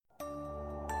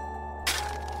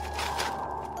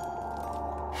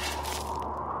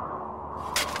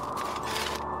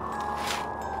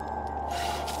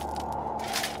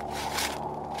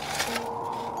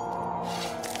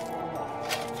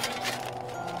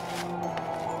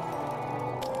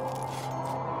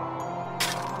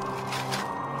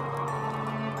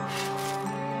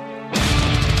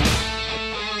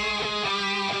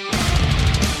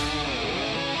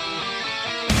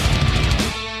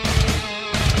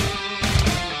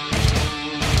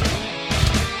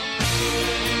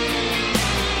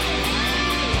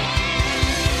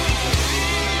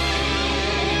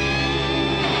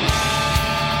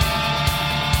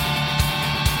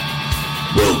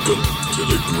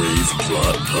Rave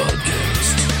Plot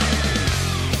Podcast.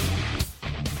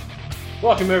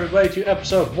 Welcome everybody to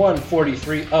episode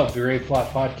 143 of the Rave Plot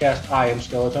Podcast. I am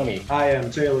Skeletoni. I am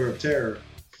Taylor of Terror.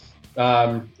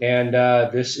 And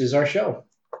this is our show.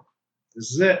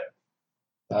 This is it.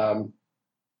 That's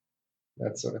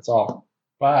all.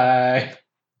 Bye.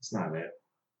 It's not it.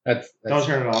 That's Don't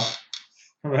turn it off.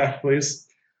 Come back, please.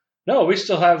 No, we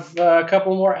still have a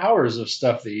couple more hours of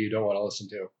stuff that you don't want to listen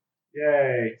to.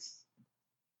 Yay.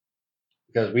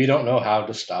 Because we don't know how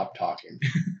to stop talking.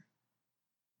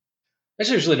 I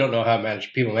seriously don't know how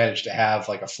people manage to have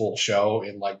like a full show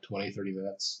in like 20, 30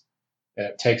 minutes. And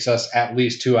it takes us at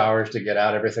least 2 hours to get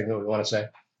out everything that we want to say.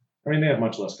 I mean, they have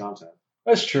much less content.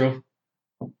 That's true.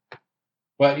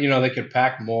 But, you know, they could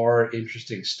pack more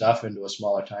interesting stuff into a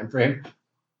smaller time frame.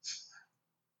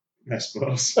 I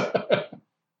suppose. You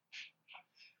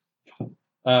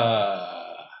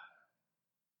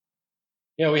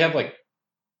know, we have like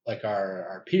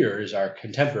our peers, our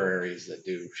contemporaries that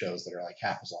do shows that are like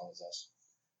half as long as us.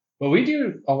 But we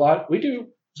do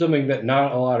something that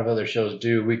not a lot of other shows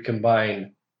do. We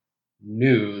combine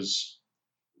news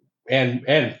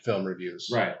and film reviews.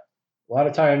 Right. A lot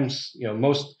of times, you know,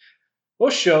 most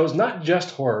shows, not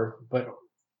just horror, but,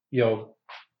 you know,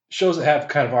 shows that have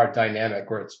kind of our dynamic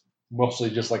where it's mostly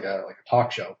just like a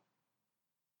talk show.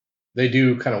 They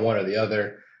do kind of one or the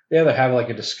other. They either have like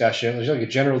a discussion, there's like a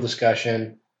general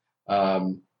discussion,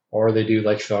 or they do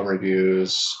like film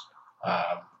reviews,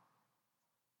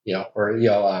 you know, or, you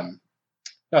know,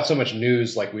 not so much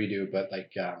news like we do, but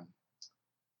like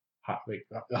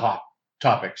hot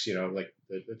topics, you know, like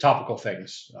the topical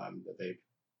things that they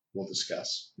will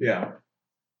discuss. Yeah. And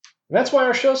that's why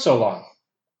our show's so long.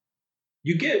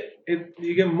 You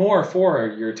get more for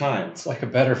your time. It's like a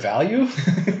better value.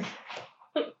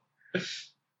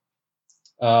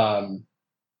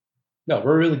 No,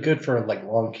 we're really good for like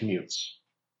long commutes.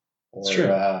 Or, it's true.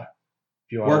 If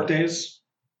you want work days.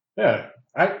 Yeah,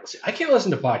 I can't listen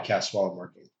to podcasts while I'm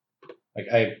working. Like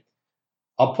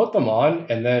I'll put them on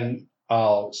and then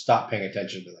I'll stop paying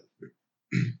attention to them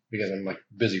because I'm like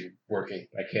busy working.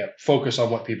 I can't focus on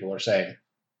what people are saying,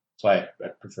 so I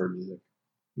prefer music.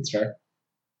 That's fair.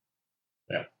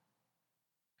 Yeah,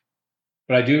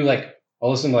 but I do like I'll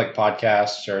listen to like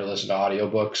podcasts or listen to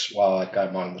audiobooks while like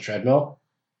I'm on the treadmill.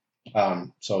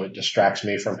 So it distracts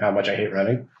me from how much I hate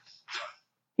running.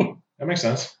 That makes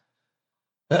sense.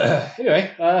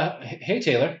 Anyway, hey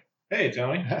Taylor. Hey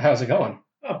Tony. How's it going?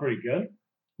 Oh, pretty good.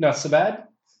 Not so bad.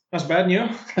 Not so bad, and you?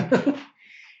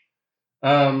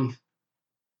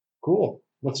 Cool.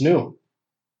 What's new?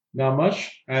 Not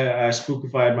much. I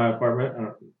spookified my apartment.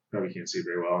 Probably can't see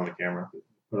very well on the camera.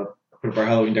 Put up our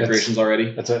Halloween decorations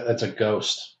already. That's a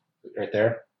ghost right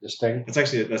there. This thing.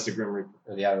 That's the Grim Reaper.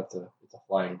 Yeah, it's a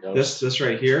flying ghost. This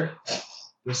right here.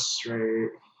 This right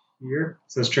here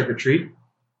says trick or treat.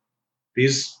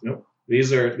 These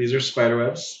are spider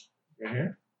webs right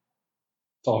here.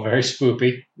 It's all very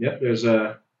spoopy. Yep, there's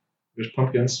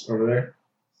pumpkins over there.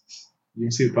 You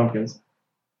can see the pumpkins.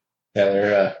 Yeah,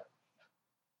 they're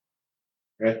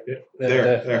right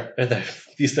there.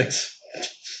 These things.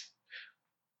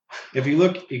 If you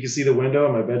look, you can see the window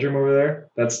in my bedroom over there.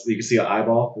 You can see an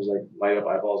eyeball. There's like light up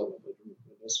eyeballs in my bedroom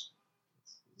windows.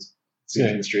 See it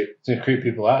in the street. It's gonna creep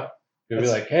people out. You'll be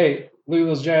like, "Hey, look at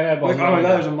those giant eyeballs!" Like, oh my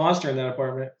God, there's a monster in that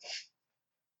apartment.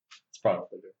 It's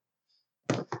probably good.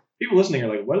 People listening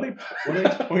are like, "What are they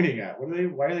pointing at?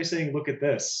 Why are they saying, look at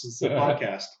this? It's a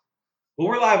podcast." Well,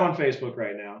 we're live on Facebook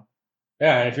right now.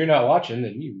 Yeah, and if you're not watching,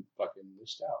 then you fucking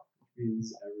missed out. It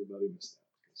means everybody missed out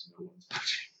because no one's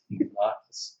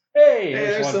watching. Hey,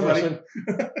 there's one somebody. person.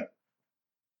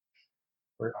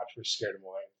 We're scared them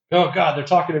away. Oh God, they're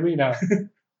talking to me now.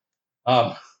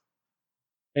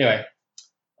 Anyway,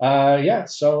 yeah.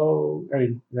 So I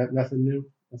mean, nothing new,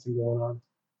 nothing going on.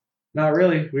 Not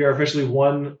really. We are officially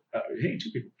 2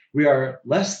 people. We are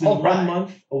less than 1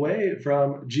 month away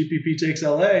from GPP Takes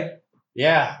LA.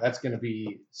 Yeah, that's gonna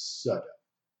be so dope.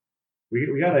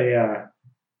 We got a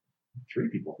 3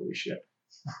 people. Holy shit.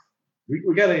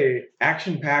 We got a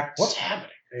action-packed. What's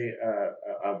happening? A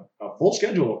full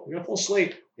schedule. We got a full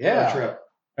slate. Yeah. For our trip.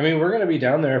 I mean, we're going to be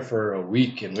down there for a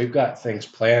week, and we've got things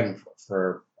planned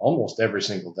for almost every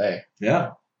single day.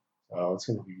 Yeah. So it's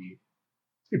going to be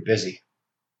busy.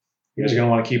 You guys are going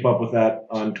to want to keep up with that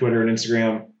on Twitter and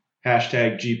Instagram.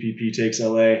 Hashtag GPP Takes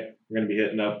LA. We're going to be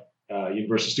hitting up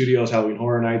Universal Studios Halloween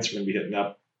Horror Nights. We're going to be hitting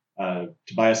up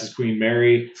Tobias's Queen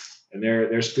Mary and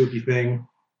their spooky thing.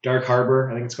 Dark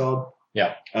Harbor, I think it's called.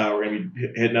 Yeah. We're going to be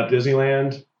hitting up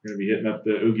Disneyland. We're going to be hitting up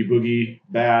the Oogie Boogie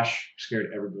Bash.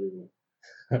 Scared everybody away.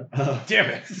 Damn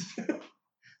it.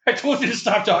 I told you to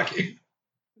stop talking.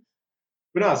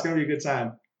 But no, it's going to be a good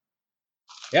time.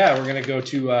 Yeah, we're going to go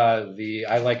to the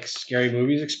I Like Scary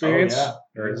Movies experience. Oh,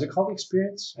 yeah. Or is it called the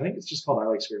experience? I think it's just called I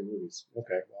Like Scary Movies.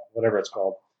 Okay, well, whatever it's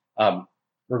called.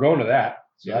 We're going to that,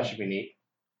 so that should be neat.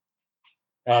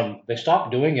 They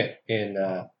stopped doing it in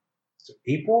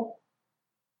April?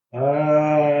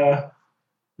 No,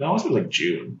 it was like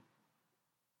June.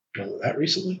 Was it that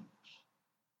recently?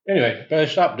 Anyway, they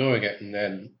stopped doing it, and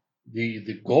then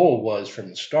the goal was from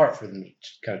the start for them to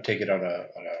kind of take it on a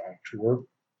tour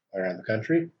around the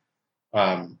country.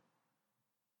 But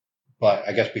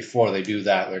I guess before they do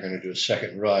that, they're going to do a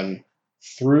second run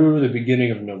through the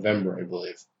beginning of November, I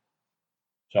believe.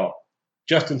 So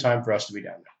just in time for us to be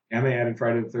down there. And they added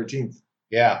Friday the 13th.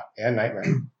 Yeah, and Nightmare.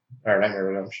 Or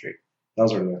Nightmare on Elm Street.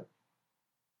 Those are the...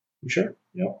 You sure?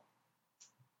 Yep.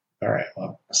 All right,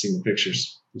 well. I've seen the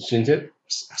pictures. You seen it?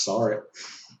 I saw it.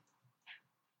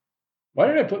 Why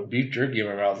did I put beef jerky in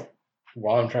my mouth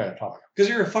while I'm trying to talk? Because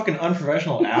you're a fucking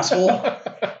unprofessional asshole.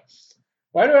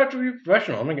 Why do I have to be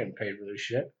professional? I'm not getting paid for this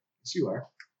shit. Yes, you are.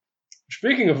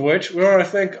 Speaking of which, we want to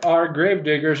thank our grave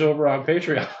diggers over on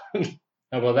Patreon.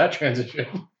 How about that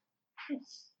transition?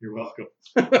 You're welcome.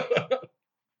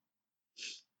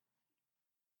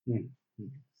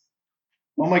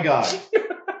 Oh my god.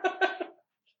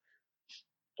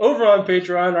 Over on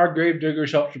Patreon, our grave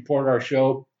diggers help support our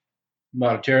show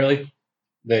monetarily.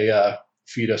 They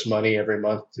feed us money every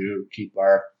month to keep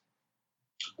our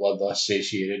bloodlust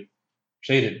satiated.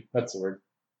 Sated, that's the word.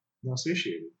 No,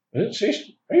 satiated. Is it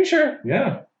satiated? Are you sure?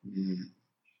 Yeah.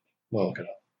 Well, look it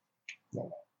up. No,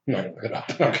 I'm not going to look it up.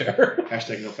 I don't care.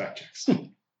 Hashtag no fact checks.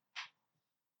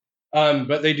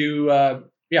 But they do,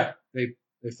 they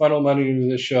funnel money into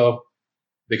this show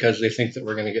because they think that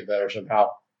we're going to get better somehow.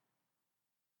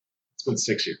 It's been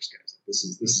 6 years, guys. This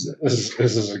is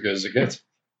as good as it gets.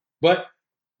 But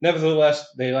nevertheless,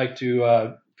 they like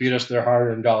to feed us their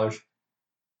hard-earned dollars,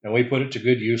 and we put it to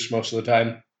good use most of the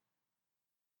time.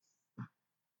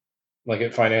 Like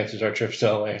it finances our trips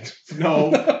to LA.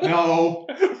 No.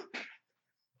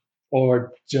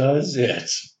 Or does it?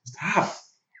 Stop.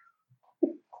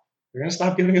 They're going to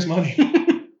stop giving us money.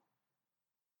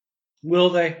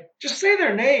 Will they? Just say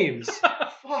their names.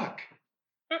 Fuck.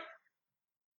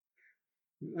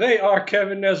 They are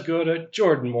Kevin Nesgoda,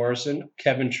 Jordan Morrison,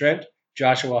 Kevin Trent,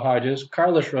 Joshua Hodges,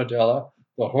 Carlos Rodella,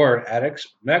 The Horror Addicts,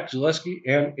 Max Zaleski,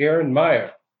 and Aaron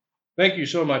Meyer. Thank you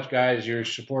so much, guys. Your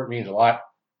support means a lot,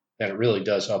 and it really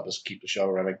does help us keep the show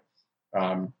running.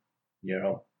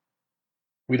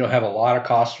 We don't have a lot of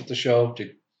costs with the show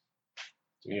to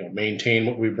maintain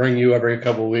what we bring you every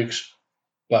couple of weeks,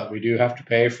 but we do have to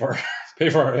pay for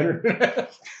our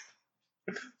internet.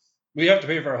 We have to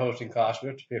pay for our hosting costs. We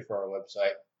have to pay for our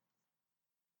website.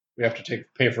 We have to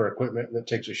pay for equipment that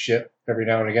takes a shit every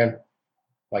now and again,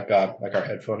 like our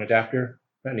headphone adapter.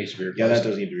 That needs to be replaced. Yeah, that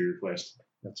does need to be replaced.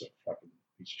 That's a fucking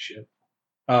piece of shit.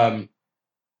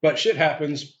 But shit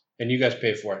happens, and you guys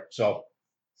pay for it. So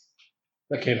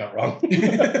that came out wrong.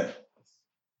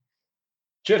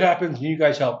 Shit happens, and you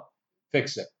guys help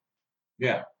fix it.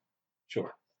 Yeah.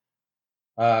 Sure.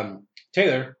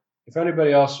 Taylor, if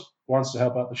anybody else wants to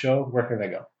help out the show, where can they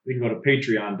go? You can go to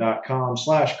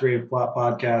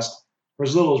patreon.com/graveplotpodcast. For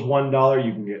as little as $1,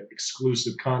 you can get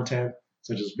exclusive content,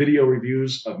 such as video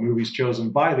reviews of movies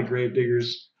chosen by the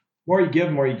Gravediggers. More you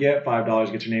give, more you get.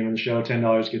 $5 gets your name on the show.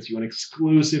 $10 gets you an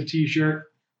exclusive t-shirt.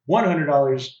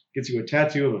 $100 gets you a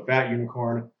tattoo of a fat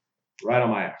unicorn right on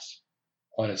my ass.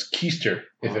 On his keister,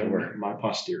 if it were. My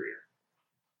posterior.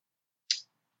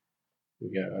 We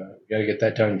got to get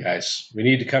that done, guys. We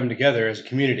need to come together as a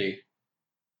community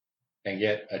and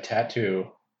get a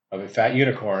tattoo of a fat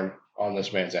unicorn on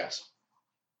this man's ass.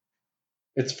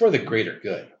 It's for the greater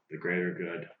good. The greater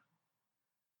good.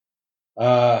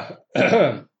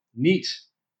 Neat.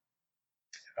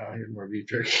 Oh, here's more beef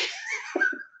jerky. God,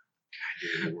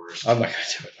 you're the worst. I'm not going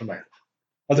to do it.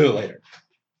 I'll do it later.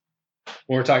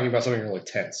 When we're talking about something really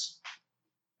tense.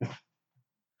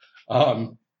 Yeah.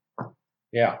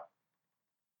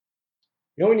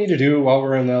 You know what we need to do while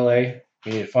we're in LA?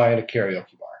 We need to find a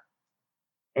karaoke bar.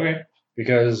 Okay.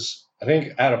 Because I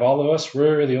think out of all of us,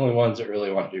 we're the only ones that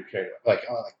really want to do karaoke. Like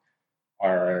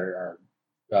our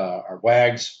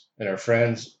wags and our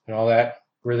friends and all that,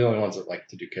 we're the only ones that like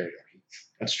to do karaoke.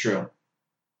 That's true.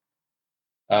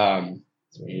 So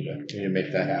we need to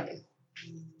make that happen.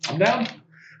 I'm down.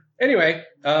 Anyway,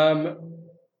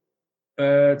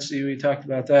 let's see. We talked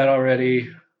about that already.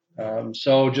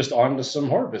 So just on to some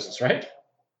horror business, right?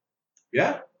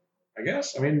 Yeah, I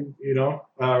guess. I mean,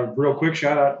 real quick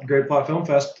shout out Great Plot Film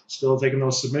Fest. Still taking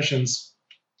those submissions.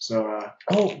 So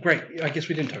Oh, right. I guess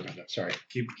we didn't talk about that. Sorry.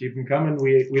 keep them coming.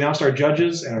 We announced our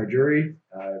judges and our jury.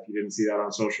 If you didn't see that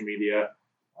on social media,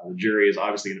 the jury is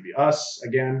obviously going to be us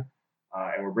again.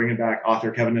 And we're bringing back author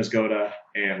Kevin Nesgoda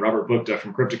and Robert Bukta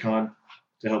from Crypticon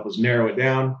to help us narrow it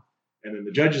down. And then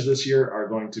the judges this year are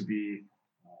going to be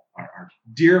our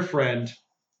dear friend,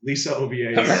 Lisa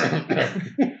Ovie's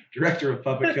director of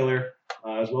Puppet Killer,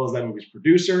 as well as that movie's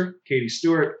producer, Katie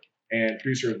Stewart, and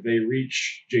producer of They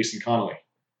Reach, Jason Connolly.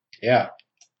 Yeah.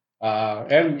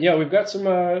 And yeah, we've got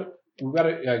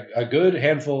a good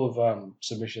handful of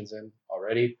submissions in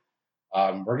already.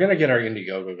 We're going to get our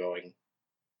Indiegogo going.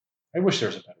 I wish there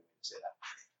was a better way to say that.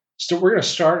 So we're going to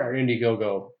start our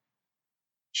Indiegogo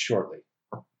shortly,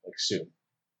 like soon.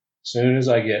 As soon as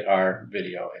I get our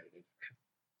video edited.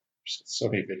 There's so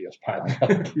many videos piling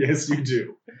up. Yes, you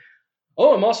do.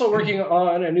 Oh, I'm also working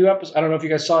on a new episode. I don't know if you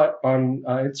guys saw it on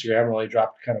Instagram. I really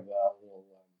dropped kind of a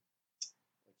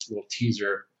little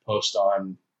teaser post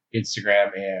on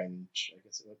Instagram, and I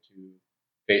guess it went to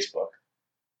Facebook.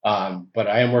 But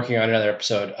I am working on another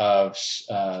episode of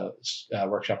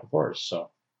Workshop of Horrors,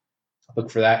 so look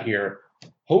for that here.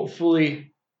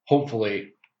 Hopefully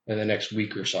in the next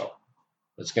week or so.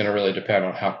 It's going to really depend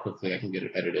on how quickly I can get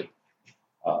it edited.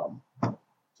 So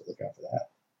look out for that.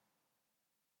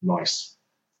 Nice.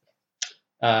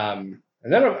 And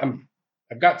then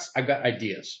I've got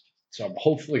ideas, so I'm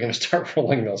hopefully going to start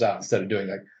rolling those out instead of doing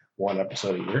like one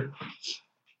episode a year.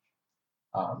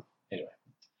 Anyway,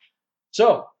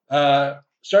 so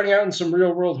starting out in some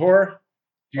real world horror.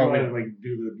 Do you want to like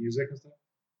do the music and stuff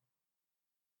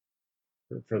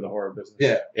for the horror business?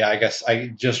 Yeah. I guess I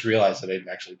just realized that I didn't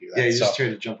actually do that. Yeah, you just tried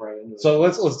to jump right into it. So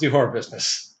let's do horror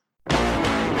business.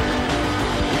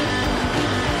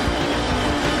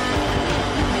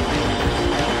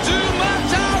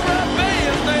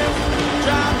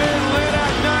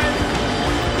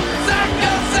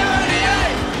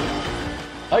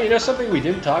 Oh, you know something we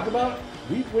didn't talk about?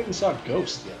 We went and saw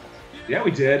Ghost the other day. Yeah,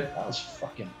 we did. That was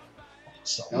fucking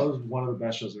awesome. That was one of the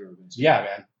best shows I've ever been to. Yeah,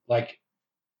 man. Like,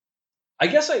 I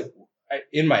guess I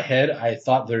in my head I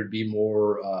thought there'd be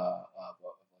more of a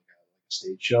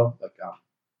stage show, like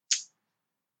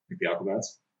the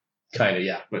Aquabats. Kind of,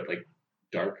 yeah, but like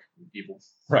dark and evil.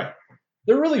 Right.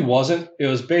 There really wasn't. It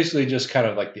was basically just kind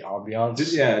of like the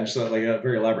ambiance. Yeah, just like a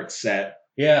very elaborate set.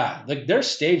 Yeah, like their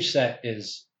stage set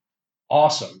is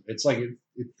awesome. It's like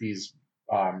it's these.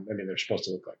 I mean, they're supposed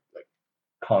to look like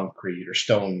concrete or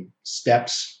stone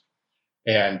steps,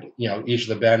 and each of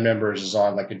the band members is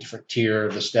on like a different tier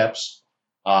of the steps.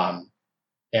 And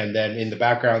then in the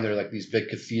background, there are like these big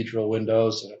cathedral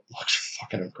windows, and it looks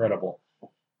fucking incredible.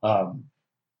 And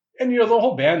the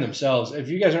whole band themselves, if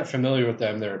you guys aren't familiar with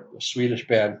them, they're a Swedish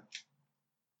band.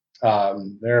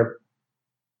 They're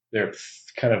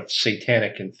kind of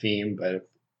satanic in theme, but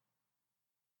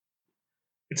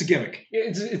it's a gimmick.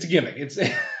 It's a gimmick. It's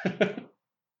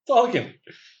all a gimmick.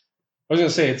 I was gonna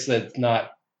say it's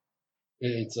not.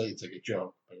 It's like a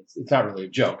joke, but it's not really a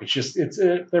joke. It's just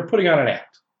they're putting on an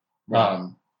act.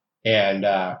 Right.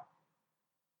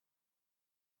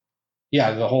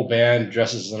 Yeah, the whole band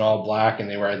dresses in all black, and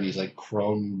they wear these like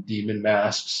chrome demon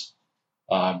masks.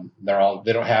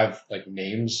 They don't have like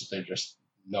names; they're just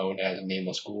known as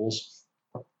nameless ghouls.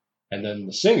 And then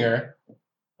the singer,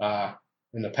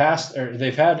 in the past,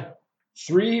 they've had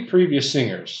 3 previous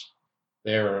singers.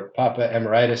 They were Papa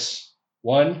Emeritus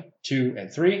 1, 2, and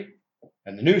 3,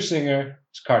 and the new singer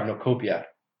is Cardinal Copia.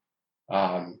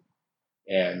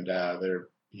 They're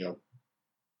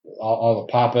all the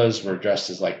papas were dressed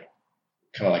as like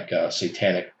kind of like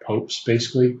satanic popes,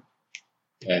 basically.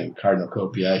 And Cardinal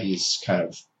Copia, he's kind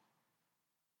of,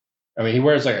 I mean, he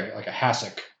wears like a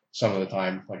hassock some of the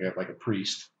time, like a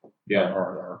priest,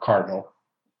 or a cardinal.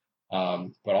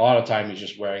 But a lot of time he's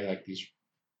just wearing like these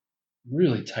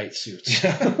really tight suits.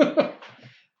 But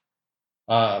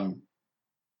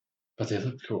they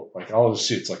looked cool. Like all the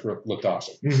suits looked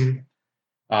awesome.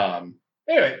 Mm-hmm.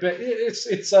 Anyway, but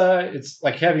it's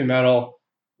like heavy metal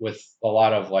with a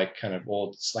lot of like kind of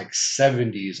old, like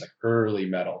 70s, like early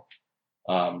metal,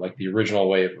 like the original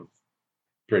wave of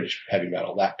British heavy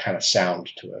metal, that kind of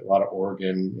sound to it. A lot of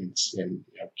organ and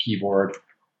keyboard,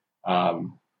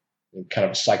 and kind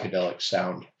of a psychedelic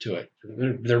sound to it.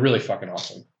 They're really fucking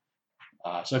awesome.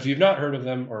 So if you've not heard of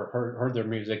them or heard their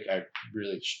music, I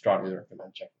really strongly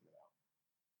recommend checking them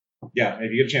out. Yeah,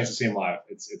 if you get a chance to see them live,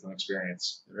 it's an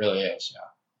experience. It really is, yeah.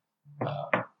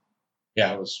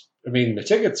 Yeah, it was. I mean, the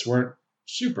tickets weren't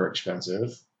super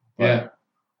expensive. But, yeah.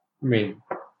 I mean,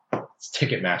 it's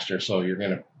Ticketmaster, so you're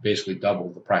going to basically double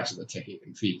the price of the ticket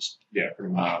and fees. Yeah,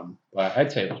 pretty much. But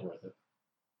I'd say it was worth it.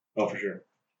 Oh, for sure.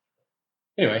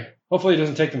 Anyway, hopefully it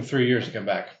doesn't take them 3 years to come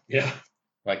back Yeah.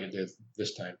 like it did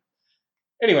this time.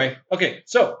 Anyway, okay,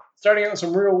 so starting out with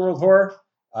some real world horror.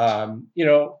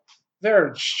 There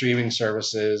are streaming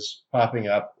services popping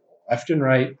up left and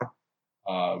right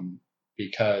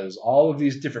because all of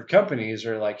these different companies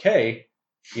are like, hey,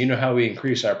 you know how we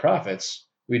increase our profits?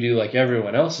 We do like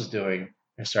everyone else is doing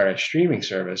and start a streaming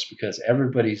service because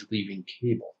everybody's leaving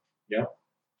cable. Yeah.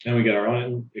 And we get our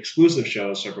own exclusive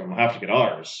shows, so everyone will have to get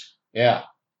ours. Yeah.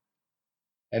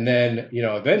 And then,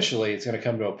 eventually it's going to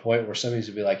come to a point where somebody's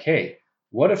going to be like, hey,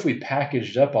 what if we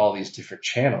packaged up all these different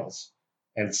channels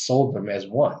and sold them as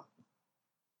one?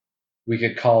 We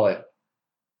could call it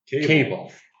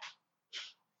cable.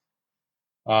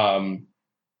 Yeah.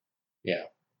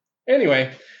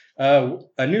 Anyway,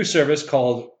 a new service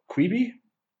called Quibi.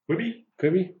 They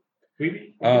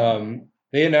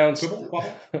announced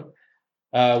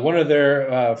one of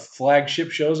their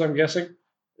flagship shows, I'm guessing,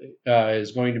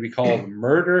 is going to be called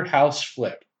Murder House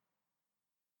Flip.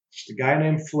 Just a guy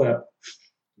named Flip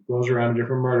who goes around to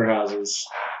different murder houses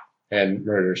and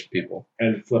murders people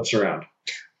and flips around.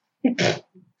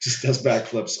 Just does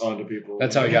backflips onto people.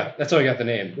 That's how he got the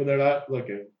name. When they're not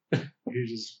looking, he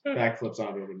just backflips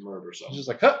onto them and murders them. He's just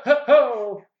like, ho, ho,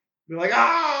 ho. They're like,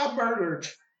 I'm murdered.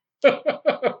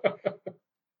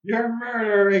 You're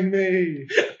murdering me.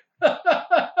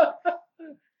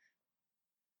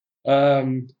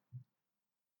 Let's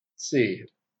see.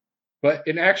 But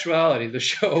in actuality, the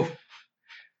show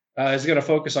is going to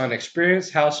focus on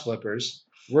experienced house flippers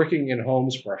working in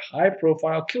homes where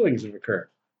high-profile killings have occurred.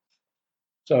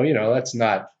 So, that's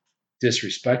not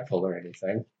disrespectful or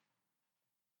anything.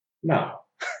 No.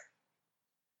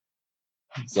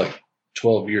 It's like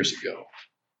 12 years ago,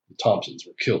 the Thompsons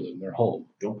were killed in their home.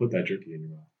 Don't put that jerky in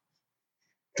your mouth.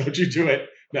 Don't you do it.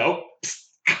 No.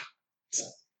 I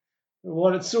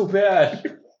want it so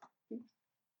bad.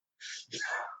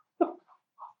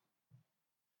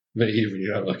 But even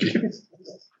you're not looking.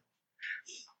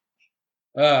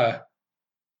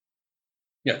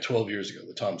 12 years ago,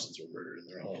 the Thompsons were murdered in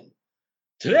their home.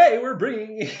 Today, we're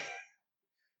bringing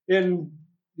in,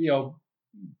 the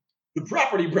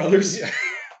Property Brothers. It's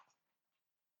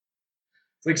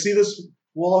like, see this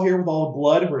wall here with all the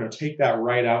blood? We're going to take that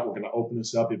right out. We're going to open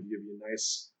this up and give you a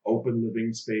nice open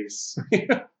living space.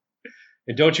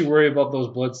 And don't you worry about those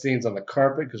blood stains on the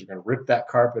carpet because we're going to rip that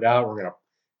carpet out. We're going to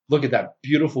look at that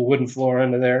beautiful wooden floor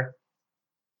under there.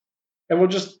 And we'll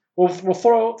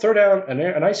throw down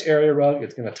a nice area rug.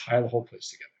 It's going to tie the whole place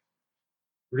together.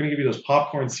 We're going to give you those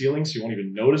popcorn ceilings so you won't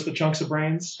even notice the chunks of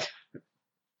brains.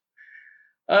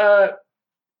 But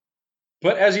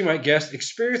as you might guess,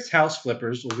 experienced house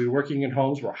flippers will be working in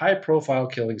homes where high-profile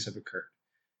killings have occurred.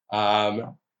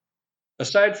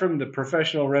 Aside from the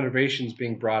professional renovations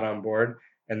being brought on board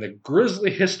and the grisly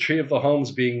history of the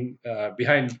homes being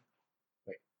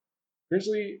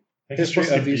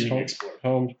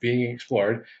homes being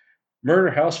explored, Murder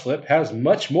House Flip has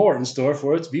much more in store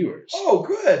for its viewers. Oh,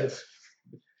 good.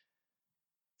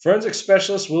 Forensic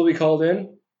specialists will be called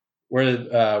in where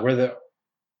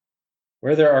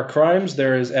there are crimes,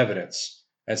 there is evidence,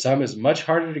 and some is much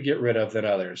harder to get rid of than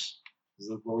others. Is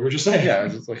that what we were just saying? Yeah,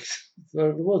 it's like,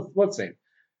 what's name?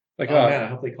 Like, man, I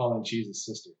hope they call in Cheese's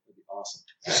sister. That'd be awesome.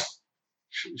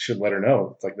 Should let her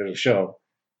know. It's like there's a show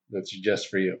that's just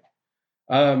for you.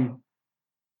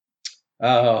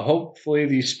 Hopefully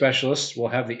these specialists will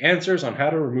have the answers on how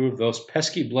to remove those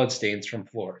pesky bloodstains from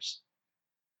floors.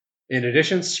 In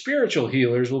addition, spiritual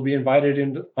healers will be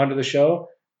invited onto the show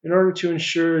in order to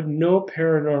ensure no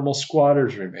paranormal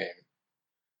squatters remain.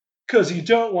 Because you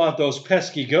don't want those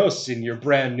pesky ghosts in your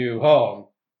brand new home.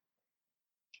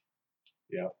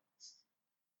 Yeah.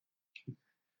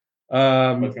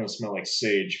 It's going to smell like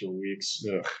sage for weeks.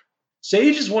 Ugh.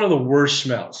 Sage is one of the worst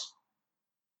smells.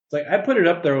 It's like I put it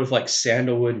up there with like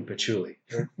sandalwood and patchouli.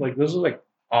 Like those are like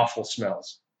awful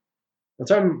smells. One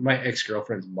time my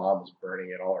ex-girlfriend's mom was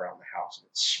burning it all around the house and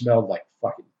it smelled like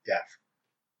fucking death.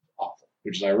 Awful.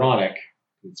 Which is ironic.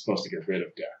 It's supposed to get rid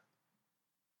of death.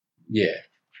 Yeah.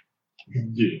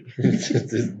 Yeah.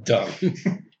 It's dumb.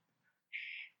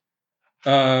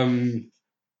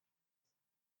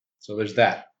 So there's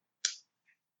that.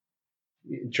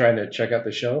 Trying to check out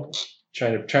the show?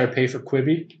 Trying to pay for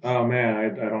Quibi? Oh man, I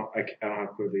don't have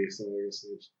Quibi, so I guess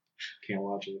I just can't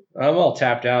watch it. I'm all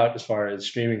tapped out as far as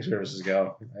streaming services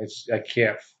go. I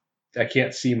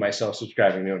can't see myself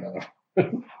subscribing to another.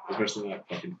 Especially not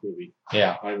fucking Quibi.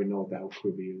 Yeah. I don't even know what the hell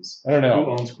Quibi is. I don't know.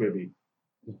 Who owns Quibi?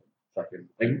 Fucking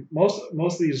like most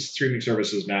of these streaming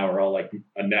services now are all like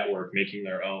a network making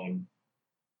their own.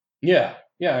 Yeah.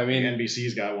 Yeah, I mean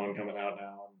NBC's got one coming out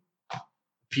now.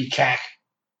 Peacock.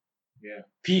 Yeah.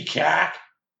 Peacock.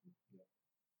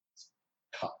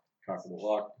 Cock of the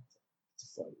walk.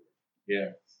 It's a funny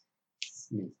Yeah.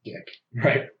 word. Dick.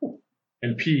 Right.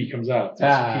 And P comes out. So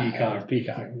peacock.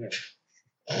 Peacock.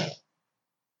 Yeah.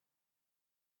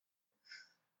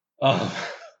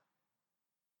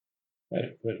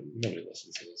 Nobody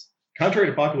listens to this. Contrary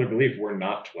to popular belief, we're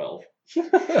not 12.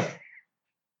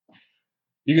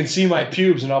 You can see my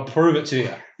pubes, and I'll prove it to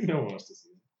you. No one wants to see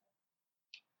it.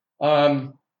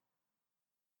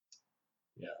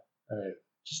 Yeah. I mean,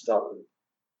 just don't.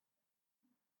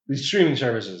 These streaming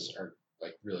services are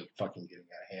like really fucking getting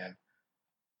out of hand.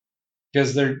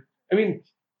 Because they're, I mean,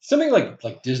 something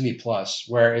like Disney Plus,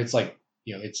 where it's like,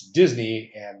 you know, it's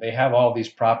Disney and they have all these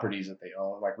properties that they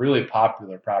own, like really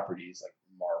popular properties like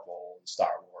Marvel and Star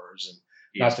Wars and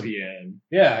ESPN.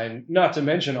 and not to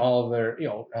mention all of their, you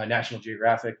know, National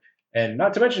Geographic, and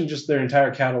not to mention just their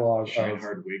entire catalog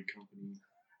Hard Wig Company.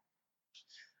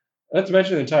 Not to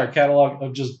mention the entire catalog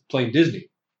of just plain Disney.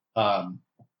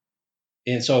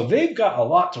 And so they've got a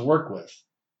lot to work with.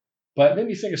 But then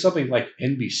you think of something like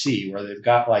NBC, where they've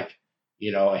got like,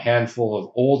 you know, a handful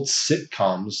of old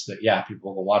sitcoms that, yeah,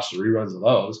 people will watch the reruns of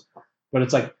those. But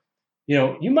it's like, you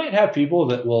know, you might have people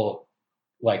that will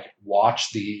like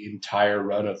watch the entire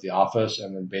run of The Office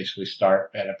and then basically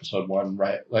start at episode 1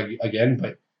 right like again,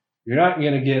 but you're not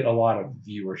going to get a lot of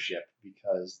viewership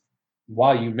because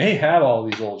while you may have all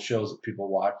these old shows that people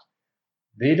watch,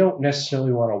 they don't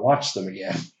necessarily want to watch them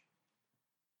again.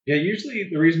 Yeah, usually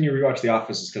the reason you rewatch The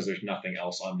Office is because there's nothing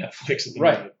else on Netflix at the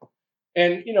moment.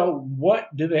 And, you know,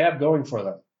 what do they have going for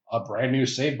them? A brand new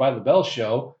Saved by the Bell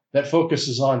show that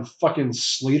focuses on fucking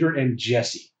Slater and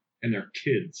Jesse. And their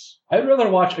kids. I'd rather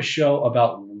watch a show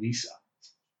about Lisa.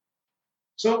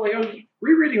 So, like, I was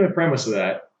rereading the premise of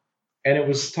that, and it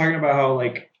was talking about how,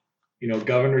 like, you know,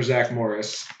 Governor Zach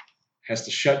Morris has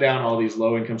to shut down all these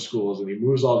low-income schools, and he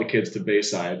moves all the kids to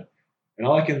Bayside. And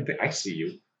all I can think, I see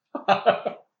you.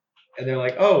 And they're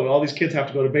like, oh, all these kids have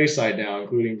to go to Bayside now,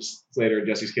 including Slater and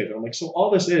Jesse's kids. And I'm like, so all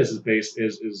this is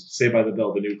Saved by the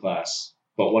Bell, the new class,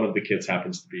 but one of the kids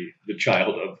happens to be the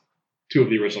child of 2 of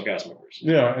the original cast members.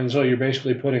 Yeah, and so you're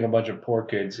basically putting a bunch of poor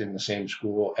kids in the same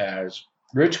school as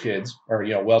rich kids, or,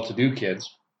 you know, well-to-do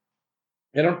kids.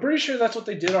 And I'm pretty sure that's what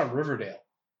they did on Riverdale.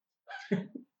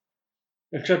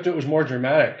 Except it was more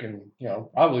dramatic and, you know,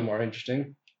 probably more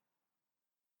interesting.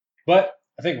 But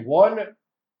I think one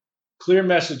clear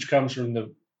message comes from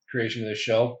the creation of this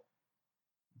show.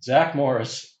 Zach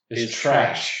Morris is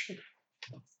trash.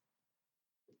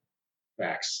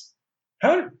 Facts.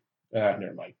 Never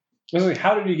mind. I was like,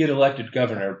 how did he get elected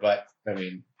governor? But, I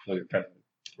mean, look at president.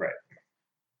 Right.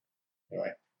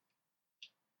 Anyway.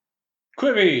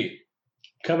 Quibi,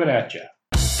 coming at you.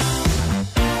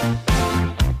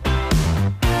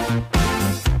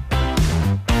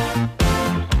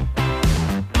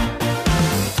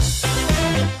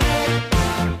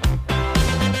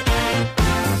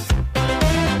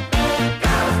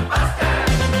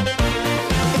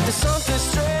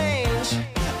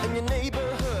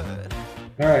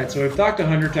 All right, so we've talked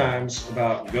 100 times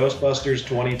about Ghostbusters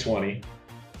 2020,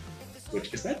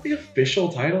 which is that the official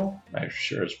title? I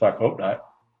sure as fuck hope not.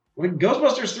 Like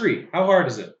Ghostbusters 3, how hard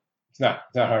is it? It's not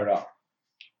hard at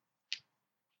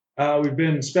all. We've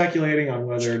been speculating on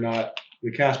whether or not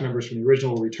the cast members from the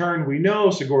original will return. We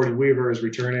know Sigourney Weaver is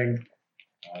returning.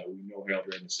 We know Harold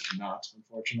Ramis is not,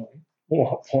 unfortunately.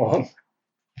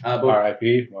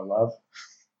 R.I.P. One love.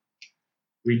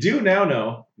 We do now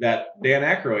know that Dan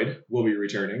Aykroyd will be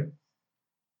returning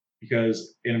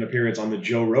because in an appearance on the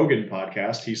Joe Rogan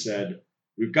podcast, he said,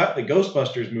 we've got the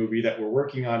Ghostbusters movie that we're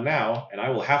working on now, and I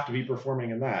will have to be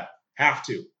performing in that. Have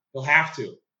to. He'll have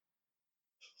to.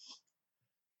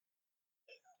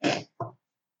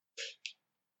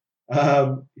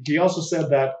 He also said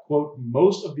that, quote,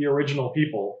 most of the original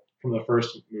people from the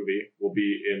first movie will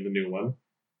be in the new one.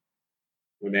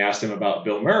 When they asked him about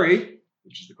Bill Murray,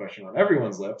 which is the question on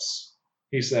everyone's lips,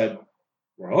 he said,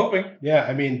 we're hoping. Yeah,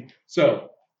 I mean...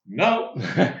 So, no.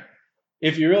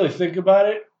 If you really think about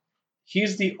it,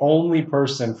 he's the only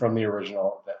person from the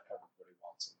original that everybody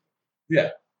wants him. Yeah.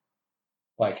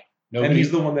 Like, nobody... And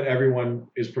he's the one that everyone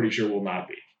is pretty sure will not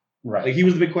be. Right. Like, he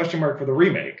was the big question mark for the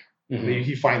remake. Mm-hmm.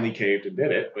 He finally caved and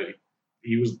did it, but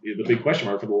he was the big question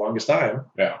mark for the longest time.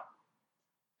 Yeah.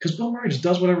 Because Bill Murray just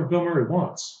does whatever Bill Murray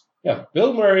wants. Yeah,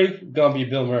 Bill Murray gonna be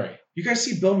Bill Murray. You guys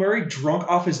see Bill Murray drunk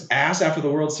off his ass after the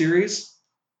World Series?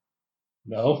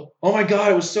 No. Oh my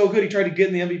God, it was so good. He tried to get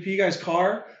in the MVP guy's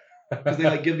car because they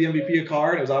like give the MVP a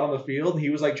car and it was out on the field. And he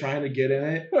was like trying to get in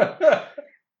it.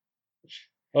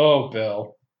 Oh,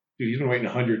 Bill. Dude, he's been waiting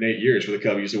 108 years for the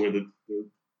Cubbies to win the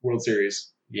World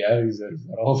Series. Yeah, he's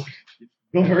old.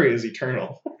 Bill Murray is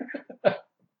eternal.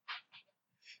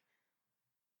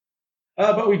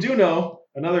 But we do know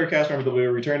another cast member that will be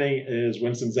returning is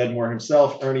Winston Zeddemore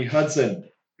himself, Ernie Hudson.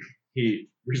 He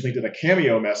recently did a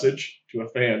cameo message to a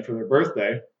fan for their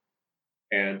birthday,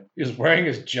 and He was wearing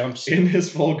his jumpsuit. in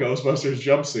his full Ghostbusters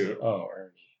jumpsuit, Oh,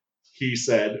 Ernie. he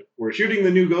said, "We're shooting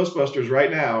the new Ghostbusters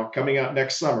right now, coming out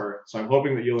next summer, so I'm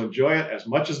hoping that you'll enjoy it as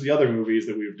much as the other movies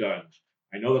that we've done.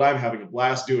 I know that I'm having a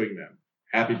blast doing them.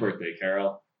 Happy birthday,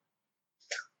 Carol."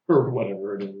 Or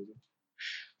whatever it is.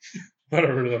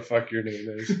 Whatever the fuck your name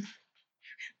is.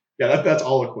 Yeah, that's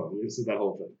all a quote. This is that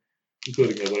whole thing,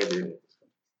 including the whatever your name is.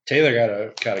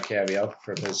 Taylor got a cameo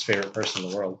from his favorite person in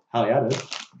the world. Hell yeah, dude.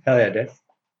 Hell yeah, Dick.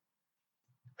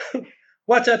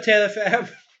 What's up, Taylor fam? I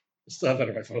still have that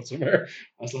on my phone somewhere.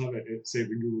 I still have it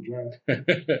saved in Google Drive.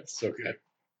 It's so good.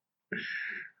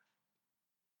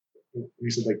 He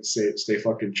said like stay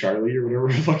fucking Charlie or whatever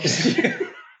the fuck he said.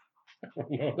 I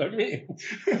don't know what that means.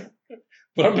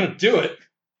 But I'm gonna do it.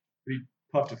 He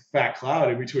puffed a fat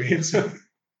cloud in between. So.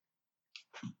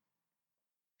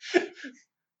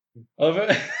 I love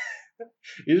it.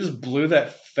 He just blew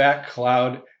that fat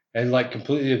cloud and like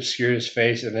completely obscured his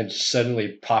face and then just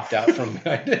suddenly popped out from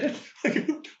behind it. like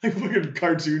a fucking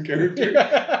cartoon character.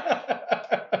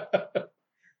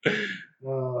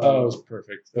 Oh, it was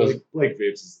perfect. It was Blake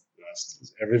Vapes is the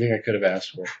best. everything I could have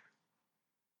asked for.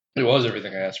 It was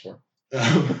everything I asked for.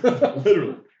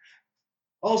 Literally.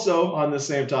 Also, on this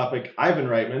same topic, Ivan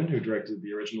Reitman, who directed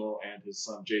the original, and his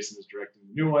son Jason is directing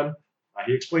the new one,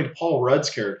 he explained Paul Rudd's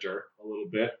character a little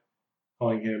bit,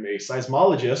 calling him a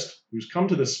seismologist who's come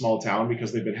to this small town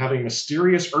because they've been having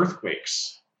mysterious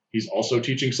earthquakes. He's also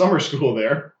teaching summer school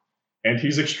there, and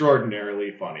he's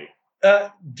extraordinarily funny.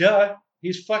 Duh.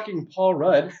 He's fucking Paul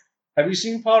Rudd. Have you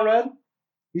seen Paul Rudd?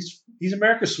 He's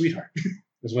America's sweetheart.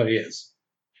 Is what he is.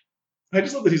 I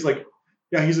just love that he's like,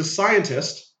 yeah, he's a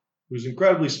scientist who's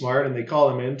incredibly smart, and they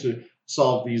call him in to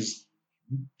solve these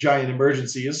giant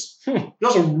emergencies. He's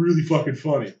also really fucking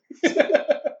funny.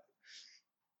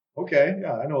 Okay,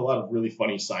 yeah, I know a lot of really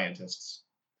funny scientists.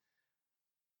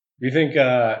 Do you think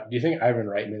Ivan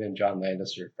Reitman and John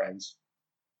Landis are friends?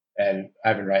 And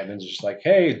Ivan Reitman's just like,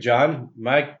 hey, John,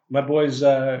 my boy's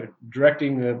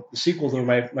directing the sequel to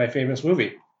my famous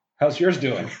movie. How's yours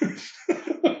doing?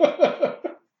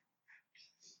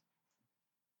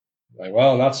 Like,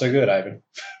 well, not so good, Ivan.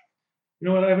 You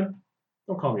know what, Ivan?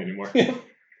 Don't call me anymore.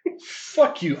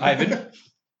 Fuck you, Ivan.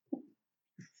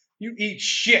 You eat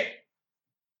shit,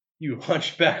 you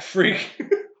hunchback freak.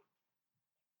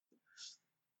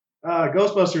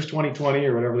 Ghostbusters 2020,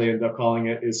 or whatever they end up calling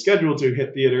it, is scheduled to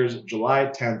hit theaters July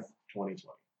 10th, 2020.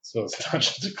 So it's not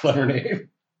just a clever name.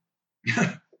 Do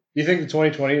you think the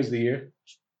 2020 is the year?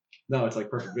 No, it's like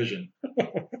Perfect Vision.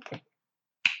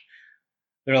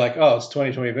 They're like, oh, it's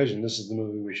 2020 Vision. This is the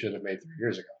movie we should have made 3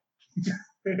 years ago.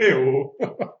 Ew.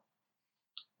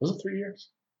 Was it 3 years?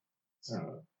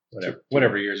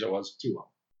 Whatever years it was. Too long.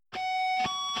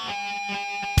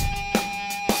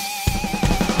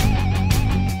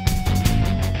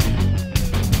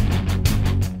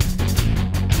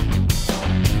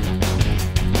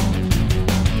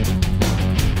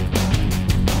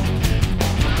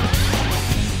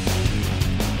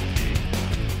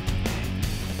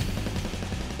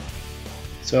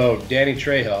 So Danny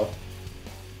Trejo,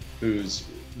 who's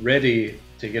ready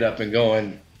to get up and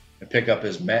going and pick up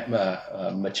his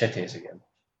machetes again.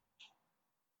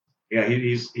 Yeah,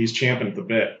 he's champing at the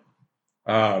bit.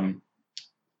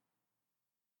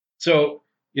 So,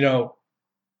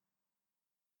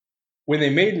 when they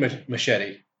made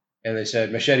Machete and they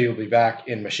said Machete will be back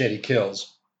in Machete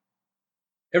Kills,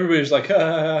 everybody was like, ha,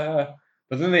 ha, ha, ha.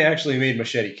 But then they actually made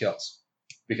Machete Kills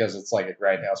because it's like a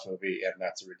Grindhouse movie, and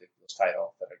that's a ridiculous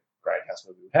title that a Grindhouse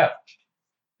movie would have.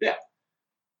 Yeah.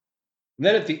 And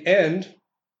then at the end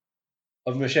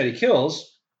of Machete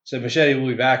Kills, said Machete will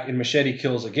be back in Machete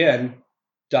Kills again, ...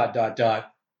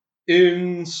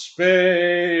 in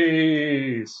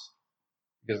space.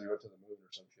 Because they went to the moon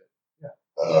or some shit.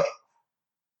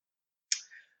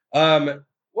 Yeah.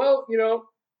 Well,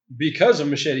 because of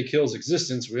Machete Kills'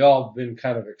 existence, we all been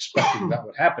kind of expecting that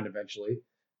would happen eventually.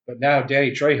 But now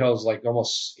Danny Trejo's like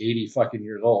almost 80 fucking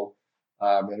years old.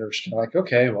 And they're just kind of like,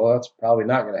 okay, well, that's probably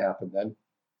not going to happen then.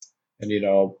 And,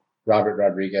 Robert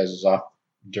Rodriguez is off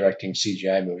directing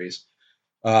CGI movies.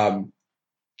 But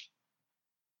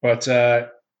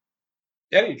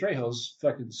Danny Trejo's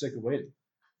fucking sick of waiting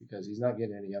because he's not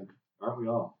getting any younger. Aren't we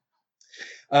all?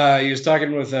 He was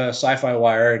talking with Sci-Fi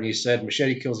Wire, and he said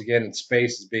Machete Kills again in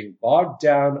space is being bogged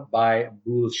down by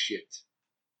bullshit.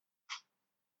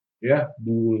 Yeah,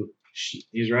 Bullshit.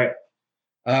 he's right.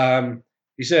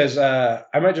 He says,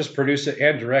 I might just produce it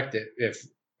and direct it if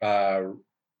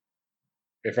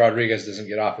Rodriguez doesn't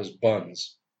get off his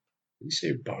buns. Did he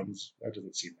say buns? That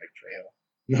doesn't seem like Trejo.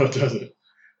 No, it doesn't.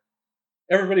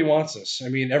 Everybody wants us. I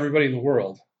mean, everybody in the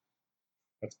world.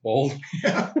 That's bold.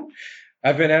 Yeah.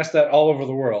 I've been asked that all over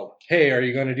the world. Hey, are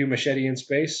you going to do Machete in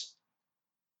space?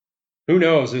 Who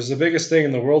knows? It was the biggest thing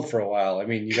in the world for a while. I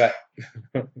mean, you got...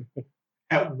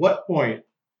 At what point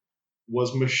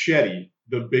was Machete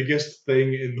the biggest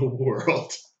thing in the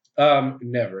world?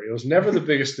 Never. It was never the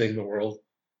biggest thing in the world,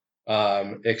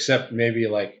 except maybe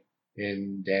like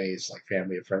in Danny's like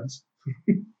family of friends.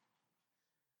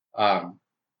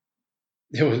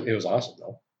 It was awesome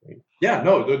though. Yeah,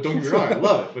 no, don't get me wrong, I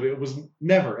love it, but it was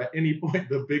never at any point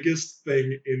the biggest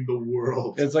thing in the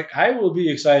world. It's like I will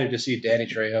be excited to see Danny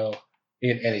Trejo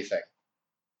in anything.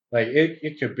 Like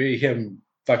it could be him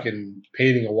fucking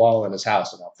painting a wall in his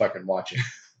house and I'll fucking watch it.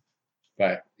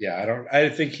 But yeah, I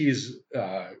think he's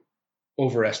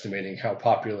overestimating how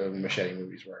popular the Machete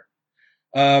movies were.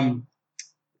 Let's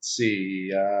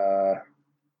see.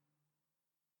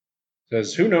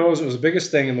 Says, who knows? It was the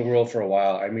biggest thing in the world for a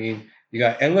while. I mean, you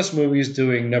got endless movies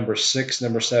doing number 6,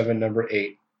 number 7, number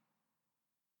 8.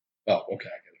 Oh, okay,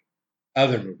 I get it.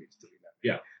 Other movies doing that.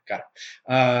 Yeah. Got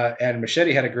it. And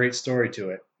Machete had a great story to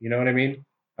it. You know what I mean?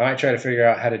 I might try to figure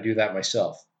out how to do that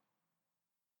myself.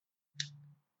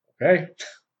 Okay.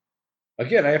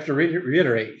 Again, I have to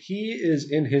reiterate, he is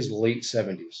in his late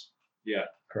 70s. Yeah.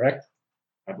 Correct?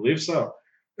 I believe so.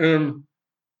 Let's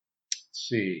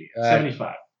see.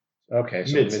 75. Okay,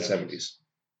 so mid-70s.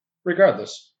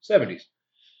 Regardless, 70s.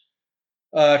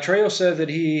 Trejo said that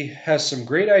he has some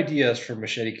great ideas for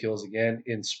Machete Kills again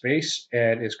in space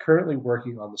and is currently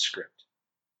working on the script.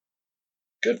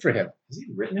 Good for him. Has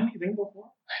he written anything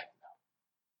before? I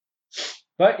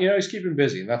don't know. But, he's keeping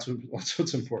busy, and that's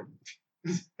what's important.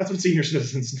 That's what senior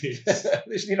citizens need.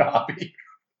 They just need a hobby.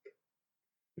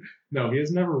 No, he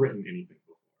has never written anything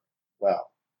before.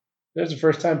 Well, there's a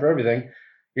first time for everything.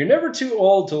 You're never too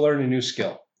old to learn a new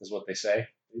skill, is what they say.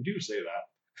 They do say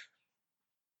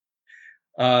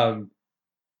that.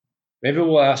 Maybe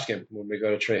we'll ask him when we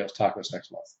go to Trejo's Tacos next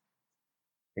month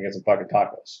and get some fucking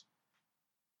tacos.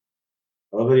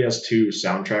 I love that he has 2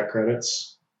 soundtrack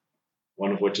credits,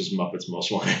 one of which is Muppets Most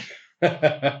Wanted.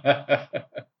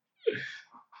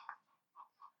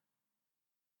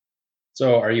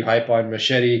 So, are you hype on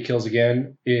Machete Kills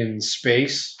Again in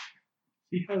space?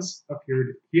 He has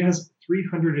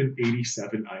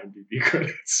 387 IMDb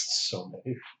credits. So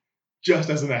many. Just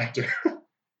as an actor.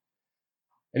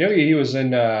 I know he was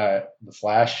in The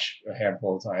Flash a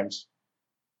handful of times.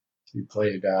 He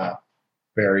played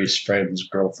Barry's friend's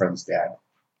girlfriend's dad.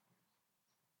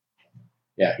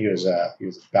 Yeah, he was a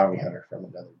bounty hunter from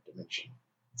another dimension.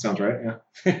 Sounds right,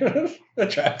 yeah.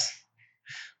 That tracks.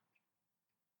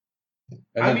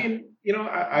 I mean,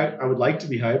 I would like to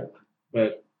be hyped,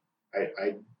 but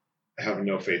I have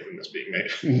no faith in this being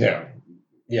made. No.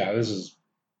 Yeah,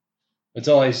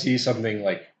 until I see something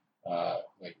like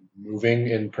moving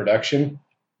in production,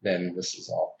 then this is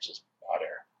all just hot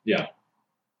air. Yeah.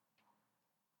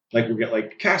 Like we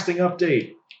get casting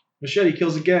update. Machete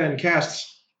Kills Again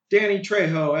casts Danny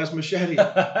Trejo as Machete.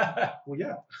 Well,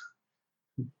 yeah.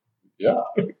 Yeah.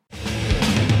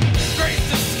 Scrape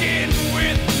the skin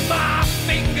with my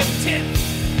fingertips.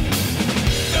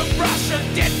 The brush of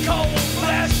dead cold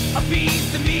flesh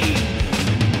appease the me.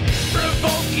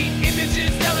 Provoking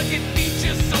images, delicate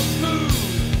features so smooth.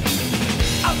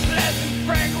 A pleasant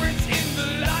fragrance in the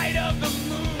light of the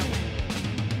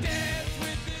moon. Dance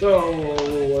with the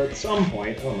So at some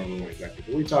point, I don't remember when exactly,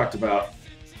 but we talked about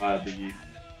the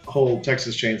whole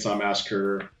Texas Chainsaw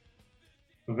Massacre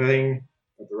thing,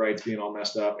 with the rights being all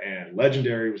messed up, and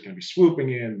Legendary was going to be swooping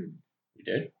in. You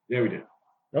did? Yeah, we did.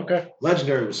 Okay.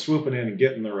 Legendary was swooping in and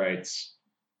getting the rights.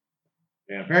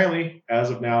 And apparently,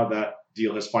 as of now, that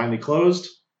deal has finally closed.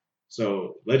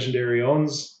 So Legendary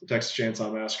owns the Texas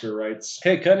Chainsaw Massacre rights.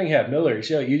 Hey, Cunningham, Miller, you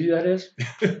see how easy that is?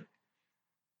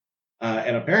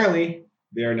 And apparently,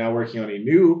 they are now working on a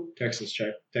new Texas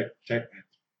Chex Mix.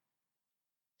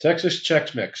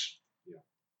 Yeah.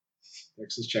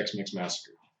 Texas Chex Mix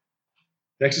Massacre.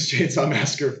 Texas Chainsaw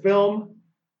Massacre film,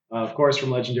 of course,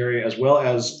 from Legendary, as well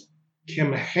as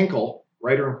Kim Henkel,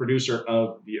 writer and producer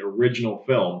of the original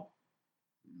film.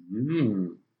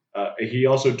 He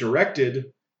also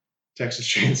directed Texas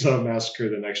Chainsaw Massacre: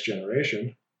 The Next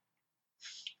Generation.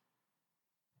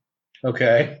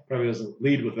 Okay. Probably doesn't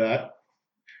lead with that.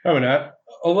 Probably not.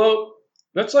 Although,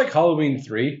 that's like Halloween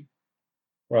 3,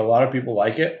 where a lot of people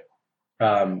like it.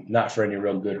 Not for any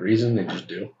real good reason, they just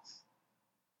do.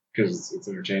 Because it's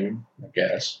entertaining. I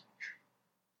guess.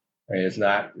 I mean, it's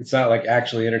not like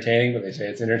actually entertaining, but they say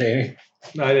it's entertaining.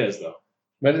 No, it is though.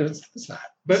 But it's not.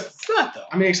 But It's not though.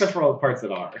 I mean, except for all the parts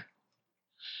that are.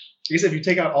 Because if you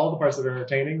take out all the parts that are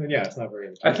entertaining, then yeah, it's not very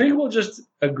entertaining. I think we'll just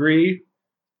agree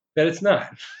that it's not.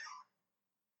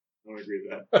 I don't agree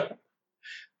with that.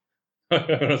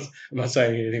 I'm not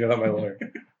saying anything without my lawyer.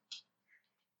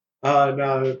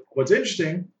 Now, what's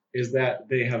interesting is that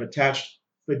they have attached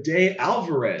Fede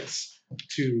Alvarez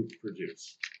to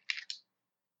produce.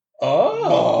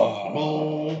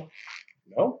 Oh.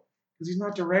 No? Because he's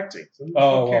not directing. So who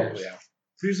Oh, cares? well, yeah.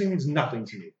 Producing means nothing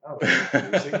to me. I don't know what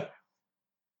producing.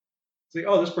 It's like,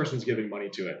 oh, this person's giving money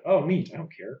to it. Oh, neat. I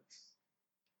don't care.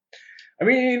 I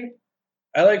mean,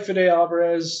 I like Fede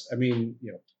Alvarez. I mean,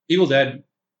 Evil Dead,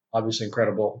 obviously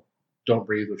incredible. Don't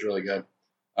Breathe was really good.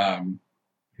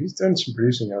 He's done some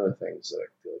producing other things that I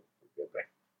feel like were good.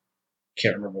 I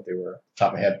can't remember what they were off the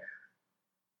top of my head.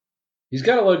 He's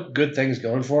got a lot of good things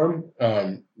going for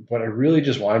him, but I really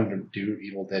just want him to do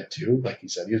Evil Dead 2, like he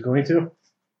said he was going to.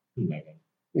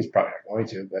 He's probably not going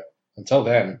to, but until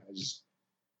then, he's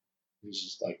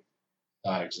just like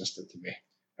non-existent to me.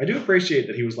 I do appreciate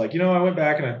that he was like, I went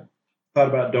back and I thought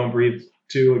about Don't Breathe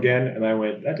 2 again, and I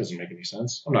went, that doesn't make any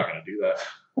sense. I'm not going to do that.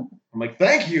 I'm like,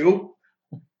 thank you.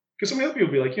 Because some other people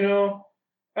would be like, I don't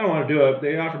want to do it.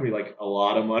 They offered me like a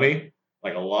lot of money,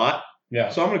 like a lot. Yeah.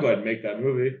 So I'm going to go ahead and make that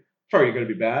movie. It's probably going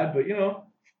to be bad, but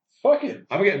fuck it.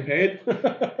 I'm getting paid.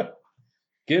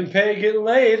 Getting paid, getting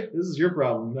laid. This is your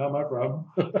problem, not my problem.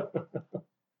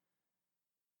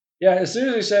 Yeah, as soon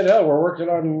as they said, oh, we're working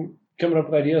on coming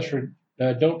up with ideas for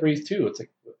Don't Breathe 2, it's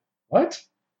like, what?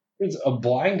 Is a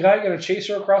blind guy going to chase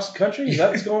her across the country? Is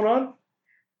that what's going on?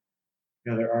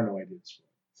 Yeah, there are no ideas for it.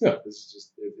 Yeah. This is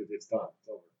just, it's done. It's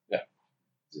over. Yeah.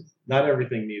 Not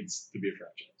everything needs to be a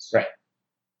franchise. Right.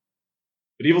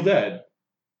 But Evil Dead,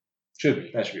 Should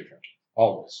be. that should be a franchise.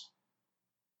 Always.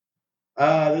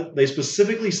 They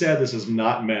specifically said this is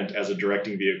not meant as a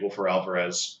directing vehicle for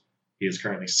Alvarez. He is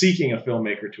currently seeking a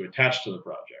filmmaker to attach to the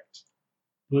project.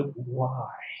 But why?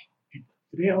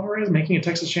 Today Alvarez making a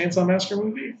Texas Chainsaw Massacre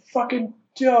movie? Fucking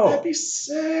dope. That'd be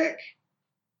sick.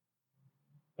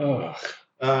 Ugh.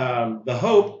 The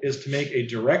hope is to make a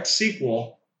direct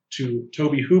sequel to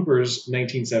Tobe Hooper's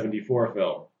 1974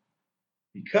 film.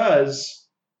 Because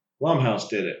Blumhouse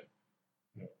did it.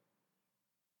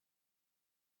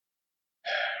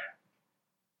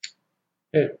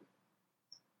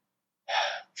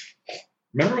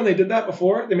 Remember when they did that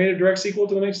before? They made a direct sequel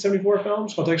to the 1974 film.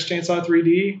 It's called Texas Chainsaw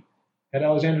 3D. Had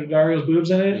Alexander Daddario's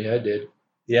boobs in it. Yeah, it did.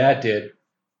 Yeah, it did.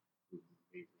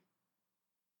 It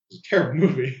was a terrible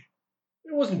movie.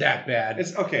 It wasn't that bad.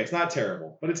 It's okay. It's not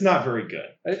terrible, but it's not very good.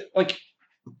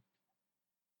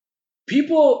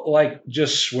 People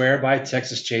just swear by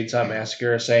Texas Chainsaw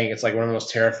Massacre, saying it's like one of the most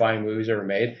terrifying movies ever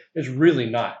made. It's really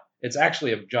not. It's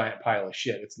actually a giant pile of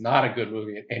shit. It's not a good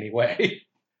movie in any way.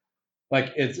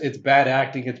 It's bad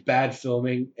acting, it's bad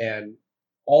filming, and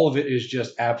all of it is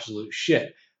just absolute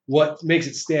shit. What makes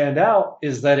it stand out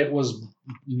is that it was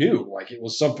new, it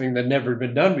was something that never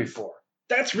been done before.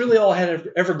 That's really all it had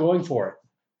ever going for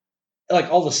it.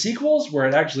 All the sequels where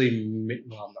it actually,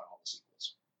 not all the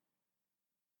sequels.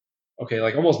 Okay,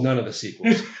 almost none of the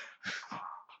sequels.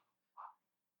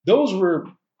 Those were,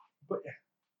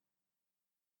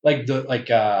 I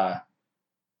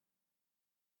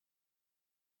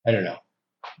don't know.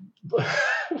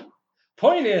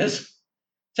 Point is,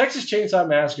 Texas Chainsaw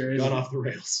Massacre is Gone off the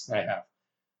rails. I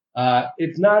have.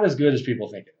 It's not as good as people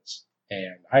think it is,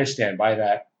 and I stand by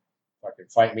that. Fucking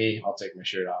fight me, I'll take my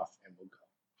shirt off, and we'll go.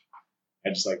 I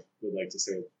just would like to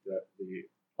say that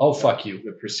fuck you.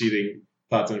 The preceding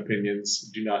thoughts and opinions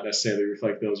do not necessarily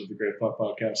reflect those of the Great Thought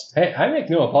Podcast. Hey, I make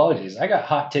no apologies. I got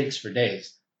hot takes for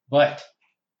days, but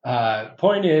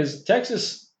point is,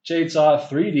 Texas Chainsaw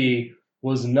 3D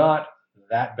was not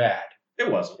that bad.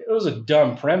 It wasn't. It was a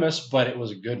dumb premise, but it was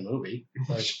a good movie.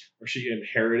 Where she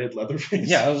inherited Leatherface.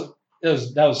 Yeah,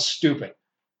 that was stupid.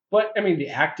 But I mean, the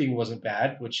acting wasn't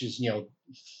bad, which is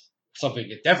something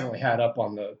it definitely had up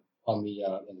on the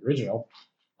original.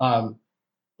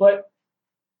 But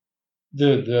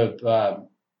the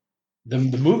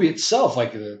movie itself,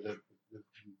 the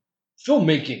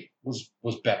filmmaking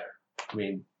was better. I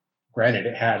mean, granted,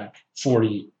 it had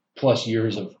 40 plus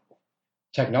years of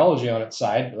technology on its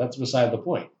side, but that's beside the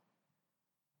point.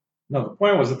 No, the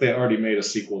point was that they already made a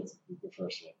sequel to the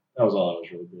first one. That was all I was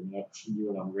really doing. You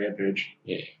went on Rampage.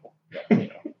 Yeah.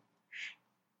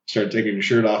 Started taking your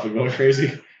shirt off and going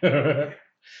crazy. Yeah.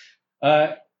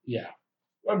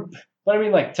 But I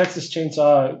mean, Texas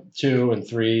Chainsaw 2 and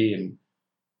 3, and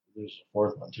there's a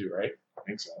fourth one too, right? I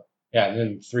think so. Yeah, and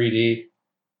then 3D.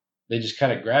 they just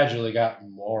kind of gradually got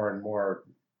more and more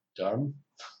dumb.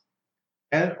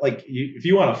 And like, if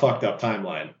you want a fucked up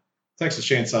timeline, Texas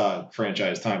Chainsaw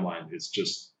franchise timeline is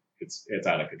just it's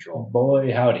out of control.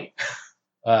 Boy, howdy.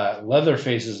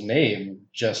 Leatherface's name,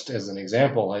 just as an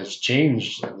example, has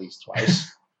changed at least twice.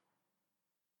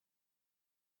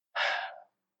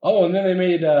 Oh, and then they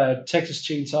made Texas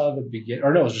Chainsaw the beginning.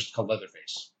 Or no, it was just called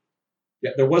Leatherface.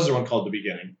 Yeah, there was one called The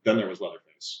Beginning. Then there was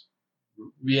Leatherface.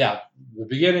 Yeah, the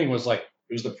beginning was like...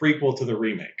 It was the prequel to the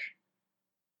remake.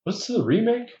 Was it the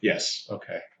remake? Yes.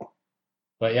 Okay.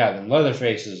 But yeah, then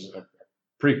Leatherface is a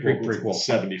prequel.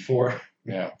 74.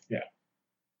 Yeah. Yeah.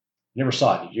 Never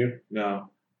saw it, did you? No.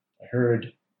 I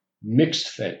heard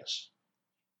mixed things.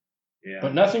 Yeah.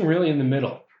 But nothing really in the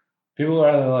middle. People are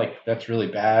either like, that's really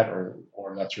bad or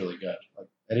that's really good. Like,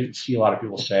 I didn't see a lot of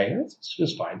people saying, it's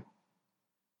just fine.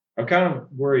 I'm kind of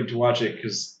worried to watch it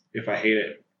because if I hate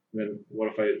it, then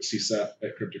what if I see Seth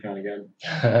at Crypticon again?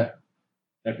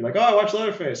 I'd be like, oh, I watched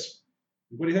Leatherface.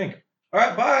 What do you think? All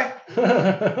right,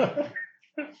 bye.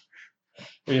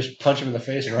 You just punch him in the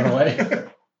face and run away.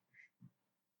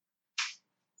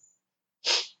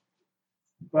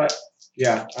 But,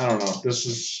 yeah, I don't know. This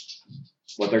is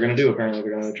what they're going to do, apparently.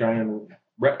 They're going to try and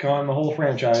retcon the whole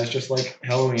franchise, just like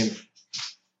Halloween.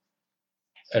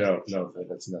 I don't know that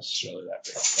that's necessarily that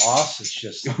big a loss. It's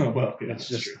just, well, yeah, it's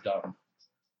just true. dumb.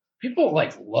 People,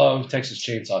 like, love Texas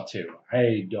Chainsaw 2.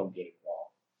 I don't get it at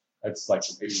all. That's, like,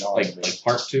 a big knowledge. Like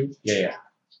part 2? Yeah.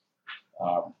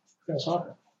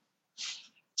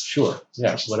 Sure.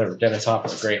 Yeah, whatever. Dennis Hopper,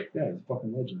 great. Yeah, he's a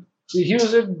fucking legend. He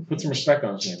was in... Put some respect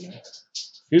on his name, man.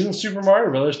 He was in Super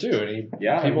Mario Brothers too, and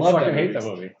people fucking hate that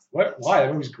movie. What? Why?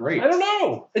 That movie's great. I don't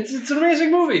know. It's an amazing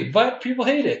movie, but people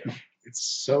hate it. It's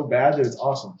so bad that it's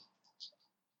awesome.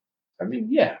 I mean,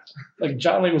 yeah, like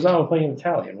John Leguizamo playing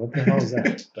Italian. What the hell is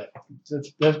that? But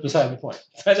that's beside the point.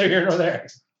 It's neither here nor there.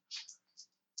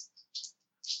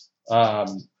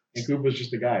 And Koopa's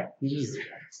just a guy.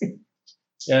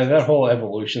 Yeah, that whole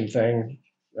evolution thing,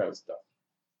 that was dumb.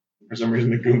 For some reason,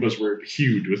 the Goombas were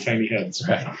huge with tiny heads.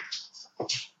 Right.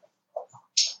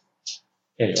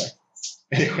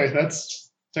 Anyway,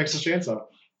 that's Texas Chainsaw.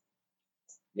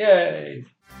 Yay.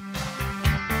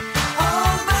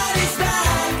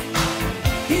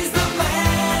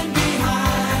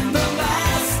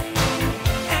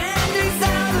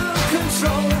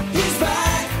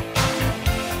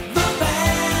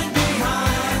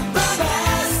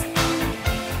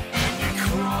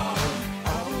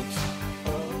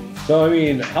 So, I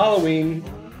mean, Halloween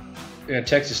and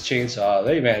Texas Chainsaw,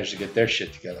 they managed to get their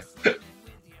shit together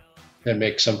and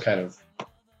make some kind of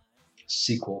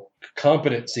sequel,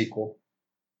 competent sequel.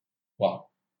 Well,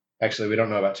 actually, we don't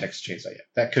know about Texas Chainsaw yet.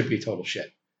 That could be total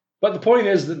shit. But the point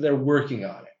is that they're working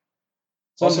on it.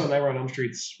 Also, Nightmare on Elm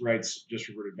Street's rights just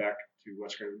reverted back to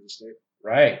Wes Craven's estate.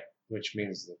 Right, which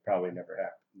means that probably never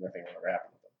happened. Nothing will ever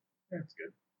happen with them. That's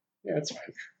good. Yeah, that's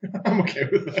fine. I'm okay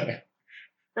with that.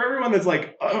 For everyone that's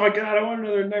like, oh my god, I want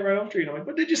another Nightmare on Elm Street, I'm like,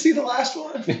 but did you see the last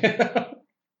one?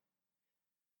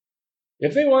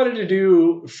 If they wanted to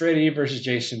do Freddy versus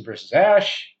Jason versus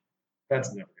Ash,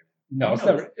 that's never gonna. No,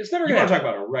 it's never You gonna want to happen.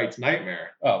 talk about a rights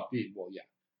nightmare? Oh, well, yeah.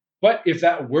 But if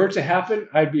that were to happen,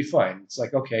 I'd be fine. It's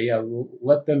like, okay, yeah, we'll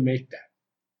let them make that.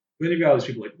 Then you've got all these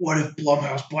people like, what if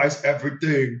Blumhouse buys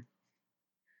everything?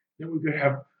 Then we could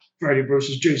have Freddy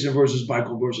versus Jason versus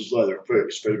Michael versus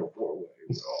Leatherface, fatal four-way.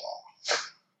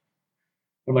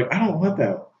 I'm like, I don't want that.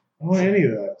 I don't want any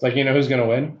of that. It's like, you know who's going to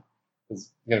win?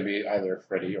 It's going to be either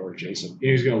Freddy or Jason. You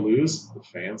know who's going to lose? The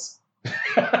fans.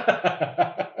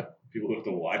 People who have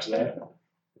to watch that.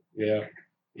 Yeah.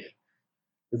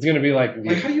 It's going to be like...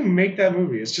 how do you make that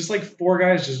movie? It's just like four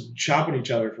guys just chopping each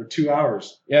other for 2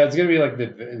 hours. Yeah, it's going to be like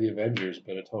the Avengers,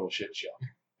 but a total shit show.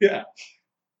 Yeah.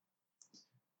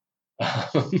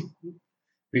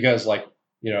 Because, like,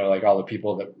 you know, like all the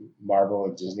people that Marvel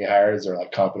and Disney hires are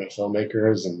like competent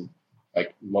filmmakers, and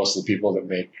like most of the people that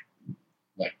make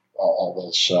like all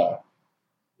those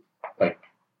like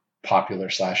popular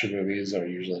slasher movies are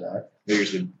usually not. They're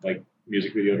usually like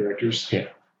music video directors. Yeah.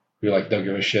 Who like don't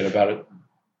give a shit about it,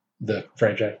 the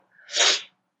franchise.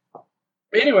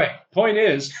 Anyway, point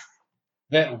is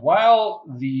that while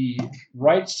the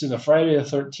rights to the Friday the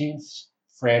 13th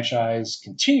franchise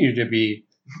continue to be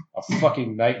a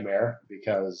fucking nightmare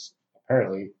because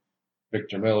apparently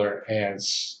Victor Miller and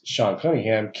Sean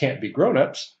Cunningham can't be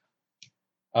grown-ups,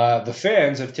 the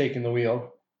fans have taken the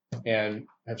wheel and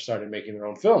have started making their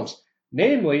own films.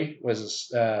 Namely, was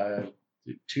 2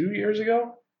 years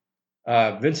ago,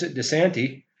 Vincent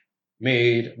DeSanti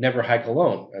made Never Hike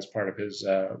Alone as part of his,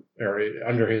 or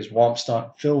under his Womp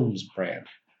Stomp Films brand.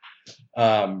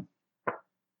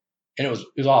 and it was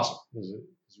awesome. It was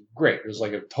great. It was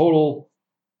like a total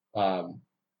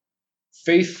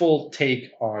faithful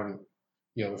take on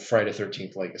the Friday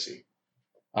 13th legacy.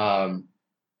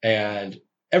 And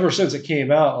ever since it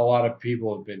came out, a lot of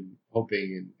people have been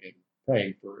hoping and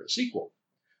praying for a sequel.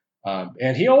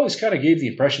 And he always kind of gave the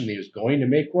impression that he was going to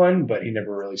make one, but he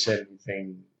never really said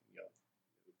anything,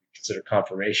 consider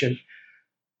confirmation.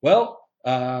 Well,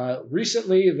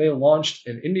 recently they launched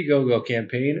an Indiegogo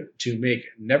campaign to make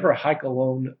Never Hike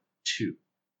Alone 2.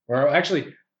 Or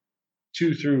actually,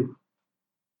 2 through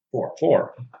 4.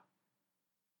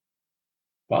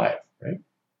 5, right?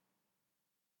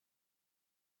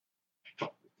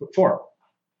 4.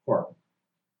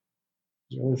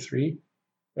 Is there only 3?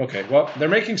 Okay, well, they're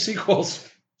making sequels.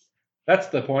 That's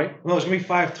the point. Well, there's going to be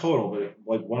 5 total, but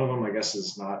like one of them, I guess,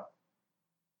 is not.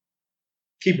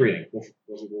 Keep reading.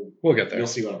 We'll get there. You'll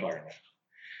see what I'm talking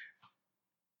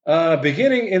about.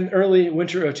 Beginning in early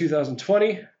winter of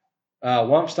 2020,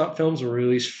 Womp Stomp Films will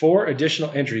release 4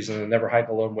 additional entries in the Never Hike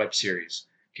Alone web series,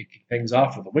 kicking things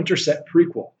off with a winter set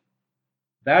prequel.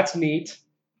 That's neat.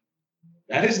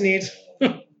 That is neat.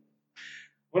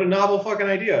 What a novel fucking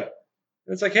idea.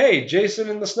 It's like, hey, Jason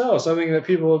in the Snow, something that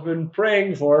people have been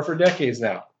praying for decades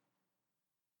now.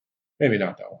 Maybe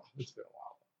not that long. It's been a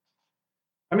while.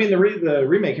 I mean, the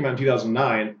remake came out in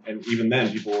 2009, and even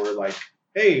then people were like,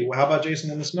 hey, well, how about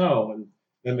Jason in the Snow? And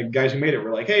then the guys who made it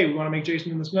were like, hey, we want to make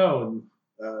Jason in the Snow.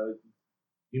 And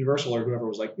Universal or whoever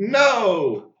was like,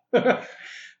 no!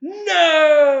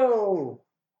 No!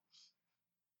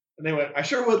 And they went, I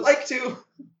sure would like to.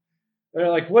 They're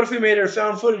like, what if we made it a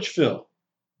found footage film?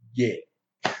 Yeah.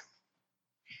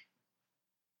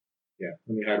 Yeah.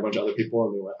 And they hired a bunch of other people,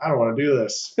 and they went, I don't want to do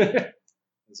this. And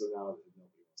so now nobody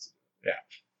wants to do it.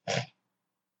 Yeah.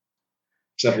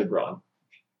 Except LeBron.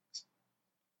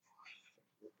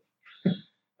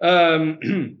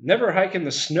 Never Hike in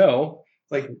the Snow.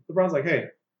 Like, LeBron's like, hey,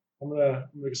 I'm gonna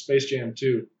make a Space Jam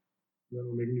 2. And then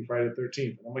we'll make a new Friday the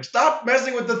 13th. And I'm like, stop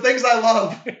messing with the things I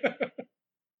love.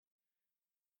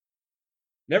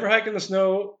 Never Hike in the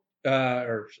Snow,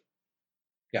 Never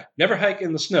Hike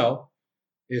in the Snow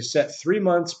is set 3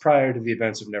 months prior to the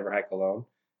events of Never Hike Alone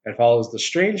and follows the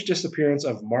strange disappearance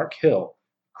of Mark Hill,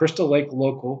 a Crystal Lake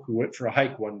local who went for a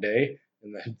hike one day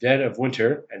in the dead of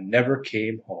winter and never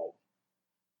came home.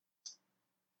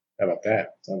 How about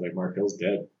that? Sounds like Mark Hill's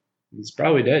dead. He's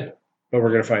probably dead, but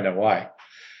we're going to find out why.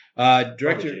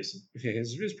 Director, Jason.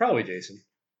 It's probably Jason.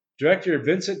 Director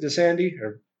Vincent DeSandy,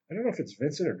 or I don't know if it's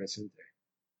Vincent or Vicente.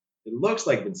 It looks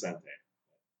like Vincente.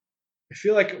 I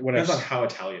feel like when Depends on how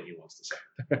Italian he wants to say.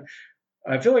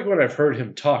 I feel like when I've heard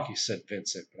him talk, he said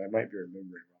Vincent, but I might be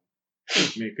remembering wrong.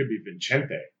 I mean, it could be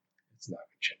Vincente. It's not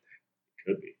Machete. It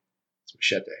could be. It's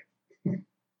Machete.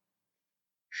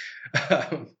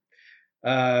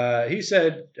 He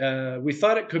said, we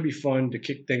thought it could be fun to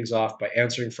kick things off by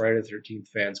answering Friday the 13th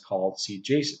fans' call to see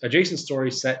a Jason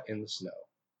story set in the snow.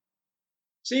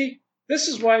 See, this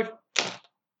is why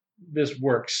this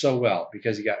works so well,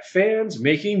 because you got fans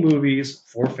making movies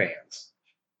for fans.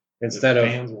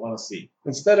 Fans want to see.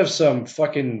 Instead of some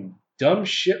fucking dumb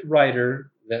shit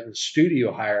writer that the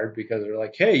studio hired because they're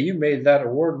like, hey, you made that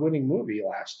award-winning movie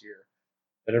last year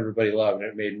that everybody loved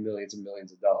and it made millions and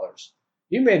millions of dollars.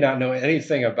 You may not know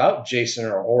anything about Jason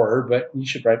or horror, but you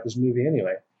should write this movie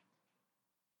anyway.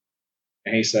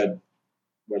 And he said,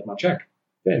 where's my check?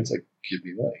 Yeah, it's like, give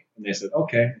me money. And they said,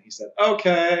 okay. And he said,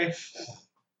 okay.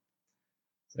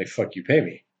 It's like, fuck you, pay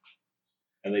me.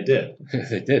 And they did.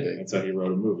 They did. And so he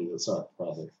wrote a movie that sucked,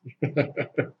 probably.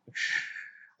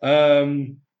 Let's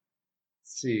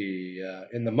see.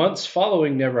 In the months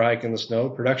following Never Hike in the Snow,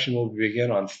 production will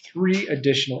begin on 3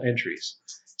 additional entries.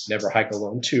 Never Hike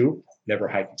Alone 2, Never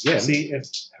Hike Again. See,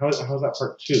 how's that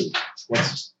part 2?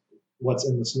 What's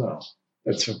in the snow?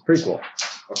 That's a prequel.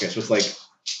 Okay, so it's like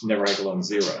Never Hike Alone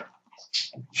 0.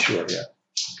 Sure, yeah.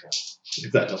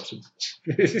 If that helps you.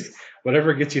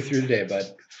 Whatever gets you through the day,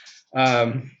 bud.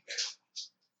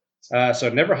 So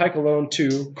Never Hike Alone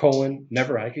 2,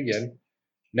 Never Hike Again.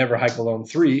 Never Hike Alone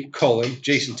 3,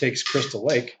 Jason Takes Crystal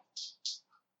Lake.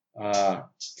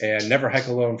 And Never Hike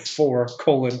Alone 4,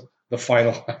 The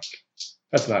Final Hike.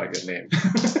 That's not a good name.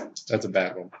 That's a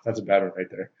bad one. That's a bad one right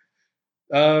there.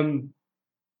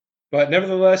 But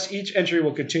nevertheless, each entry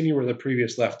will continue where the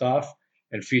previous left off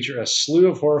and feature a slew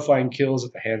of horrifying kills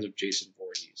at the hands of Jason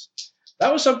Voorhees.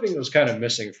 That was something that was kind of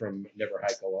missing from Never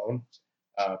Hike Alone,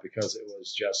 because it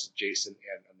was just Jason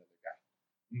and another guy.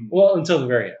 Well, until the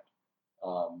very end.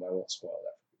 I won't spoil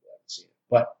that for people who haven't seen it.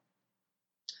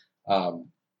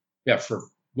 But for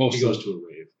most he goes to a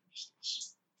rave.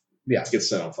 Yeah. Gets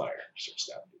set on fire.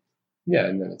 Yeah,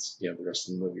 and then it's the rest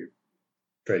of the movie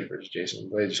Freddy vs.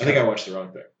 Jason. I think I watched the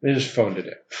wrong thing. They just phoned it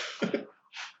in.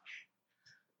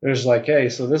 They're just like, hey,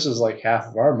 so this is like half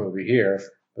of our movie here,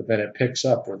 but then it picks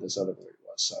up where this other movie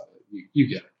was. So you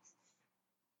get it.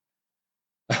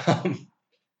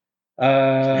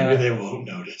 Maybe they won't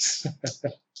notice.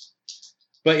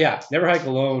 But yeah, Never Hike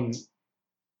Alone.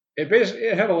 It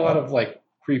had a lot of like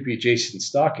creepy Jason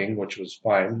stalking, which was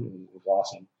fine. It was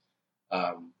awesome.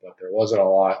 But there wasn't a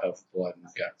lot of blood and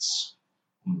guts,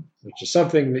 which is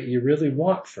something that you really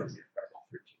want from your Friday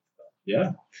the 13th film.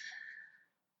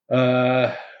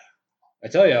 Yeah. I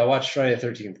tell you, I watched Friday the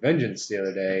 13th Vengeance the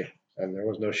other day, and there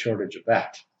was no shortage of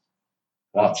that.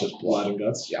 Lots of blood and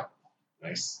guts? Yeah.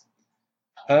 Nice.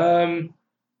 Let's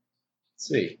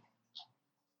see.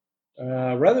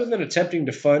 Rather than attempting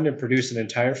to fund and produce an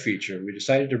entire feature, we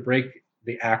decided to break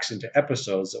the acts into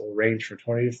episodes that will range from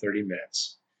 20 to 30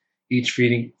 minutes, each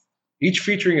featuring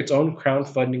its own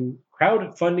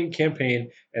crowdfunding campaign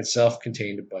and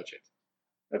self-contained budget.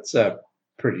 That's a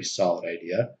pretty solid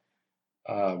idea.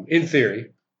 In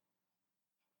theory,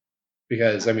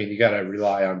 because, I mean, you got to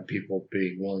rely on people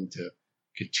being willing to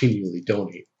continually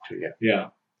donate to you. Yeah.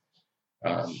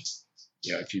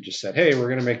 If you just said, hey, we're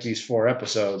going to make these 4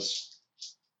 episodes,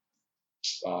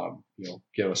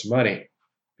 give us money.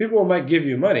 People might give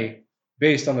you money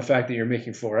based on the fact that you're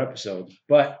making 4 episodes,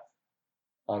 but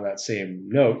on that same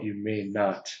note, you may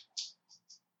not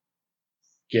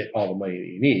get all the money that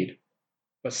you need.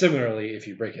 But similarly, if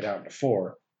you break it out into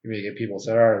 4, you may get people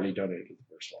that already donated to the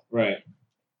first one. Right.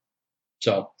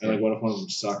 So, and like, what if one of them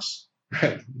sucks?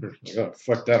 Right. Like, oh,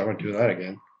 fuck that! I want to do that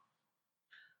again.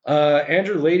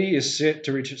 Andrew Lady is set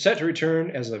to return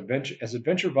as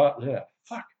adventure vlogger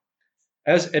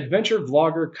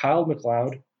Kyle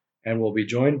McLeod, and will be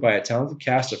joined by a talented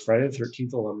cast of Friday the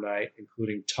 13th alumni,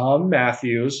 including Tom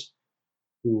Matthews,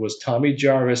 who was Tommy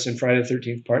Jarvis in Friday the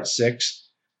 13th Part 6.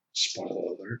 Spoiler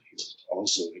alert: he was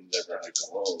also in Never Hike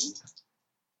Alone.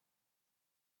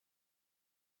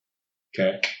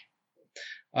 Okay.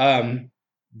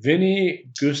 Vinny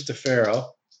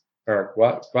Guastafaro,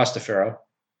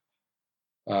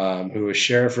 who was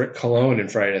Sheriff Rick Colon in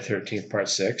Friday the 13th Part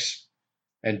 6,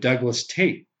 and Douglas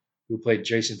Tate, who played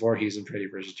Jason Voorhees in Freddy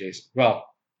vs. Jason.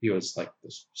 Well, he was like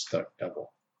this stunt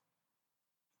double.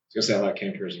 I was going to say, I like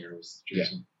Ken Kersinger was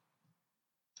Jason.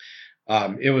 Yeah. I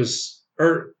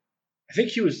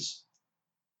think he was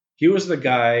the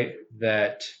guy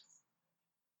that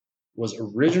was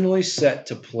originally set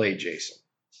to play Jason.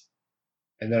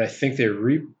 And then I think they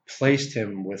replaced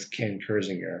him with Ken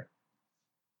Kersinger.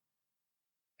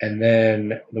 And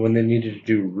then when they needed to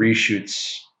do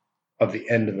reshoots of the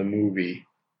end of the movie,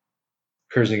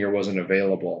 Kersinger wasn't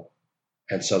available.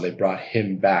 And so they brought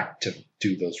him back to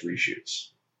do those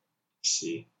reshoots.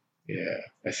 See. Yeah,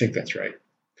 I think that's right.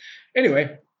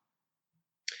 Anyway,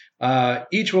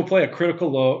 each will play a critical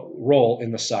role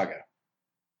in the saga.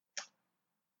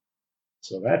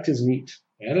 So that is neat.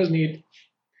 That is neat.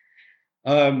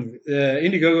 The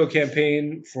Indiegogo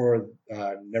campaign for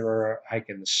Never Hike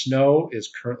in the Snow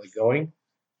is currently going.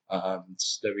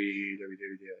 It's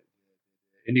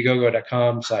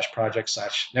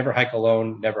www.indiegogo.com/project/Never Hike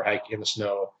Alone, Never Hike in the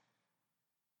Snow,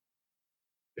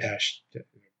 #,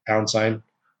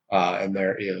 and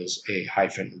there is a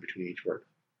hyphen in between each word.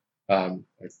 I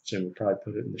assume we'll probably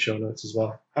put it in the show notes as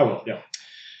well. I will, yeah.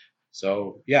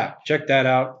 So, yeah, check that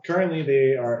out. Currently,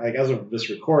 they are, like, as of this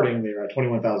recording, they are at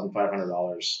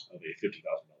 $21,500 of a $50,000.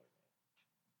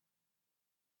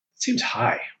 Seems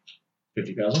high.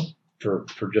 50,000 for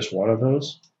just one of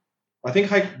those. I think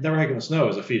Never Hike in the Snow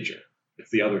is a feature. It's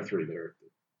the other 3 that are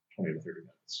 20 to 30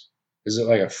 minutes. Is it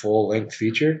like a full length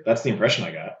feature? That's the impression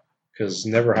I got. Because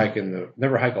Never Hike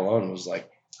Alone was like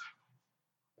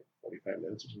 45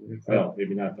 minutes or something. Well,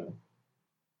 maybe not then.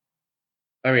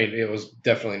 I mean, it was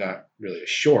definitely not really a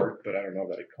short, but I don't know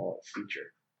that I'd call it a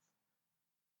feature.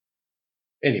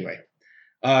 Anyway,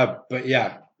 but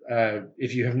yeah,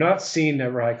 if you have not seen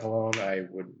Never Hike Alone, I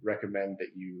would recommend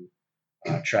that you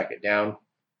track it down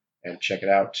and check it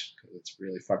out, because it's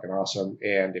really fucking awesome.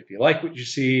 And if you like what you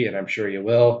see, and I'm sure you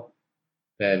will,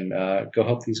 then go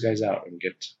help these guys out and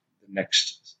get the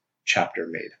next chapter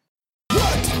made.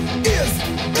 What is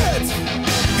it?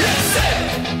 Yes,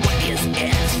 it. What is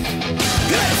it?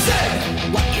 Yes,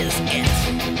 it. What is it?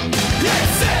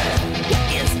 Yes, it. What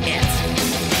is it?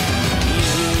 You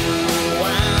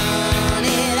want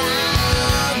it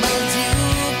all, but you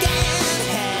can't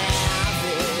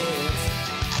have it.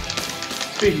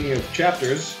 Speaking of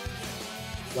chapters,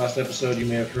 last episode you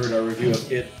may have heard our review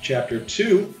of It Chapter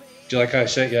 2. Do you like how I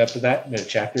set you up with that, the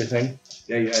chapter thing?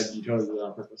 Yeah, you totally did it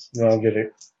on purpose. No, I'll get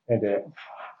it. I did it.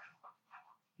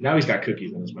 Now he's got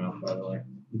cookies in his mouth, by the way.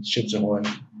 Chips Ahoy.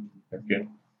 That's good.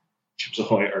 Chips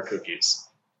Ahoy are cookies.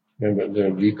 They're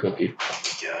the cookie.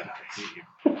 God, I hate you.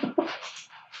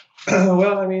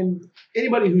 Well, I mean,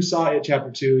 anybody who saw it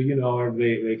Chapter 2, you know,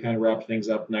 they kind of wrapped things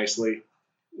up nicely.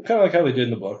 Kind of like how they did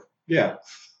in the book. Yeah.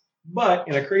 But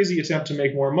in a crazy attempt to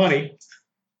make more money,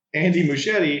 Andy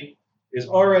Muschietti is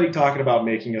already talking about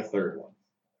making a third one.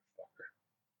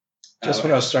 Just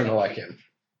when I was starting to like him.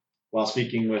 While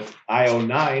speaking with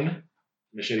IO9,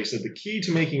 Machete said the key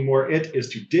to making more It is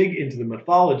to dig into the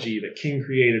mythology that King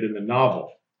created in the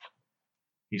novel.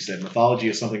 He said mythology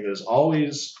is something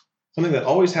that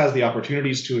always has the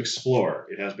opportunities to explore.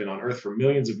 It has been on Earth for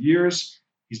millions of years.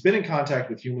 He's been in contact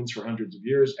with humans for hundreds of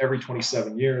years, every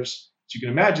 27 years. So you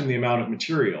can imagine the amount of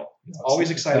material. It's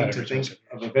always exciting to think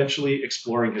of eventually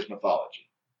exploring his mythology.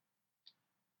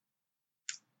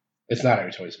 It's not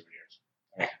every 27 years.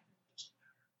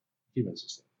 Humans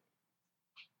just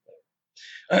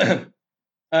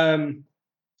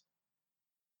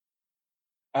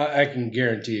I can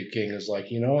guarantee you King is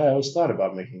like, I always thought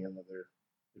about making another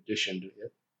edition to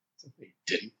it. He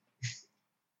didn't.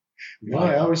 Well,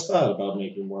 I always thought about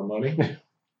making more money.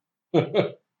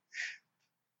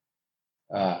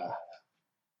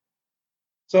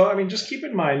 So, I mean, just keep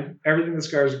in mind everything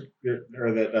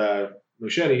that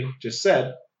Machete just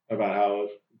said about how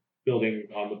building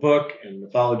on the book and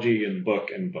mythology and book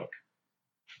and book.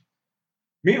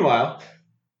 Meanwhile,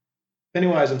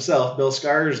 Pennywise himself, Bill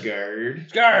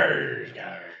Skarsgård,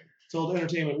 told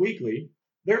Entertainment Weekly,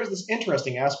 there is this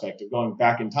interesting aspect of going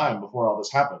back in time before all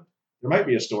this happened. There might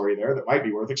be a story there that might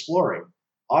be worth exploring.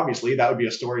 Obviously, that would be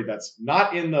a story that's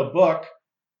not in the book.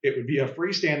 It would be a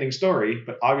freestanding story,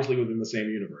 but obviously within the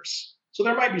same universe. So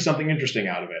there might be something interesting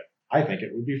out of it. I think it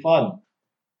would be fun.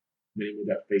 Made me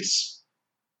that face.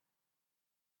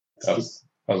 That was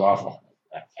awful.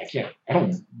 I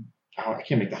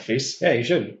can't make that face. Yeah, you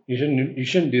shouldn't. You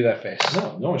shouldn't do that face.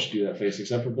 No one should do that face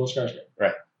except for Bill Skarsgård.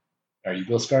 Right. Are you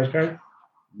Bill Skarsgård?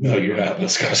 No, you're not Bill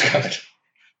Skarsgård.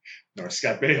 Nor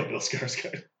Scott Baio, Bill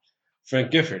Skarsgård.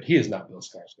 Frank Gifford, he is not Bill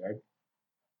Skarsgård.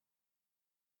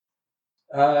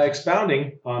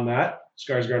 Expounding on that,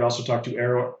 Skarsgård also talked to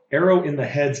Arrow in the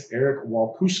Head's Eric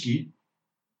Walkuski,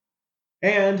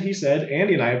 and he said,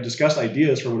 Andy and I have discussed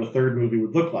ideas for what a third movie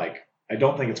would look like. I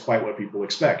don't think it's quite what people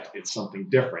expect. It's something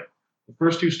different. The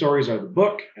first two stories are the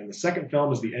book, and the second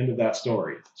film is the end of that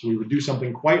story, so we would do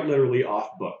something quite literally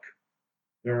off book.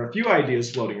 There are a few ideas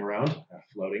floating around.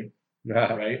 Floating.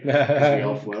 Right? Because we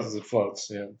all float. Because it floats,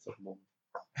 yeah.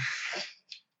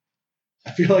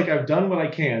 I feel like I've done what I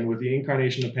can with the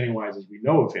incarnation of Pennywise as we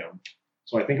know of him,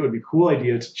 so I think it would be a cool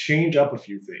idea to change up a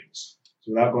few things.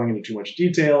 So without going into too much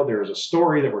detail, there is a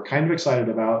story that we're kind of excited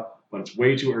about, but it's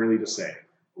way too early to say.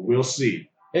 We'll see.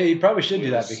 Yeah, you probably should do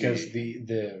that because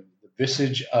the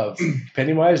visage of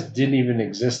Pennywise didn't even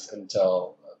exist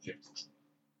until the 50s.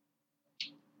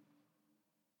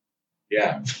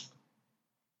 Yeah.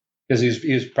 Because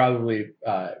he was probably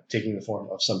taking the form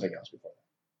of something else before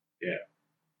that. Yeah.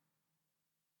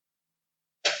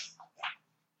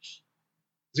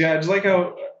 So yeah, I just like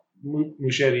how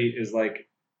Muschietti is like,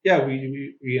 yeah,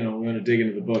 we want to dig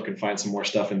into the book and find some more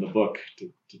stuff in the book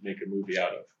to make a movie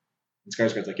out of. And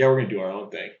Skarsgård's like, yeah, we're gonna do our own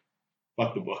thing.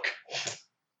 Fuck the book.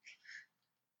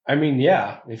 I mean,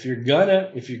 yeah, if you're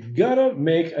gonna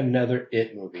make another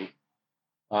It movie,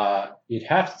 you'd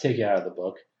have to take it out of the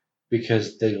book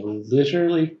because they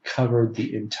literally covered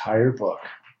the entire book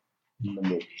in the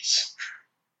movies.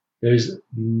 There's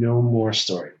no more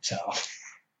story to tell.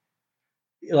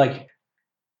 Like,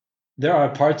 there are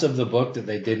parts of the book that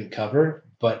they didn't cover,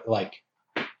 but like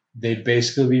they'd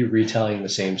basically be retelling the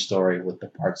same story with the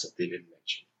parts that they didn't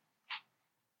mention.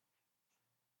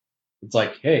 It's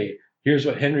like, hey, here's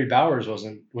what Henry Bowers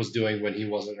was doing when he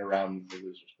wasn't around the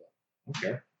Losers Club.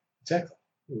 Okay. Exactly.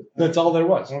 That's all there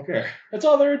was. Okay. That's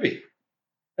all there would be.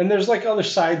 And there's like other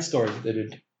side stories that they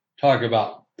didn't talk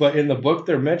about, but in the book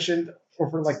they're mentioned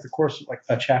over like the course of like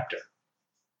a chapter.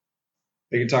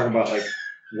 They can talk about like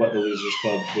what the Losers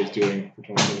Club was doing for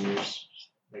 27 years,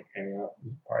 like hanging out,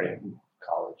 Partying,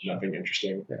 college. nothing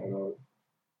interesting. Yeah. I don't know.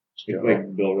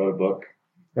 Like Bill wrote a book.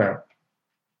 Yeah.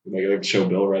 Like the show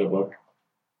Bill read a book.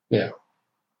 Yeah.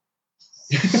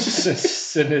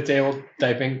 Sitting at a table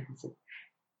typing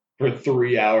for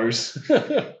 3 hours.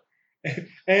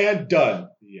 And done.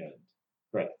 The end.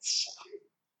 Credits.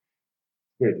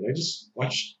 Wait, did I just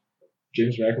watch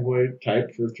James McAvoy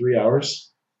type for 3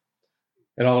 hours?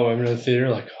 And all the women in the theater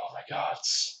like, oh my God,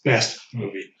 it's best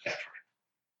movie ever.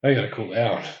 I gotta cool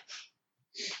down.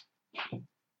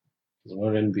 Because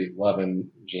women be loving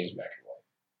James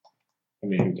McAvoy. I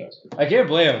mean, who doesn't? I can't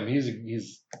blame him.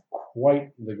 He's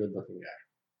quite the good-looking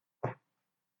guy.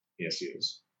 Yes, he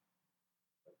is.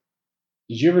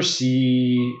 Did you ever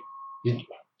see? Did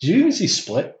you even see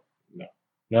Split? No.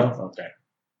 No. Okay.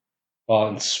 Well,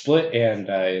 in Split and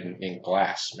in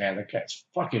Glass, man, that guy's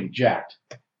fucking jacked.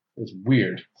 It's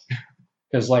weird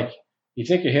because like you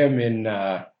think of him in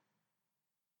well,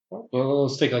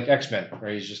 let's take like X-Men,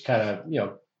 where he's just kind of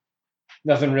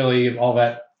nothing really all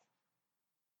that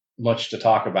much to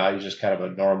talk about. He's just kind of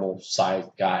a normal sized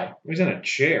guy. He's in a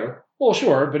chair. Well,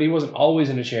 sure, but he wasn't always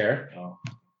in a chair. Oh.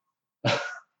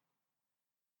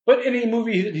 But any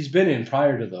movie that he's been in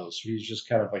prior to those, he's just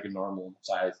kind of like a normal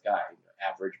sized guy,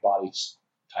 average body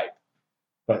type.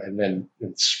 But and then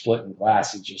in Split and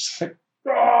Glass, he's just like,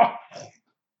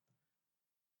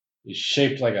 he's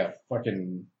shaped like a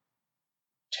fucking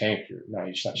tank. No,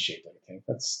 he's not shaped like a tank.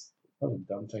 That's a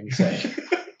dumb thing to say.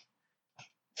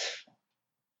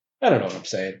 I don't know what I'm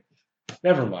saying.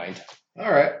 Never mind.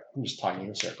 All right. I'm just talking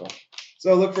in a circle.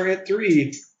 So look for It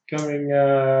 3 coming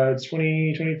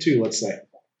 2022, let's say.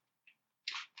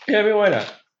 Yeah, I mean, why not?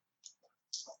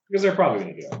 Because they're probably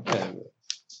going to do it. Yeah,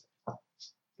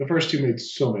 The first two made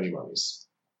so many monies.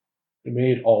 they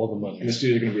made all the money. And the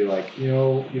studio's going to be like, you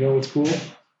know what's cool?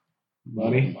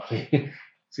 Money. Money.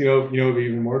 So you know what'd be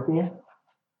even more cool?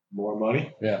 More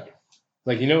money. Yeah.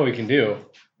 Like, you know what we can do?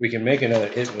 We can make another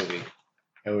It movie,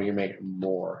 and we can make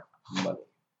more money.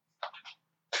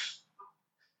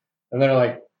 And they're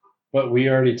like, but we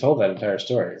already told that entire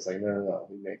story. It's like, no.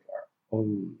 We make our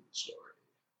own story.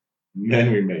 And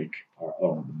then we make our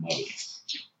own money.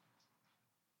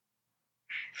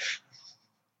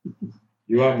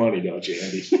 You want money, don't you,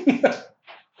 Andy?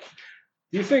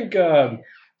 Do you think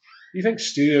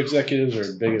studio executives are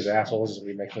as big as assholes as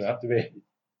we make them out to be?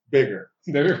 Bigger.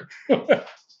 Bigger? Do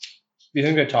you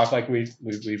think they talk like we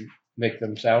make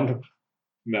them sound?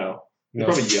 No. They No.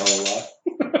 probably yell a lot.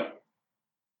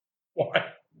 Why?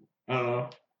 I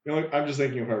don't know. I'm just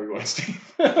thinking of Harvey Weinstein.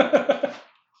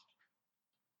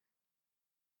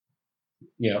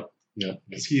 Yeah.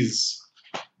 Because he's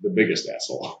the biggest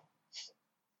asshole.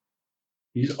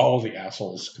 He's all the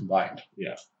assholes combined.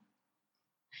 Yeah.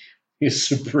 He's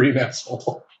supreme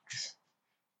asshole.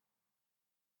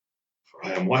 For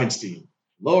I am Weinstein,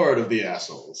 Lord of the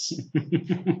assholes.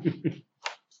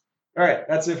 All right,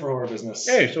 that's it for horror business.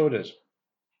 Hey, so it is.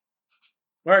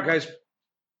 All right, guys.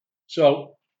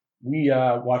 So we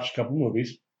watched a couple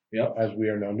movies, as we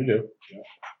are known to do. Yep.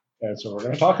 And so we're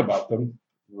going to talk about them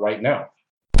right now.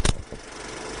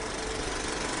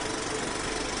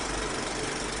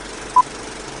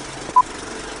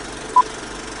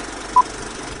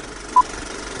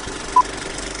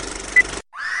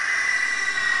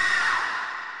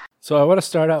 So I want to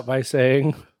start out by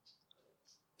saying,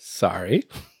 sorry.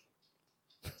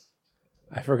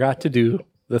 I forgot to do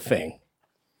the thing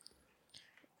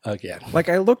again. Like,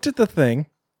 I looked at the thing,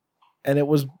 and it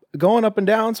was going up and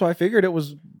down, so I figured it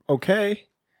was okay.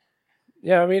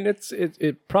 Yeah, I mean,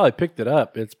 it probably picked it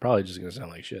up. It's probably just going to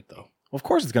sound like shit, though. Well, of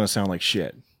course it's going to sound like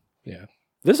shit. Yeah.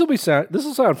 This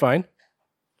will sound fine.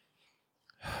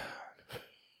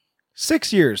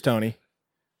 6 years, Tony.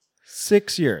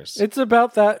 6 years. It's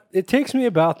about that. It takes me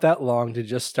about that long to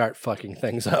just start fucking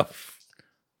things up.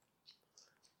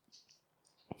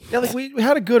 Yeah, like we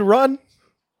had a good run.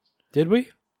 Did we?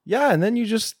 Yeah, and then you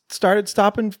just started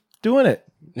stopping doing it.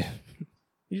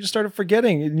 You just started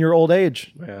forgetting in your old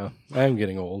age. Yeah, I am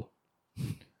getting old.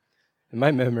 And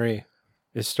my memory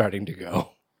is starting to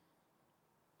go.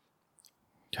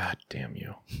 God damn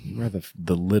you. You are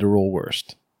the literal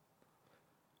worst.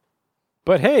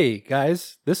 But hey,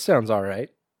 guys, this sounds all right.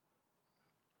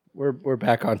 We're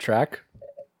back on track.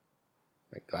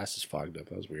 My glasses fogged up.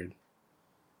 That was weird.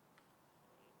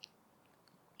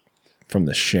 From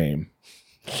the shame.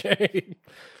 Shame.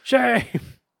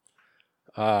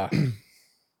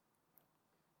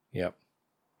 Yep.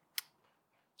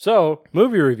 So,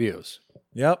 movie reviews.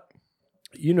 Yep.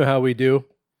 You know how we do.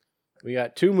 We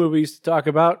got 2 movies to talk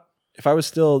about. If I was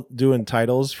still doing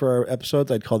titles for our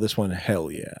episodes, I'd call this one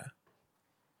Hell Yeah.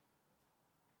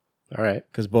 All right.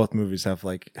 Because both movies have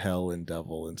like hell and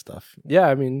devil and stuff. Yeah,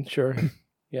 I mean, sure.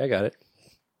 Yeah, I got it.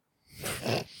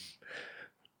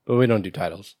 But we don't do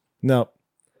titles. No.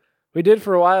 We did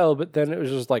for a while, but then it was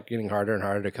just like getting harder and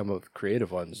harder to come up with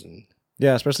creative ones. And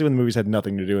Yeah, especially when the movies had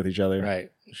nothing to do with each other.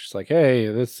 right. It's just like, hey,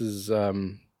 this is,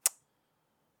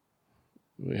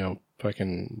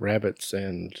 fucking rabbits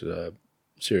and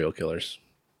serial killers.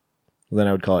 Well, then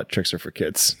I would call it Tricks Are for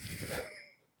Kids.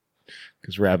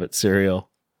 Because rabbit, cereal,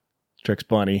 Tricks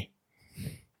Bunny.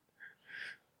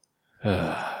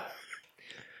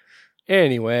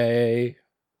 Anyway,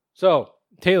 So,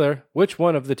 Taylor, which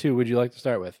one of the two would you like to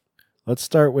start with? Let's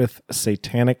start with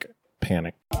Satanic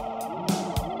Panic.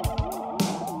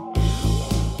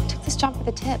 Took this job for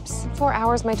the tips. 4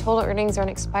 hours, my total earnings are an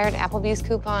expired Applebee's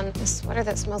coupon. A sweater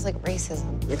that smells like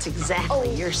racism. It's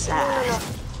exactly your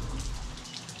size.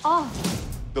 Oh,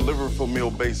 Deliver for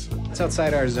meal basis. It's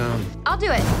outside our zone. I'll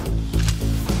do it.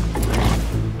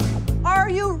 Are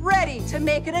you ready to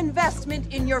make an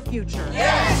investment in your future?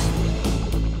 Yes!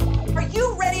 Are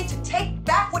you ready to take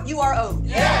back what you are owed?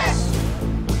 Yes!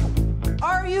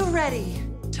 Are you ready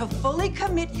to fully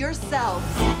commit yourselves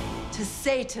to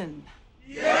Satan?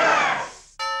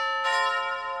 Yes!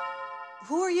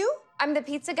 Who are you? I'm the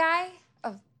pizza guy.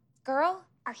 A girl.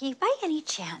 Are you by any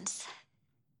chance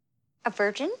a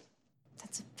virgin?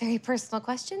 That's a very personal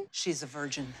question. She's a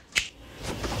virgin.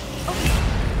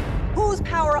 Whose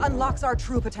power unlocks our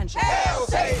true potential? Hail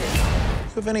Satan! Do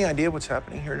you have any idea what's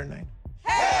happening here tonight?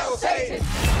 Hail Satan!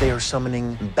 They are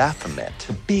summoning Baphomet,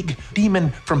 the big demon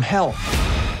from hell.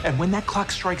 And when that clock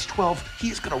strikes 12, he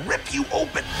is gonna rip you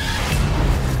open.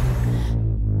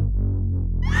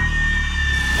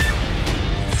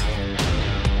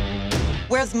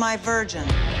 Where's my virgin?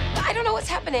 I don't know what's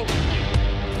happening.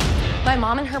 My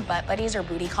mom and her butt buddies are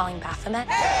booty calling Baphomet.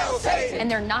 Hail Satan! And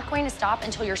they're not going to stop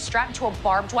until you're strapped to a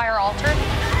barbed wire altar.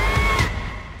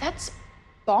 That's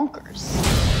bonkers.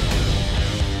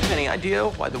 Any idea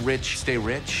why the rich stay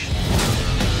rich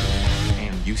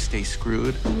and you stay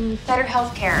screwed? Better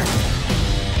health care.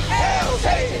 Hail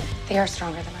Satan! They are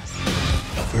stronger than us.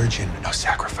 No virgin, no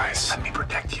sacrifice. Let me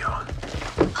protect you.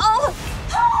 Oh,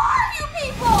 who are you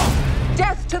people?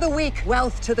 Death to the weak,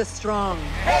 wealth to the strong.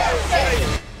 Hail Satan!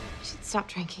 I should stop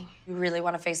drinking. You really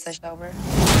want to face this sober?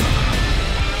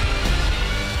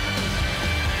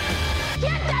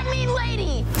 Get that mean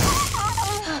lady!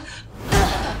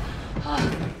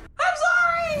 I'm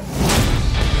sorry!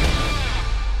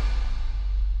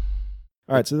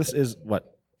 All right, so this is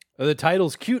what? The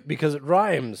title's cute because it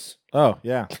rhymes. Oh,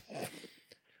 yeah.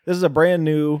 This is a brand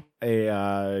new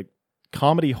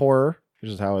comedy horror,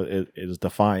 which is how it is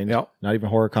defined. Yep. Not even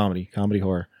horror comedy, comedy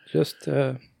horror. Just,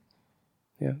 yeah,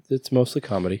 it's mostly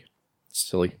comedy. It's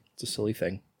silly. It's a silly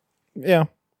thing. Yeah.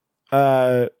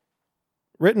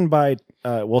 Written by,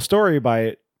 story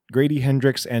by Grady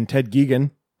Hendrix and Ted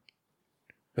Geoghegan.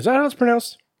 Is that how it's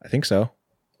pronounced? I think so.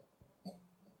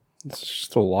 It's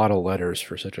just a lot of letters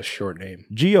for such a short name.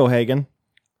 Geohagen.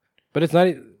 But it's not.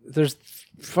 There's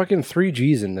fucking 3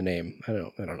 G's in the name. I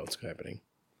don't know what's happening.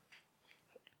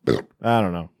 I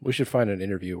don't know. We should find an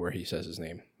interview where he says his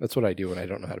name. That's what I do when I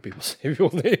don't know how to say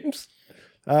people's names.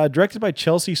 Directed by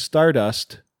Chelsea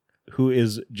Stardust, who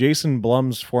is Jason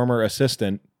Blum's former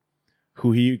assistant,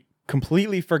 who he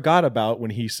completely forgot about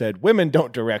when he said, "Women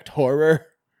don't direct horror."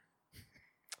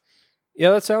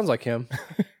 Yeah, that sounds like him.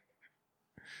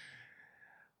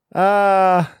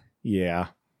 Yeah.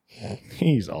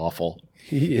 He's awful.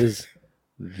 He is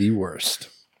the worst.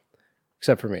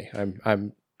 Except for me. I'm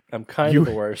kind of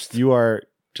the worst. You are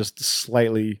just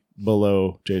slightly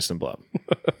below Jason Blum.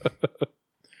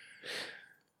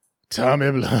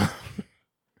 Tommy Blum.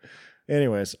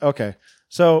 Anyways, okay.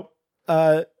 So,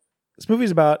 this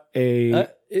movie's about a...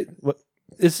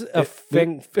 It's a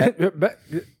thing...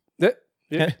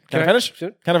 Can I finish?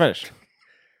 Can I finish?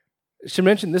 Should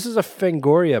mention, this is a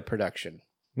Fangoria production.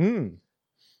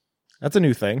 That's a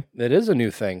new thing. It is a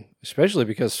new thing, especially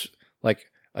because,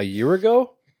 like, a year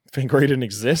ago, Fangoria didn't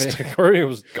exist. Fangoria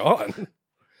was gone.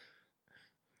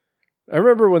 I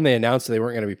remember when they announced they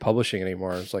weren't going to be publishing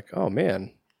anymore. I was like, oh,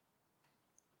 man.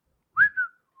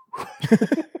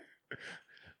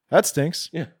 That stinks.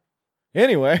 Yeah.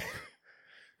 Anyway.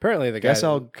 Apparently the guy... Guess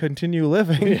I'll continue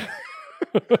living. Yeah.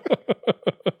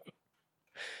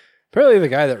 Apparently the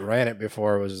guy that ran it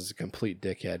before was a complete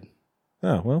dickhead.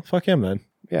 Oh, well, fuck him then.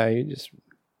 Yeah, he just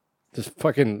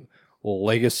fucking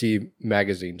Legacy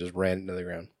magazine just ran into the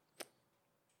ground.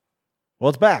 Well,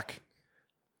 it's back.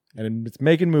 And it's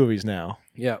making movies now.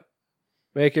 Yeah.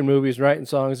 Making movies, writing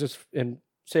songs, just and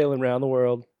sailing around the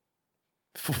world.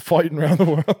 Fighting around the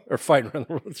world. Or fighting around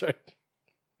the world, that's right.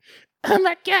 Oh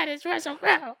my God, it's Russell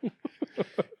Crowe.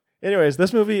 Anyways,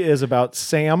 this movie is about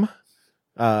Sam.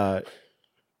 Why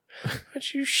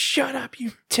don't you shut up,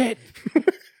 you tit?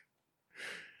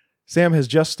 Sam has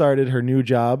just started her new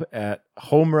job at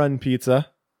Home Run Pizza,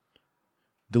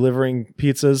 delivering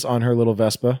pizzas on her little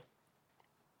Vespa.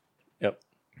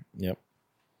 Yep.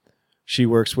 She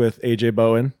works with AJ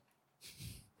Bowen.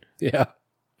 Yeah.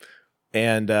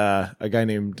 And a guy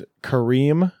named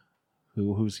Kareem.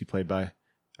 Who's he played by?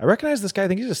 I recognize this guy. I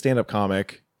think he's a stand-up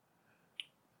comic.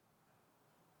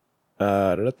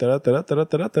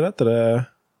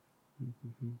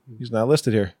 He's not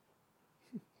listed here.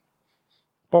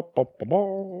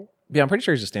 Yeah, I'm pretty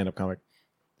sure he's a stand-up comic.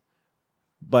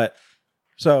 But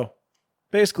so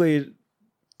basically,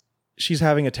 she's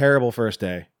having a terrible first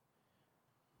day.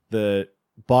 The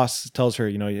boss tells her,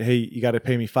 hey, you got to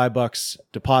pay me $5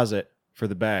 deposit for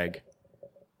the bag.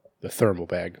 The thermal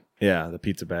bag. Yeah, the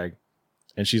pizza bag.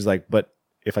 And she's like, but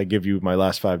if I give you my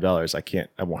last $5,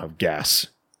 I won't have gas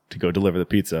to go deliver the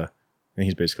pizza. And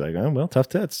he's basically like, oh, well, tough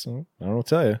tits. I don't know what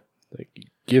to tell you. Like,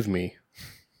 give me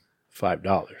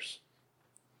 $5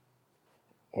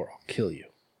 or I'll kill you.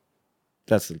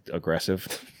 That's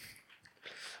aggressive.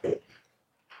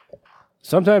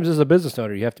 Sometimes as a business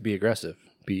owner, you have to be aggressive.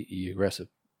 Be aggressive.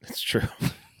 It's true.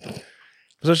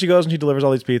 So she goes and she delivers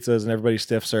all these pizzas and everybody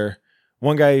stiffs her.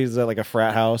 One guy is at like a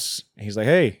frat house. And he's like,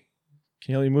 hey,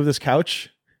 can you help me move this couch?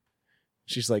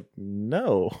 She's like,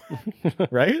 no.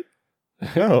 Right?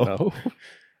 No.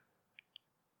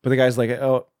 But the guy's like,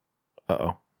 oh,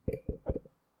 uh-oh.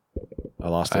 I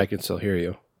lost it. I can still hear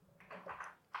you.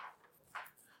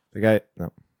 The guy,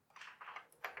 no.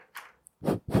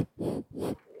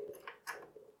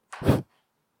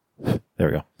 There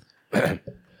we go.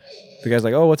 The guy's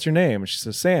like, oh, what's your name? And she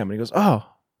says, Sam. And he goes, oh,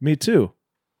 me too.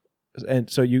 And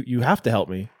so you have to help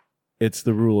me. It's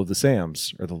the rule of the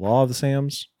Sams, or the law of the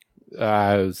Sams.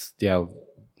 I don't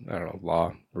know,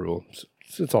 law, rule.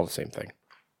 It's all the same thing.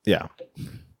 Yeah.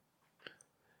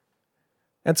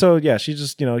 And so, yeah, she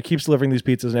just, keeps delivering these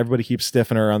pizzas and everybody keeps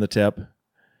stiffing her on the tip.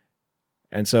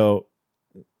 And so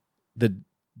the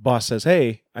boss says,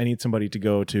 hey, I need somebody to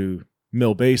go to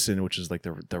Mill Basin, which is like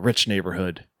the rich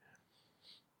neighborhood.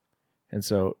 And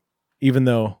so even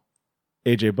though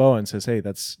AJ Bowen says, hey,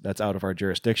 that's out of our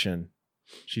jurisdiction,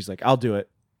 she's like, I'll do it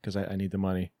because I need the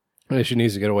money. And she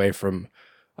needs to get away from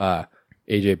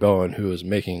AJ Bowen, who is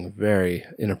making very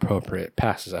inappropriate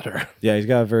passes at her. Yeah, he's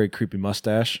got a very creepy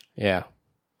mustache. Yeah.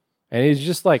 And he's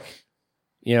just like,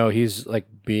 he's like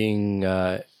being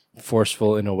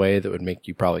forceful in a way that would make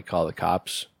you probably call the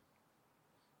cops.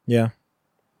 Yeah.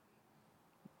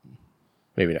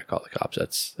 Maybe not call the cops.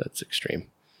 That's extreme.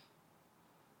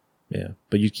 Yeah,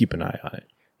 but you keep an eye on it.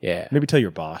 Yeah. Maybe tell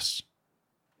your boss.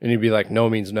 And you'd be like, no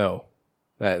means no.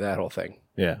 That whole thing.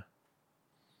 Yeah.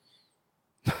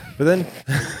 But then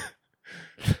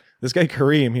this guy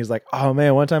Kareem, he's like, oh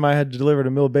man, one time I had to deliver to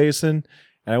Mill Basin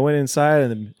and I went inside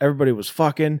and everybody was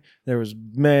fucking. There was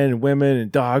men and women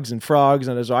and dogs and frogs.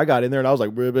 And so I got in there and I was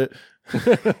like, ribbit.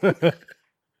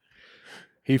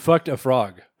 He fucked a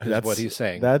frog. That's what he's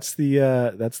saying. That's the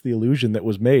illusion that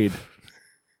was made.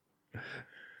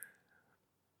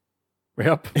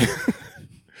 Yep.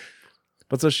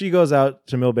 But so she goes out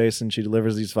to Mill Basin. She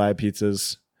delivers these 5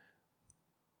 pizzas.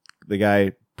 The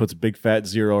guy puts a big fat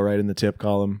 0 right in the tip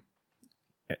column.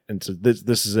 And so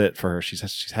this is it for her.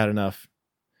 She's had enough.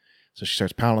 So she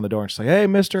starts pounding on the door and she's like, hey,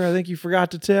 mister, I think you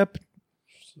forgot to tip.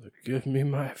 Like, give me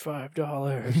my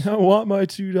 $5. I want my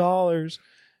 $2.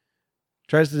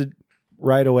 Tries to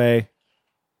right away.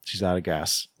 She's out of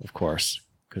gas, of course,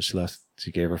 because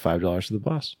she gave her $5 to the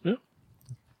boss. Yeah.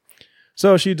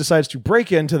 So she decides to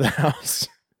break into the house.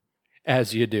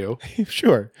 As you do.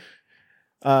 Sure.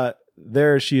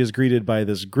 There she is greeted by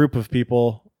this group of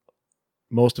people,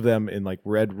 most of them in like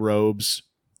red robes,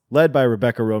 led by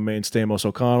Rebecca Romijn, Stamos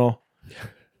O'Connell.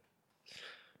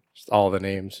 Just all the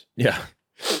names. Yeah.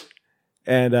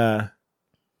 And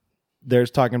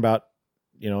there's talking about,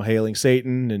 hailing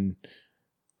Satan and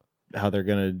how they're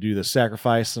going to do the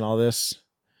sacrifice and all this.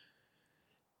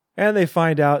 And they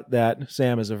find out that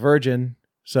Sam is a virgin.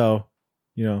 So,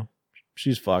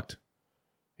 she's fucked.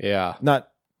 Yeah. Not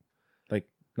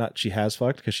she has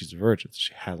fucked because she's a virgin.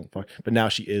 She hasn't fucked. But now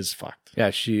she is fucked. Yeah,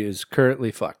 she is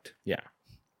currently fucked. Yeah.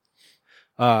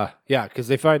 Yeah, because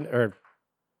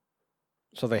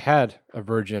so they had a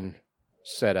virgin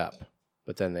set up,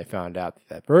 but then they found out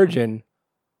that virgin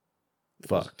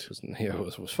fucked.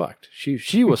 Was fucked.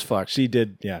 She was fucked. She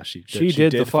did. Yeah, she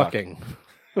did the fucking.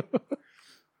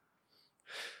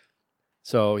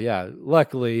 So yeah,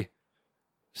 luckily,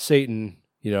 Satan,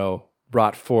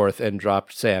 brought forth and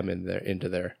dropped Sam into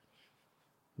their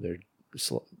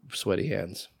sweaty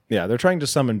hands. Yeah, they're trying to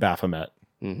summon Baphomet.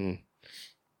 Mm-hmm.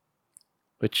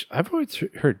 Which I've always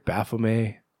heard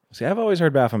Baphomet. See, I've always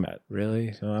heard Baphomet.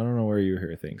 Really? So I don't know where you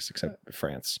hear things except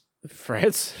France.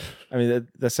 France? I mean,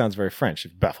 that sounds very French.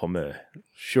 Baphomet.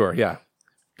 Sure, yeah.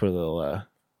 Put a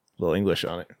little English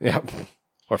on it. Yeah.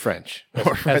 Or French.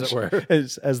 As it were.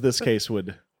 As this case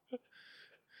would.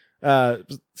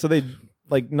 So they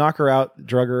knock her out,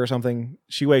 drug her or something.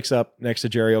 She wakes up next to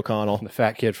Jerry O'Connell. The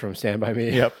fat kid from Stand By Me.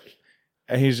 Yep.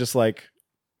 And he's just like,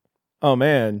 oh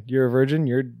man, you're a virgin?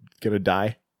 You're going to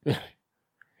die.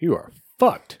 You are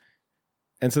fucked.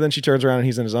 And so then she turns around and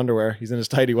he's in his underwear. He's in his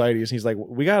tighty whities. And he's like,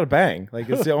 we got to bang. Like,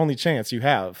 it's the only chance you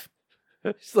have.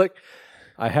 She's like,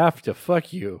 I have to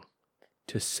fuck you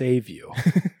to save you.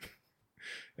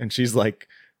 And she's like,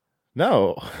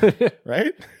 no.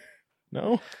 Right?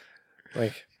 No.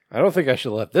 Like, I don't think I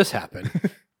should let this happen.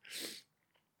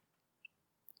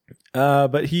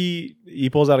 But he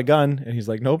pulls out a gun and he's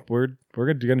like, nope, we're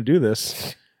going to do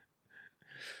this.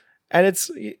 And it's,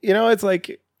 it's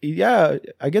like, yeah,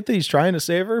 I get that he's trying to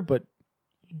save her, but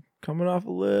coming off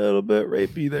a little bit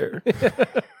rapey there.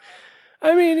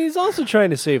 I mean, he's also trying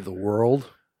to save the world.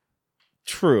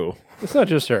 True. It's not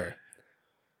just her.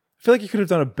 I feel like he could have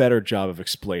done a better job of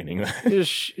explaining that.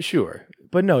 Sure.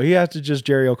 But no, he has to just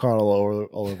Jerry O'Connell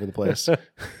all over the place.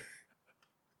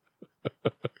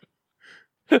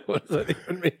 What does that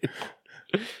even mean?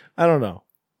 I don't know.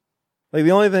 Like,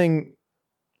 the only thing,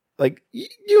 like,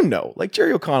 like,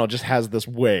 Jerry O'Connell just has this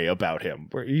way about him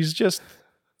where he's just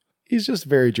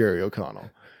very Jerry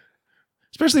O'Connell.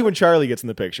 Especially when Charlie gets in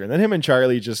the picture. And then him and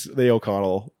Charlie they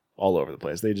O'Connell all over the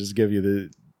place. They just give you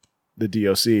the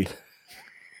DOC.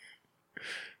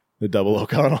 The double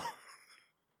O'Connell.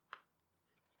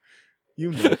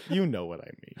 You know what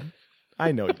I mean.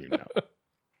 I know you know.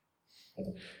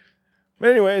 But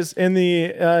anyways, in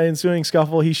the ensuing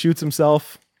scuffle, he shoots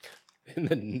himself in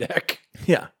the neck.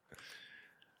 Yeah.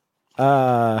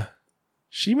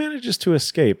 She manages to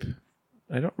escape.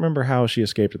 I don't remember how she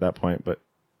escaped at that point, but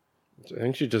I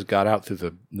think she just got out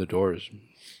through the doors,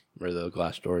 or the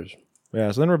glass doors.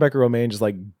 Yeah. So then Rebecca Romijn just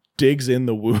like digs in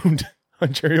the wound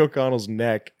on Jerry O'Connell's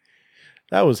neck.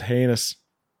 That was heinous.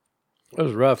 That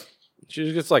was rough. She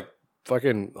just gets like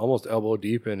fucking almost elbow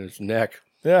deep in his neck.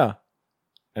 Yeah.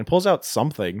 And pulls out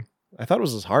something. I thought it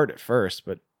was his heart at first,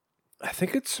 but I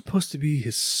think it's supposed to be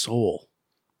his soul.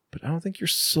 But I don't think your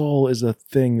soul is a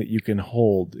thing that you can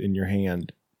hold in your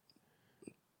hand.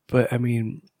 But I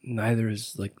mean, neither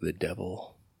is like the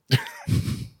devil.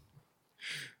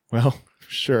 Well,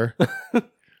 sure.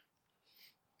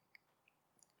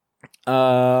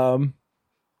 Oh,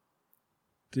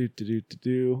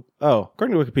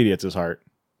 according to Wikipedia, it's his heart.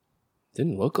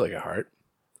 Didn't look like a heart.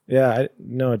 Yeah,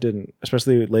 no, it didn't.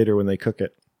 Especially later when they cook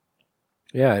it.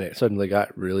 Yeah, and it suddenly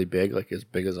got really big, like as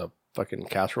big as a fucking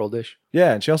casserole dish.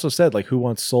 Yeah, and she also said, like, who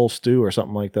wants soul stew or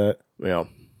something like that. Yeah.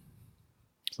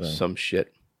 So, some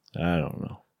shit. I don't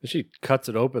know. She cuts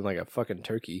it open like a fucking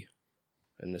turkey.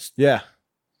 And this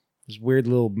weird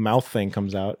little mouth thing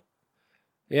comes out.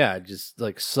 Yeah, just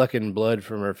like sucking blood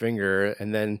from her finger,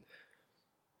 and then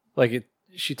like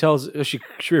she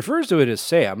refers to it as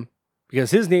Sam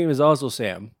because his name is also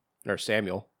Sam or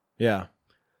Samuel. Yeah.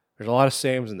 There's a lot of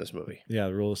Sams in this movie. Yeah,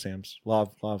 the rule of Sams. Law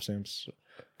of Sams.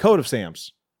 Code of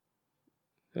Sams.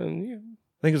 And yeah,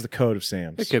 I think it was the Code of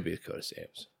Sams. It could be the Code of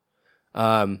Sams.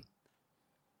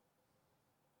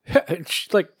 She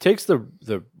like takes the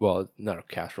not a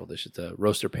casserole dish, it's a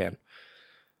roaster pan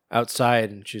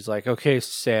outside, and she's like, okay,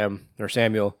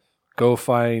 Samuel, go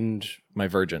find my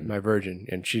virgin.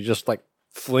 And she just like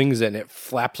flings it and it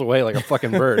flaps away like a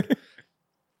fucking bird.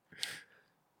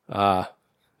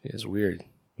 It's weird.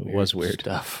 It was weird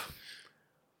stuff.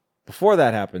 Before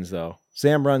that happens, though,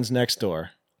 Sam runs next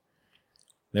door.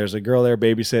 There's a girl there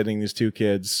babysitting these two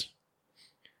kids.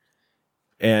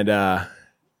 And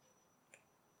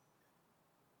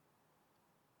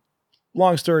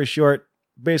long story short,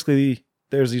 basically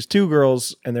there's these two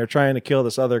girls and they're trying to kill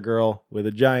this other girl with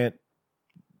a giant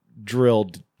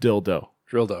drilled dildo.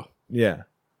 Drildo. Yeah.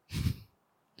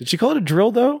 Did she call it a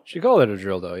dildo? She called it a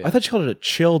dildo, yeah. I thought she called it a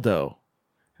childo.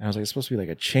 And I was like, it's supposed to be like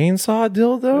a chainsaw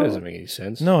dildo? That doesn't make any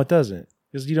sense. No, it doesn't.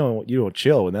 Because you don't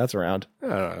chill when that's around. I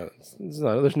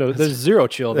don't know. There's zero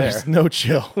chill there. There's no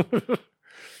chill.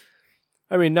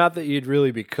 I mean, not that you'd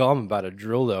really be calm about a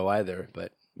dildo either,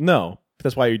 but no.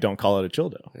 That's why you don't call it a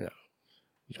childo. Yeah.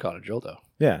 You call it a dildo.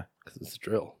 Yeah. Because it's a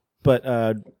drill. But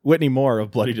Whitney Moore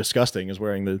of Bloody Disgusting is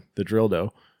wearing the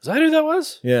dildo. Is that who that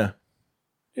was? Yeah.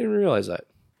 Didn't realize that.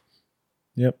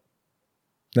 Yep.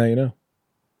 Now you know.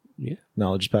 Yeah.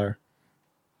 Knowledge is power.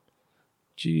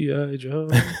 G.I. Joe.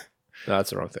 No,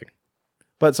 that's the wrong thing.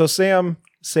 But so Sam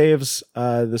saves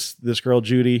this girl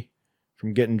Judy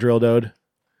from getting dildoed.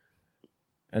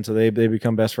 And so they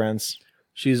become best friends.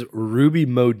 She's Ruby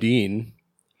Modine.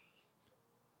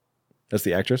 That's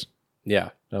the actress? Yeah.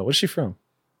 Oh, what's she from?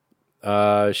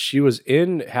 She was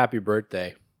in Happy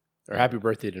Birthday. Or Happy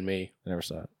Birthday to Me. I never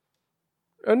saw it.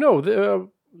 No, the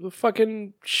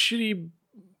fucking shitty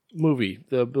movie.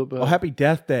 Happy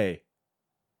Death Day.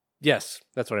 Yes,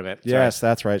 that's what I meant. Yes,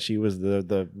 that's right. She was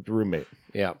the roommate.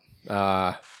 Yeah.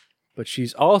 But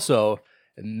she's also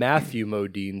and Matthew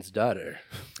Modine's daughter.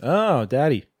 Oh,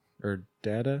 daddy. Or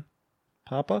dada?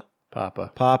 Papa?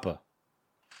 Papa.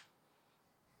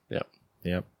 Yep.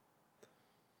 Yep.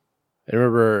 I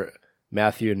remember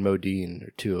Matthew and Modine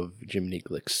are two of Jim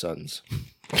Neaglick's sons.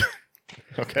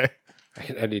 Okay.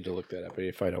 I need to look that up. I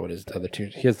need to find out what his other two.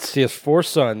 He has 4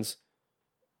 sons.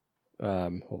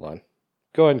 Hold on.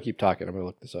 Go ahead and keep talking. I'm going to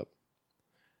look this up.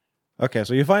 Okay,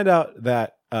 so you find out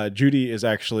that Judy is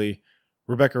actually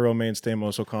Rebecca Romijn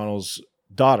Stamos O'Connell's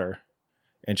daughter,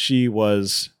 and she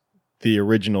was the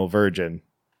original virgin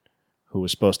who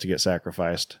was supposed to get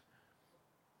sacrificed.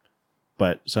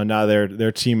 But so now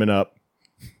they're teaming up.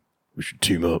 We should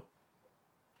team up,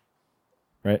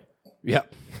 right?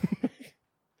 Yep.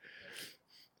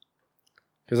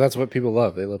 Because that's what people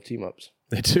love. They love team ups.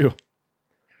 They do.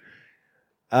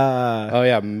 Oh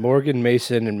yeah, Morgan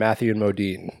Mason and Matthew and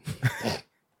Modine.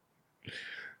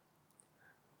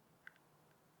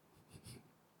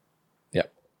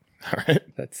 Yep. All right.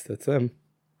 That's them.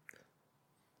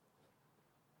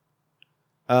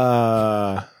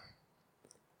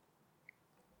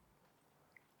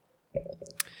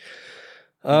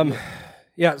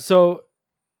 Yeah, so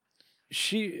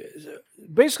she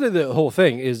basically the whole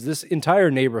thing is this entire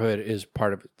neighborhood is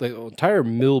part of the entire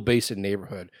Mill Basin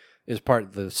neighborhood is part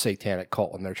of the satanic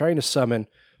cult, and they're trying to summon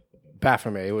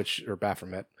Baphomet,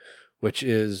 which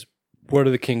is one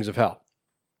of the kings of hell.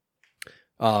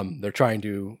 They're trying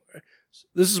to.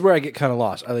 This is where I get kind of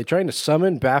lost. Are they trying to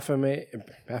summon Baphomet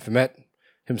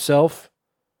himself,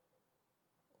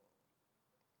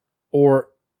 or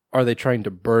are they trying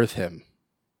to birth him?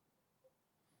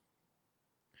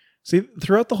 See,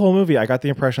 throughout the whole movie, I got the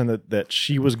impression that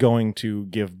she was going to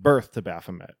give birth to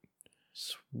Baphomet.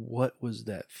 So what was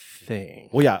that thing?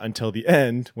 Well, yeah, until the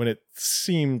end, when it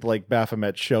seemed like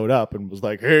Baphomet showed up and was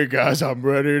like, "Hey guys, I'm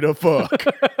ready to fuck."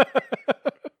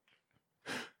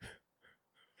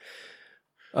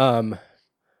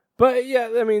 But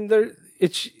yeah, I mean,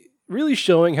 it's really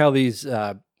showing how these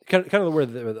kind of where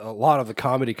a lot of the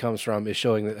comedy comes from is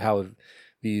showing that how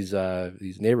these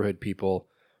neighborhood people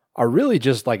are really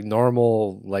just like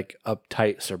normal, like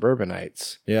uptight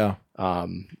suburbanites. Yeah.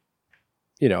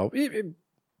 You know,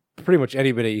 pretty much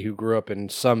anybody who grew up in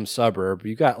some suburb,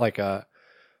 you got like a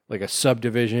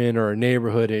subdivision or a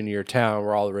neighborhood in your town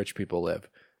where all the rich people live,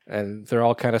 and they're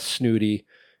all kind of snooty,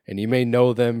 and you may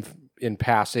know them in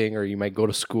passing, or you might go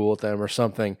to school with them or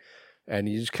something, and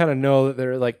you just kind of know that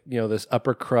they're like, you know, this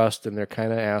upper crust, and they're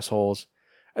kind of assholes.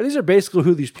 And these are basically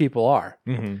who these people are,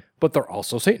 but they're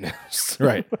also Satanists,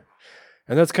 right?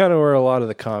 And that's kind of where a lot of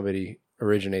the comedy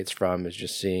originates from, is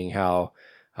just seeing how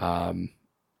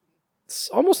it's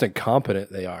almost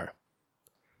incompetent they are.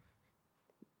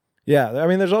 Yeah, I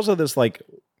mean, there's also this like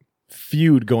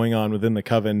feud going on within the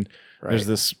coven. Right. There's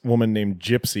this woman named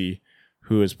Gypsy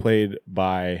who is played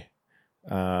by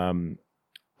Arden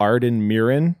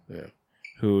Mirren,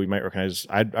 who you might recognize.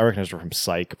 I recognize her from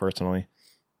Psych personally.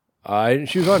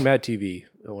 She was on Mad TV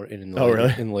in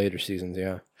the later seasons,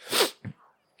 yeah.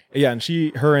 Yeah, and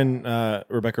her and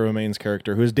Rebecca Romijn's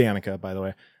character, who is Danica, by the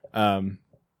way,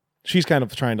 she's kind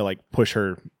of trying to like push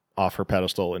her off her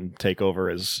pedestal and take over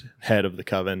as head of the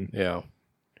coven. Yeah.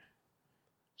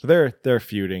 So they're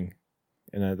feuding,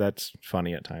 and that's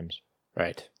funny at times.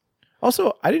 Right.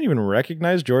 Also, I didn't even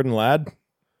recognize Jordan Ladd.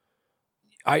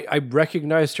 I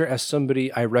recognized her as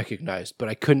somebody I recognized, but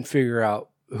I couldn't figure out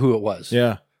who it was.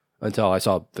 Yeah. Until I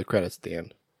saw the credits at the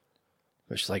end.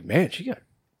 I was just like, man, she got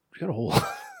a whole.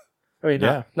 I mean,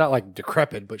 not like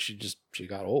decrepit, but she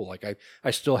got old. Like I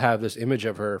still have this image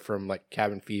of her from like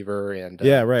Cabin Fever and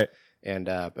right, and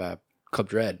Club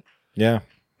Dread. Yeah,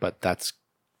 but that's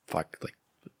like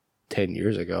 10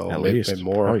 years ago, at maybe least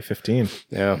more, probably 15.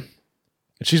 Yeah,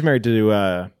 and she's married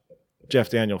to Jeff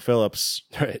Daniel Phillips,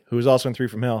 right? Who was also in 3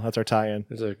 from Hell. That's our tie-in.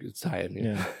 It's a tie-in.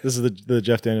 Yeah, this is the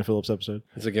Jeff Daniel Phillips episode.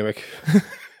 It's a gimmick.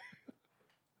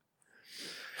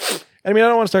 I mean, I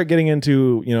don't want to start getting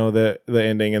into, you know, the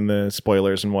ending and the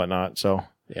spoilers and whatnot. So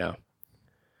yeah,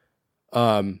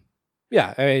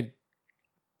 yeah. I mean,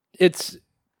 it's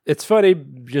funny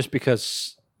just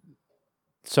because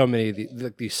so many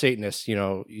of these Satanists, you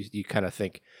know, you kind of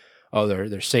think, oh,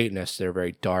 they're Satanists. They're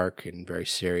very dark and very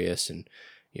serious, and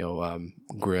you know,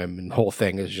 grim, and the whole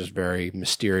thing is just very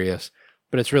mysterious.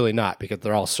 But it's really not, because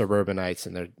they're all suburbanites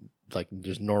and they're like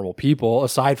just normal people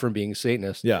aside from being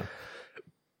Satanists. Yeah.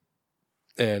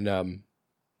 And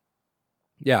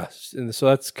yeah, and so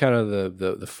that's kind of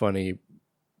the funny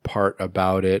part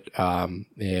about it.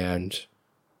 You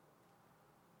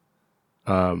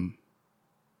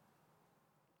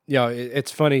know,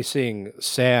 it's funny seeing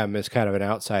Sam as kind of an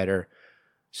outsider,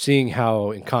 seeing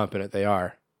how incompetent they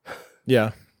are.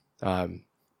 Yeah.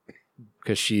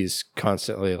 Because she's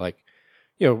constantly like,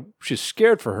 she's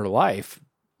scared for her life,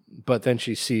 but then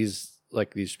she sees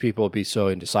like these people be so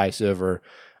indecisive or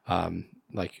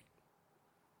like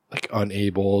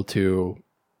unable to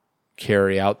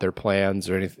carry out their plans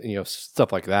or anything,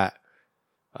 stuff like that.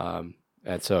 And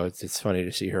so it's funny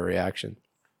to see her reaction.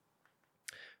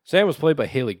 Sam was played by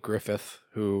Haley Griffith,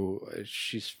 who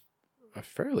she's a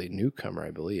fairly newcomer,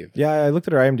 I believe. Yeah, I looked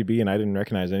at her IMDb and I didn't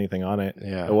recognize anything on it.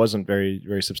 Yeah. It wasn't very,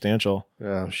 very substantial.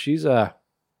 Yeah,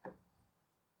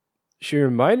 she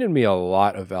reminded me a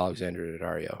lot of Alexandra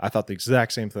Daddario. I thought the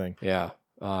exact same thing. Yeah.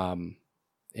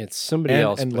 It's somebody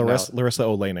else. And Larissa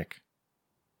Olenek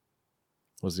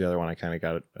was the other one I kind of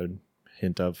got a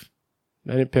hint of.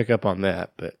 I didn't pick up on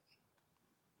that, but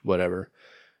whatever.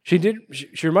 She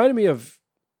reminded me of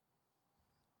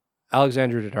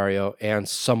Alexandra Daddario and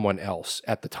someone else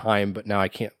at the time, but now I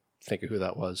can't think of who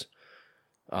that was.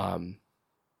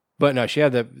 But no, she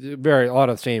had a lot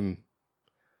of the same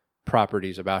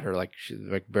properties about her. Like she's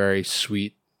like very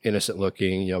sweet, innocent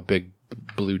looking, big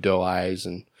blue doe eyes,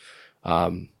 and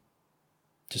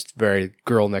just very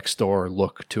girl next door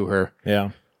look to her.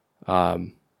 Yeah.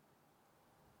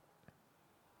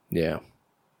 Yeah.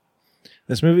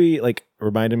 This movie like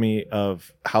reminded me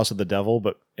of House of the Devil,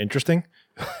 but interesting.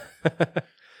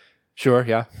 Sure,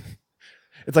 yeah.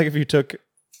 It's like if you took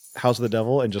House of the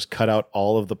Devil and just cut out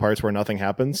all of the parts where nothing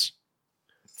happens.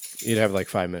 You'd have like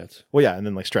 5 minutes. Well, yeah, and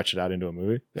then like stretch it out into a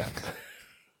movie. Yeah.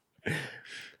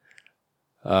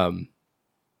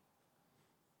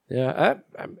 Yeah,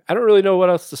 I don't really know what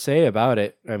else to say about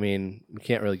it. I mean, we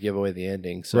can't really give away the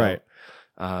ending, so right.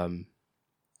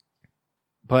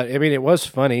 But I mean, it was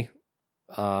funny.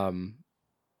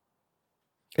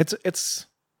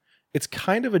 It's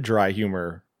kind of a dry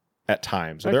humor at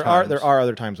times. At there times. are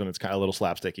other times when it's kind of a little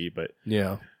slapsticky, but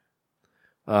yeah.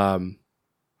 Because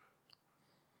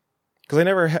I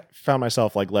never found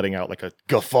myself like letting out like a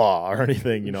guffaw or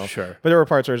anything, Sure. But there were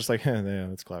parts where I was just like, yeah,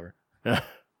 that's clever.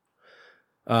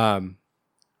 I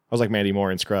was like Mandy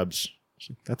Moore in Scrubs.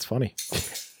 That's funny.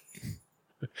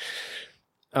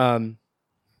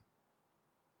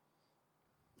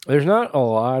 There's not a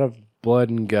lot of blood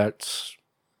and guts.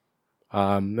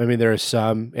 I mean, there is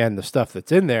some, and the stuff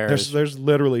that's in there. There's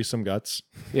literally some guts.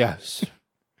 Yes.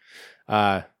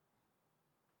 The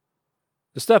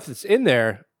stuff that's in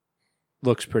there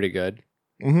looks pretty good.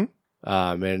 Mm-hmm.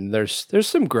 And there's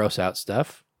some gross out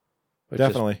stuff.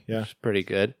 Definitely, yeah. Which is pretty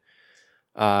good.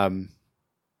 Yeah,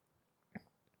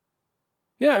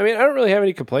 I mean, I don't really have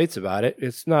any complaints about it.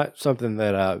 It's not something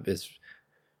that is,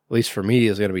 at least for me,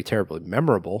 is going to be terribly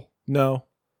memorable. No.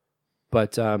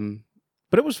 But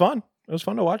it was fun. It was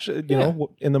fun to watch it, you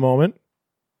know, in the moment.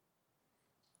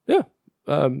 Yeah.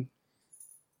 I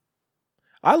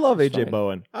love AJ fine.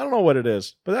 Bowen. I don't know what it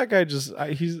is, but that guy just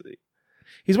he's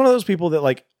one of those people that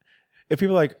like if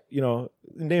people are like,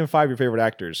 name 5 your favorite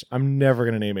actors, I'm never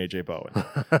going to name AJ Bowen.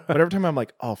 But every time I'm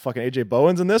like, oh, fucking AJ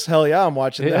Bowen's in this? Hell yeah, I'm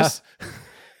watching this.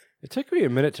 It took me a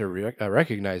minute to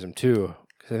recognize him too,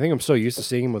 because I think I'm so used to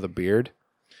seeing him with a beard.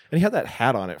 And he had that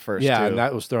hat on at first, yeah, too. and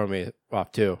that was throwing me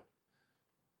off too.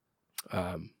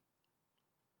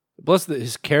 Plus,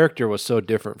 his character was so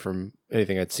different from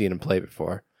anything I'd seen him play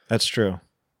before. That's true.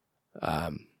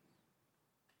 But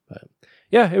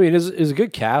yeah, I mean, it's a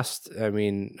good cast. I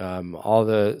mean, all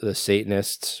the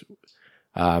Satanists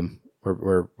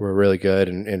were really good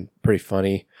and pretty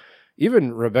funny.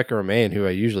 Even Rebecca Romijn, who I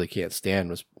usually can't stand,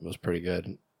 was pretty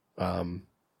good. And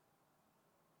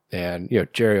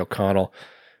Jerry O'Connell.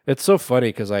 It's so funny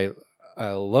because I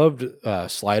loved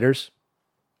Sliders.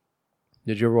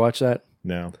 Did you ever watch that?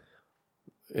 No.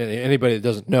 Anybody that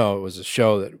doesn't know, it was a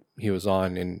show that he was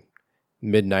on in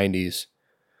mid-90s,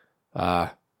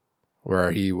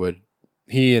 where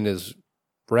he and his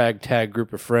ragtag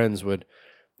group of friends would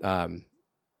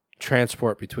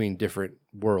transport between different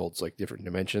worlds, like different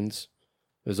dimensions.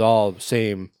 It was all the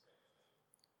same.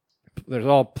 There's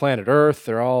all planet Earth.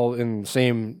 They're all in the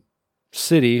same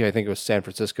city. I think it was San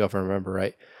Francisco, if I remember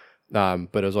right.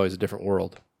 But it was always a different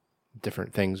world,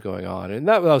 different things going on, and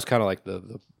that was kind of like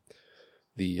the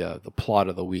plot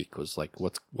of the week was like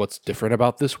what's different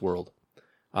about this world.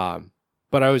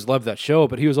 But I always loved that show.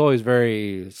 But he was always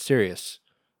very serious,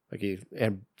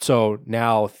 and so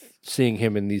now seeing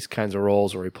him in these kinds of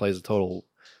roles where he plays a total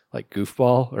like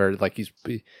goofball or like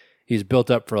he's built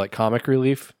up for like comic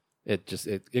relief.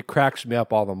 It cracks me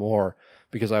up all the more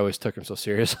because I always took him so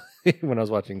seriously when I was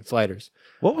watching Sliders.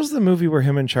 What was the movie where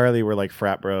him and Charlie were like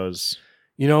frat bros?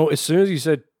 As soon as you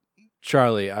said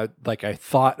Charlie, I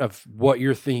thought of what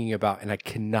you're thinking about, and I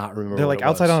cannot remember. They're what like it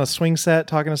outside was. on a swing set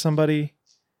talking to somebody.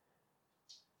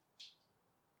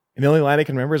 And the only line I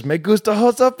can remember is "Me gusta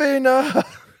Josefina."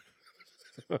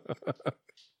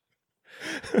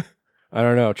 I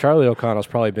don't know. Charlie O'Connell's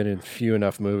probably been in few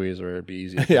enough movies where it'd be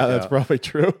easy. To Yeah, that's probably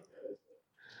true.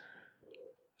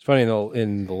 It's funny,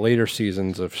 in the later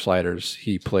seasons of Sliders,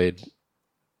 he played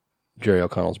Jerry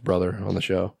O'Connell's brother on the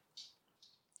show.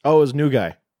 Oh, it was New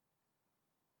Guy.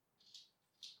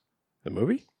 The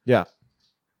movie? Yeah.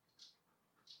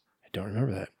 I don't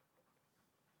remember that.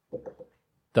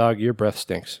 Dog, your breath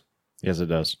stinks. Yes, it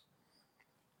does.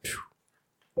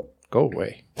 Go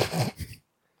away.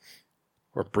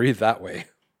 Or breathe that way.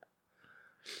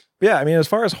 Yeah, I mean, as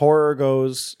far as horror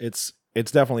goes, it's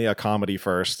definitely a comedy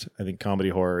first. I think comedy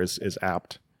horror is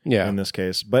apt in this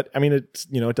case. But I mean, it's,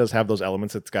 it does have those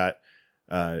elements. It's got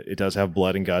it does have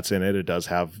blood and guts in it. It does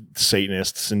have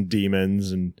Satanists and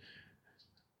demons, and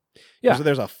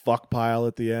there's a fuck pile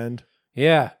at the end.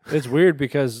 Yeah, it's weird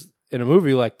because in a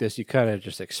movie like this, you kind of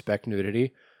just expect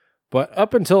nudity, but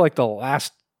up until like the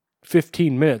last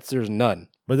 15 minutes, there's none.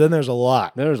 But then there's a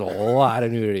lot. There's a lot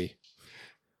of nudity.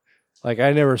 Like,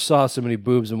 I never saw so many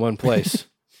boobs in one place.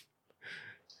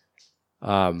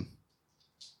 There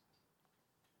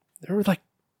were like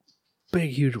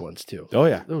big, huge ones too. Oh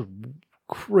yeah, they were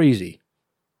crazy.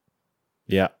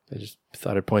 Yeah, I just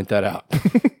thought I'd point that out.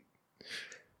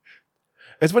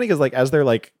 It's funny because like as they're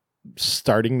like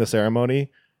starting the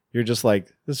ceremony, you're just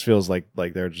like, this feels like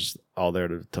they're just all there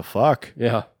to fuck.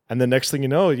 Yeah, and the next thing you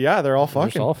know, they're all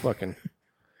fucking. They're all fucking.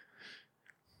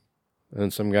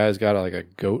 And some guy's got like a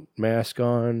goat mask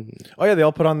on. Oh yeah, they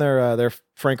all put on their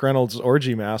Frank Reynolds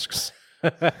orgy masks.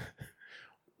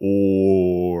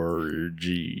 Orgy.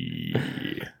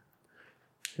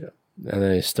 Yeah. And then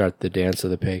they start the dance of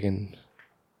the pagan.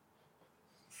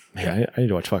 Yeah, I need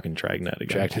to watch fucking Dragnet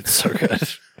again. Dragnet's so good.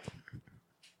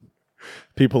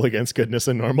 People against goodness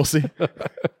and normalcy.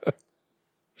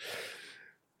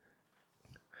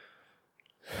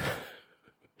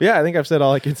 Yeah, I think I've said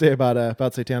all I can say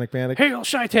about Satanic Panic. Hail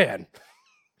Shaitan!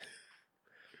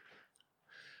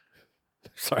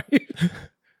 Sorry.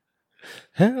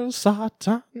 Hail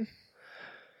Satan.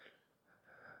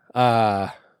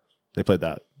 They played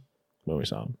that when we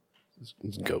saw him.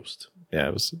 It's Ghost. Yeah,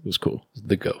 it was cool.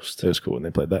 The Ghost. It was cool when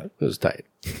they played that. It was tight.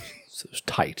 It was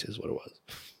tight is what it was.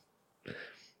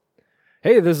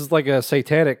 Hey, this is like a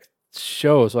satanic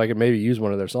show, so I could maybe use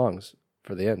one of their songs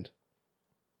for the end.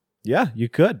 Yeah, you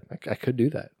could. I could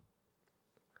do that.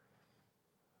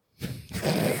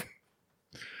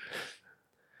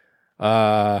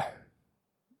 Are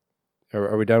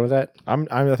we done with that?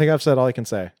 I think I've said all I can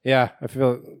say. Yeah, I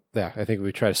think if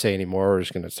we try to say any more, we're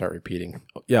just going to start repeating.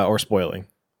 Yeah, or spoiling.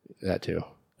 That too.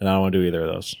 And I don't want to do either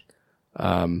of those.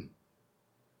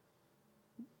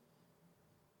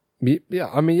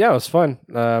 Yeah, I mean, yeah, it was fun.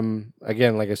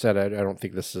 Again, like I said, I don't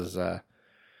think this is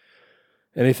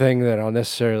anything that I'll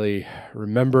necessarily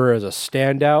remember as a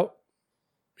standout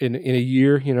in a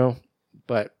year,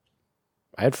 but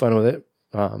I had fun with it.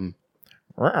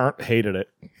 Hated it.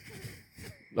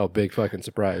 Oh, big fucking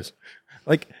surprise.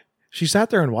 Like, she sat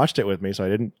there and watched it with me, so I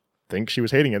didn't think she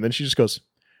was hating it. And then she just goes,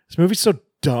 this movie's so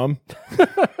dumb.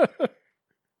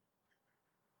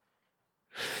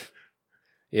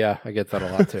 Yeah, I get that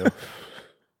a lot too.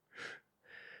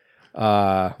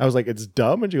 I was like, it's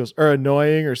dumb? And she goes, or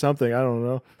annoying or something. I don't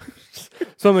know.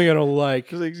 Something I don't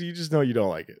like. Like, you just know you don't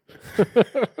like it.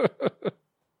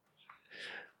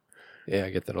 Yeah, I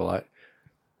get that a lot.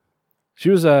 She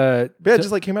was it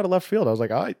just like came out of left field. I was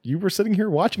like, you were sitting here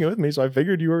watching it with me, so I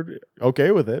figured you were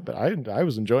okay with it, but I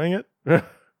was enjoying it. I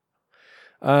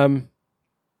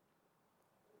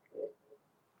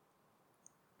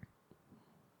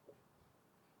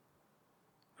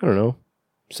don't know.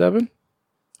 7?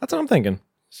 That's what I'm thinking.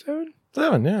 7?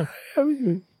 7, yeah. I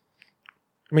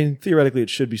mean, theoretically, it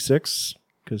should be 6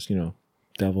 because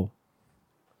devil.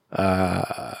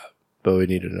 But we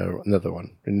need another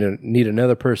one. We need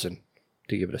another person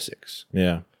to give it a 6.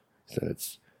 Yeah. So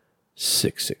it's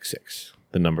 666.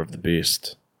 The number of the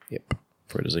beast. Yep.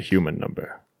 For it is a human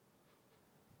number.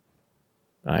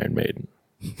 Iron Maiden.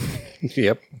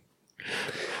 Yep.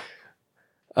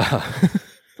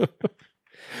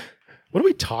 What are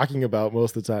we talking about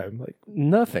most of the time? Like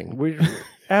nothing. We're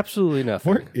absolutely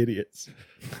nothing. We're idiots.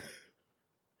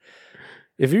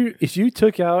 If you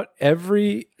took out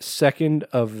every second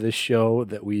of this show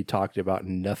that we talked about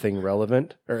nothing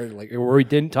relevant, or like where we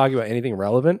didn't talk about anything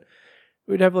relevant,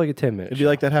 we'd have like a 10-minute. It'd be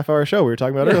like that half-hour show we were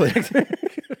talking about earlier.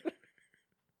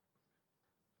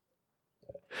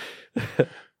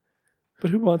 But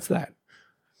who wants that?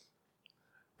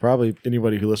 Probably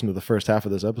anybody who listened to the first half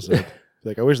of this episode.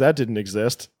 Like, I wish that didn't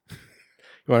exist. You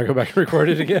want to go back and record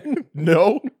it again?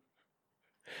 No.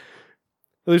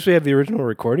 At least we have the original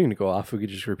recording to go off. We could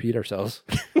just repeat ourselves.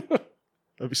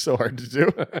 That'd be so hard to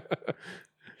do.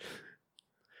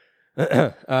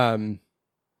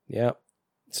 Yeah.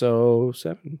 So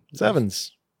 7.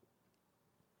 Sevens.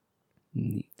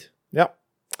 Neat. Yep.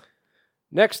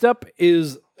 Next up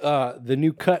is the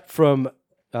new cut from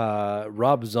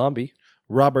Robert Zombie.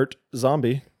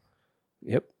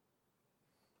 Yep.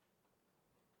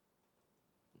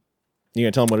 You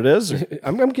gonna tell him what it is?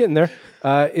 I'm getting there.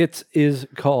 It is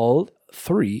called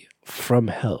 3 from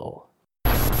Hell.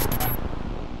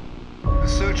 The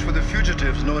search for the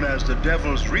fugitives known as the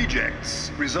Devil's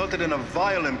Rejects resulted in a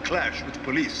violent clash with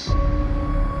police.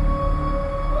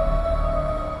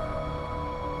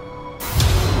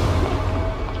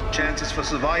 Chances for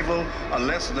survival are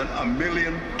less than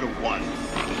 1,000,000 to 1.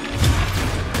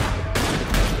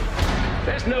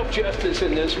 There's no justice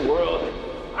in this world.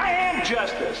 I am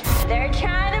justice. They're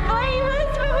trying to blame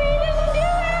us, but we didn't do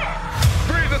it.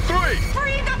 Free the 3!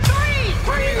 Free the 3!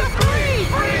 Free the 3!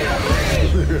 Free the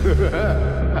 3!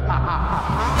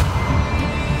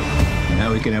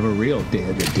 Now we can have a real Day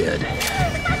of the Dead.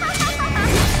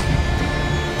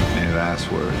 Any last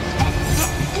words?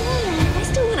 I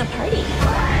still want to party.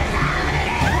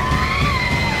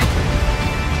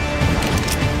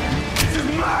 This is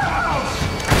my house!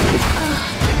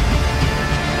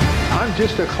 I'm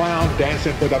just a clown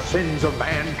dancing for the friends of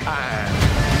mankind.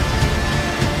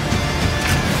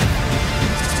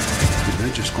 Did I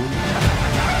just go?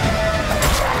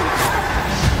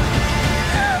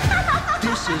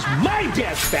 This is my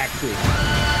death factory!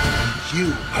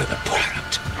 You are the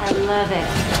product. I love it.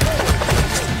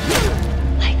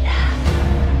 Like that.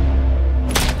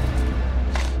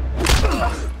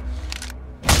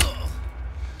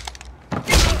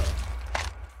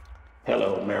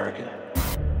 Hello, America.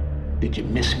 Did you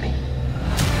miss me?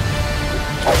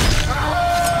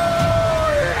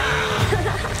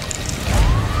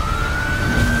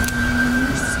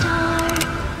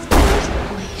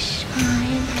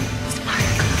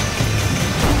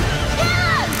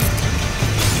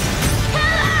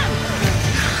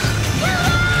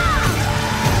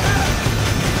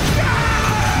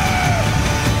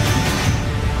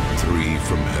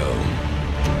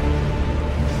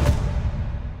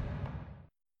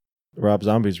 Rob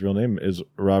Zombie's real name is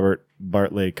Robert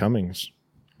Bartley Cummings.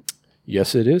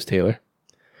 Yes, it is, Taylor.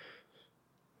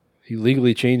 He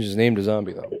legally changed his name to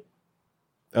Zombie, though.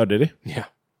 Oh, did he? Yeah.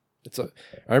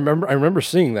 I remember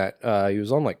seeing that. He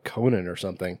was on like Conan or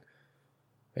something.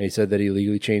 And he said that he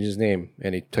legally changed his name.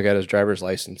 And he took out his driver's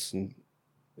license and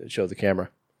it showed the camera.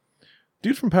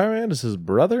 Dude from Power Man is his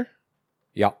brother?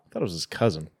 Yeah. I thought it was his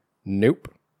cousin.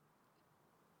 Nope.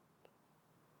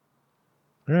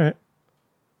 All right.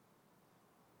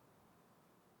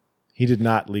 He did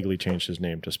not legally change his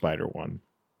name to Spider-1.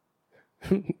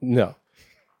 No.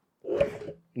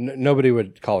 Nobody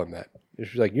would call him that.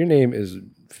 It's like, your name is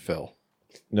Phil.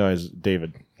 No, it's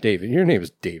David. David. Your name is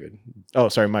David. Oh,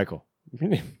 sorry, Michael. Your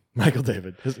name, Michael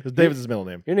David. David's his middle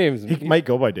name. Your name's He might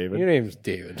go by David. Your name's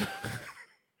David.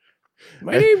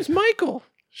 My name's Michael.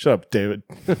 Shut up, David.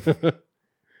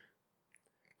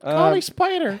 Call me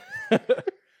Spider.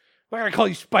 Why do I call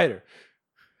you Spider?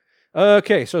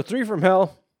 Okay, so 3 from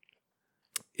Hell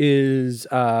is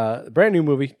a brand new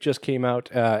movie. Just came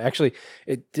out. Actually,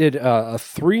 it did a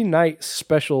 3-night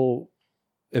special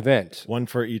event. One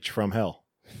for each from Hell.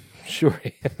 Sure.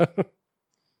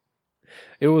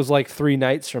 It was like 3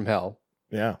 nights from Hell.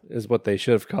 Yeah. Is what they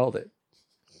should have called it.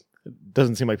 It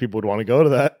doesn't seem like people would want to go to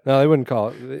that. No, they wouldn't call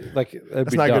it. Like,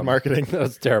 that's not good marketing.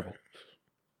 That's terrible.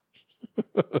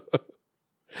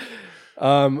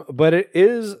 But it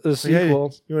is a sequel.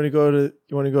 Hey, you want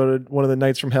to go to one of the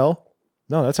nights from Hell?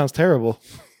 No, that sounds terrible.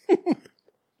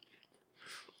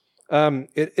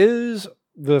 It is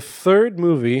the 3rd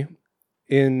movie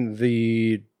in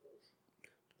the,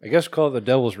 I guess, called the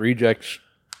Devil's Rejects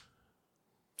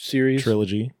series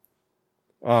trilogy.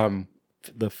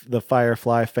 The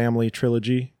Firefly family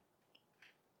trilogy.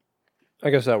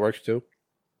 I guess that works too.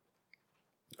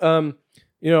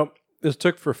 This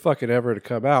took for fucking ever to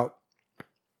come out,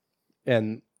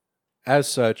 and as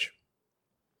such,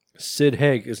 Sid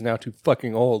Haig is now too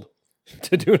fucking old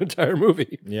to do an entire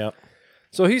movie. Yeah.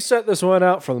 So he set this one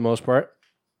out for the most part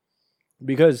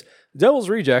because Devil's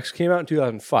Rejects came out in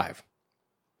 2005.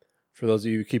 For those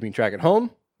of you keeping track at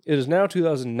home, it is now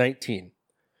 2019.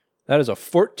 That is a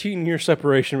 14-year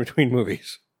separation between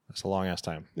movies. That's a long-ass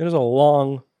time. It is a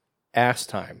long-ass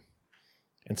time.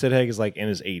 And Sid Haig is like in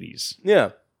his 80s.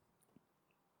 Yeah.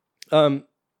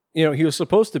 He was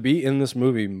supposed to be in this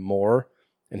movie more,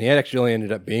 and he had actually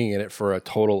ended up being in it for a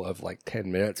total of like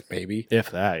 10 minutes, maybe.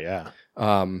 If that, yeah.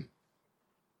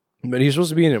 But he's supposed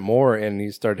to be in it more, and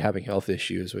he started having health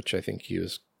issues, which I think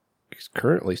he's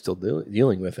currently still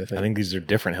dealing with. I think these are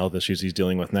different health issues he's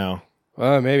dealing with now.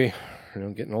 Maybe.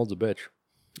 Getting old's a bitch.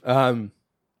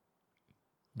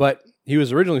 But he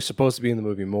was originally supposed to be in the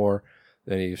movie more.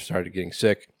 Then he started getting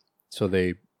sick. So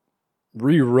they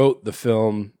rewrote the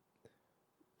film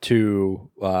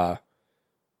to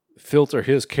filter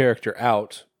his character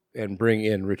out and bring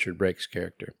in Richard Brake's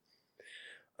character.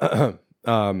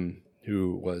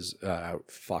 Who was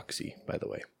Foxy, by the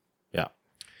way. Yeah.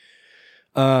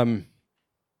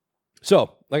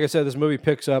 So, like I said, this movie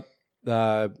picks up.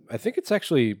 I think it's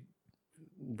actually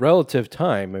relative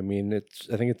time. I mean, I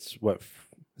think it's what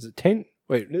is it 10?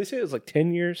 Wait, did they say it was like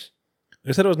 10 years?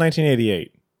 They said it was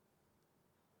 1988.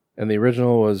 And the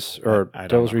original was, or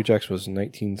Devil's Rejects was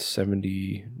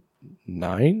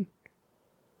 1979.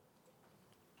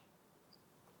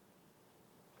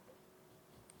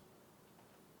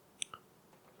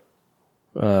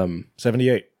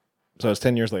 78. So it's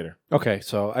 10 years later. Okay,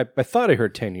 so I thought I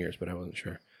heard 10 years, but I wasn't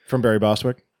sure. From Barry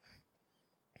Bostwick?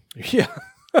 Yeah.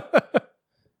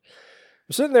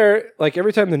 I'm sitting there, like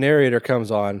every time the narrator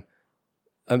comes on,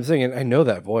 I'm thinking, I know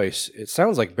that voice. It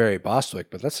sounds like Barry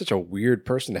Bostwick, but that's such a weird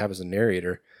person to have as a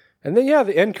narrator. And then, yeah,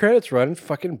 the end credits run,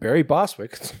 fucking Barry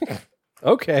Bostwick.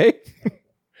 Okay.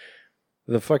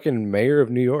 The fucking mayor of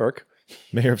New York.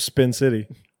 Mayor of Spin City.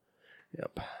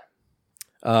 Yep.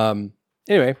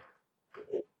 Anyway,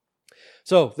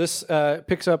 so this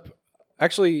picks up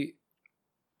actually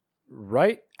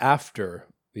right after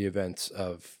the events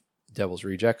of Devil's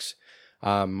Rejects,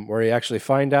 where you actually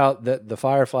find out that the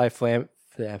Firefly family.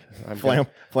 I'm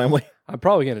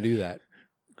probably going to do that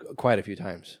quite a few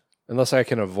times, unless I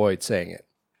can avoid saying it.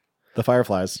 The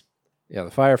Fireflies. Yeah,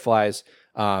 the Fireflies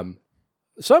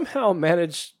somehow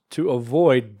managed to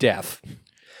avoid death.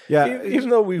 Yeah, even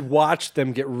though we watched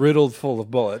them get riddled full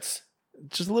of bullets.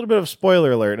 Just a little bit of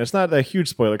spoiler alert, and it's not a huge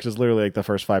spoiler because it's literally like the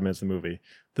first 5 minutes of the movie.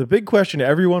 The big question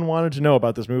everyone wanted to know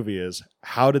about this movie is,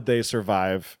 how did they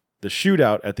survive the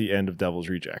shootout at the end of Devil's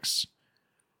Rejects?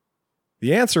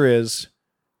 The answer is,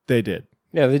 they did.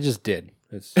 Yeah, they just did.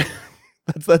 It's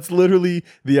that's literally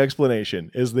the explanation,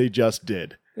 is they just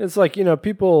did. It's like,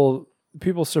 people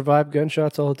survive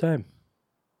gunshots all the time.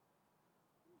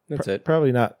 That's it.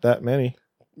 Probably not that many.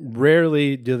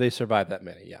 Rarely do they survive that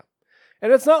many, yeah.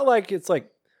 And it's not like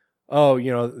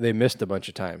they missed a bunch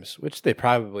of times, which they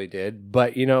probably did.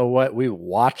 But you know what? We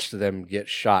watched them get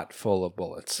shot full of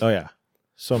bullets. Oh, yeah.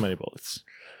 So many bullets.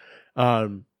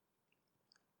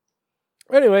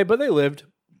 Anyway, but they lived.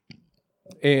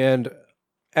 And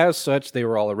as such, they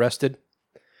were all arrested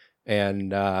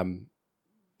and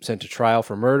sent to trial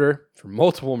for murder, for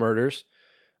multiple murders.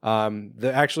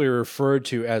 They're actually referred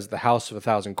to as the House of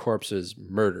 1,000 Corpses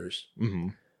murders. Mm-hmm.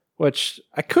 Which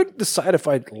I couldn't decide if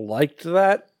I liked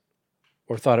that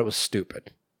or thought it was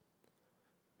stupid.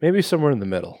 Maybe somewhere in the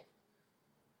middle.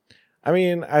 I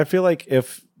mean, I feel like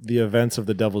if the events of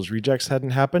the Devil's Rejects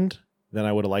hadn't happened, then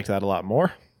I would have liked that a lot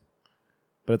more.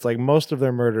 But it's like most of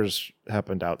their murders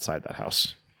happened outside that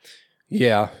house.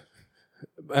 Yeah.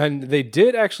 And they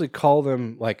did actually call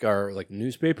them, our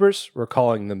newspapers were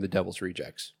calling them the Devil's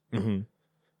Rejects. Mm-hmm.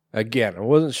 Again, I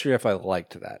wasn't sure if I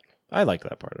liked that. I liked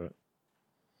that part of it.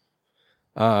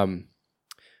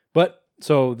 But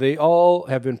so they all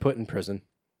have been put in prison.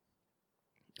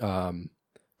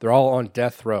 They're all on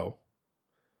death row.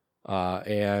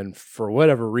 And for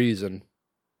whatever reason,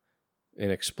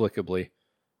 inexplicably,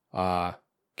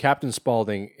 Captain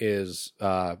Spaulding is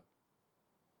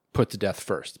put to death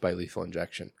first by lethal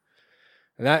injection.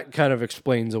 And that kind of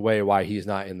explains away why he's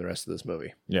not in the rest of this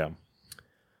movie. Yeah.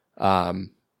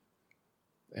 And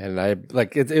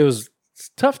it was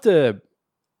tough to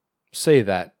say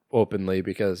that openly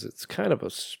because it's kind of a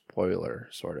spoiler,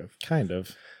 sort of. Kind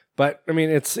of. But, I mean,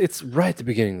 it's right at the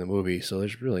beginning of the movie, so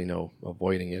there's really no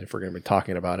avoiding it if we're going to be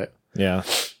talking about it. Yeah.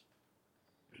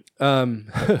 I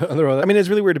mean, it's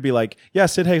really weird to be like, yeah,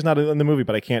 Sid Haig's not in the movie,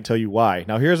 but I can't tell you why.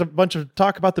 Now, here's a bunch of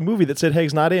talk about the movie that Sid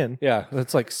Haig's not in. Yeah,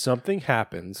 it's like something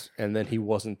happens, and then he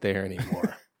wasn't there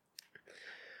anymore.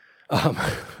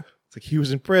 It's like he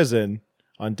was in prison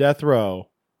on death row.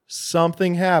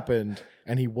 Something happened,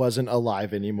 and he wasn't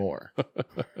alive anymore.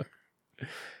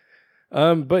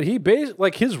 But he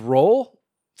his role,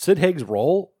 Sid Haig's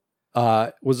role,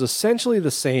 was essentially the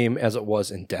same as it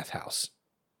was in Death House.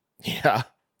 Yeah.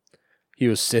 He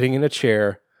was sitting in a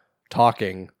chair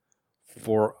talking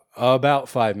for about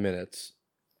 5 minutes,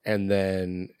 and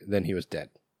then he was dead.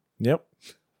 Yep.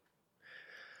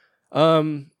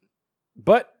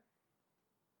 But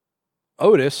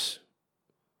Otis,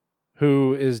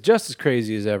 who is just as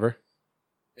crazy as ever,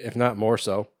 if not more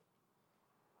so,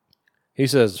 he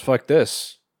says, "Fuck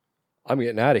this. I'm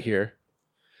getting out of here."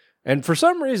 And for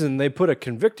some reason, they put a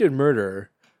convicted murderer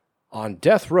on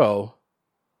death row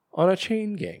on a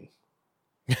chain gang.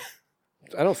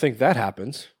 I don't think that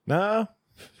happens. No.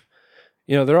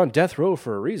 They're on death row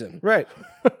for a reason. Right.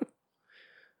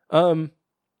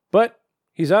 But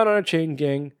he's out on a chain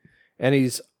gang, and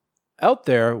he's out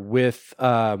there with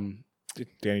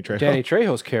Danny Trejo. Danny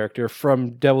Trejo's character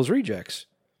from Devil's Rejects.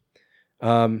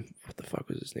 What the fuck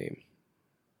was his name?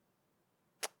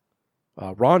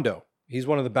 Rondo. He's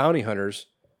one of the bounty hunters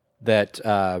that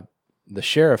the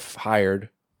sheriff hired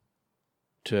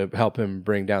to help him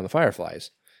bring down the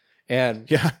Fireflies. And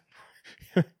yeah,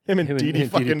 him and DD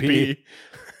fucking B.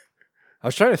 I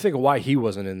was trying to think of why he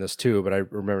wasn't in this too, but I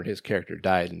remembered his character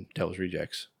died in Devil's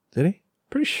Rejects. Did he?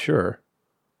 Pretty sure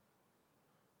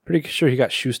he got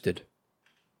shoosted.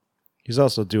 He's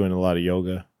also doing a lot of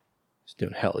yoga. He's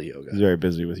doing hella yoga. He's very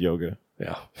busy with yoga.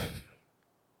 Yeah.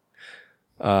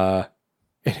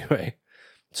 Anyway,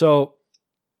 so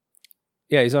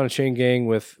yeah, he's on a chain gang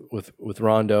with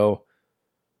Rondo,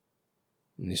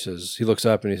 and he looks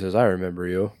up and he says, "I remember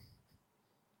you."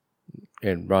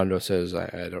 And Rondo says,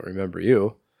 I don't remember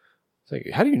you. It's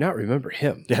like, how do you not remember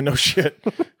him? Yeah, no shit.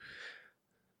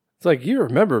 It's like, you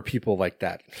remember people like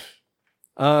that.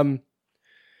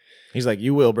 He's like,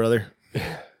 you will, brother.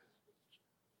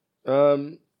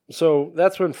 So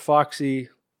that's when Foxy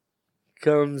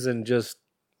comes and just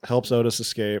helps Otis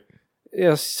escape.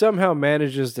 Yeah, somehow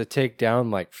manages to take down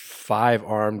like 5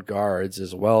 armed guards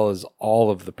as well as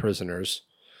all of the prisoners.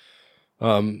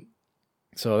 So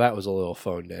that was a little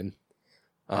phoned in.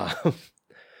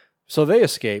 So they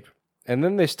escape, and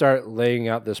then they start laying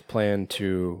out this plan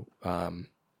to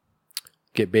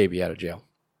get Baby out of jail.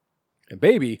 And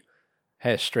Baby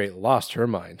has straight lost her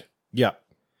mind. Yeah.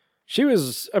 She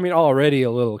was, already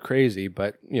a little crazy,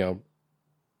 but,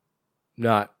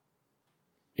 not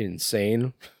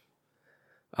insane.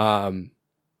 But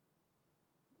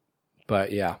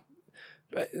yeah.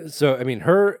 So,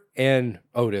 her and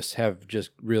Otis have just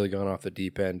really gone off the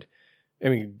deep end.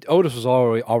 Otis was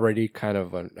already kind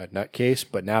of a nutcase,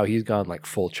 but now he's gone like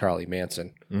full Charlie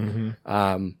Manson. Mm-hmm.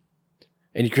 And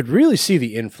you could really see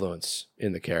the influence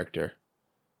in the character.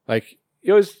 Like,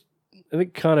 you always, I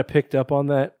think, kind of picked up on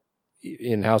that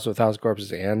in House of a Thousand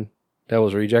Corpses and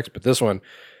Devil's Rejects, but this one,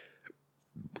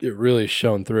 it really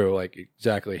shone through, like,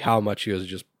 exactly how much he was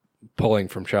just pulling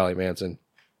from Charlie Manson.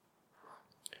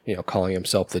 Calling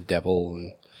himself the devil.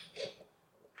 And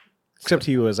except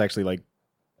he was actually, like,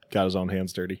 got his own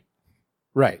hands dirty.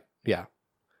 Right, yeah.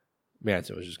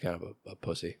 Manson was just kind of a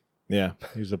pussy. Yeah,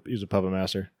 he was a puppet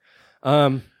master.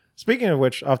 Speaking of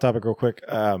which, off topic real quick,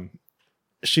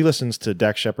 she listens to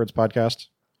Dax Shepard's podcast.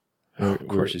 Of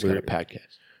course she's got a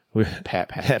podcast.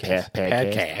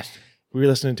 Podcast. We were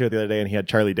listening to it the other day, and he had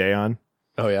Charlie Day on.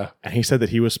 Oh, yeah. And he said that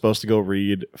he was supposed to go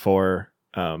read for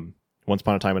Once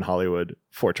Upon a Time in Hollywood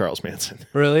for Charles Manson.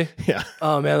 Really? Yeah.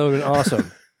 Oh, man, that would have been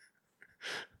awesome.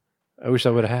 I wish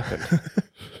that would have happened.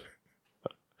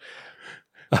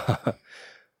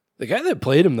 The guy that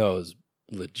played him, though, is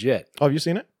legit. Oh, have you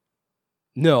seen it?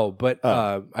 No, but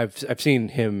I've seen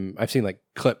him. I've seen like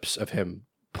clips of him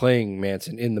playing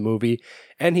Manson in the movie,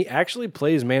 and he actually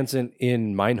plays Manson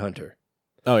in Mindhunter.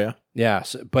 Oh yeah, yeah.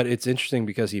 So, but it's interesting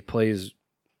because he plays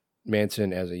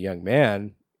Manson as a young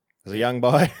man, as a young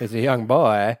boy,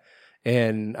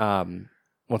 and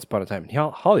Once Upon a Time in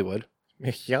Hollywood.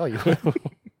 What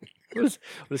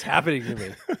is happening to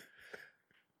me?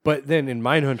 But then in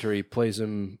Mindhunter, he plays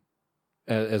him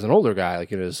as an older guy,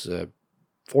 like in his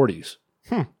 40s.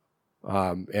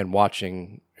 And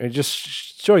watching and just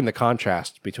showing the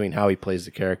contrast between how he plays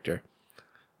the character.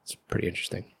 It's pretty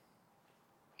interesting.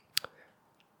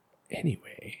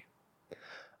 Anyway,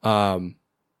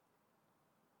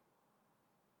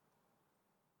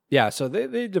 yeah, so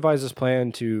they devise this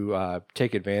plan to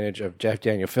take advantage of Jeff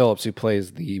Daniel Phillips, who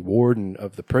plays the warden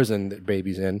of the prison that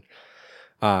Baby's in,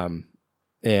 and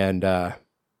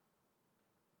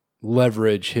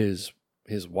leverage his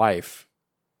wife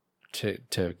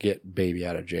to get Baby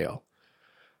out of jail.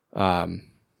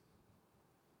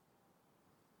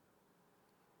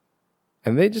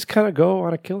 And they just kind of go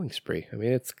on a killing spree.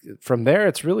 It's from there,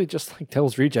 it's really just like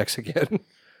Devil's Rejects again.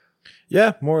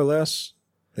 Yeah, more or less.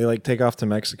 They like take off to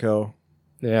Mexico.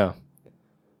 Yeah.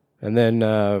 And then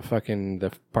fucking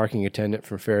the parking attendant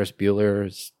from Ferris Bueller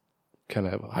is kind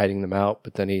of hiding them out,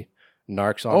 but then he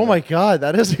narcs on Oh them. my God,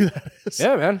 that is who that is.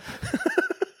 Yeah, man.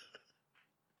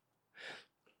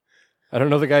 I don't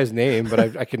know the guy's name,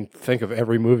 but I can think of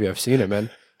every movie I've seen him in.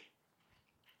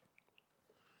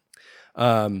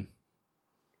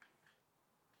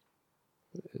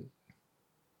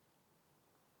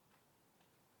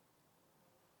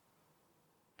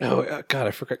 Oh God,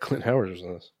 I forgot Clint Howard was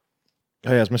in this.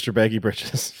 Oh yeah, it's Mr. Baggy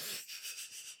Britches.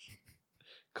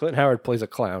 Clint Howard plays a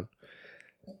clown.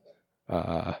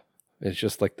 It's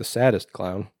just like the saddest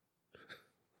clown.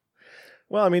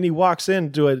 Well, I mean, he walks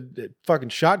into a fucking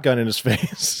shotgun in his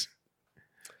face.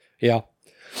 Yeah.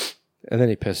 And then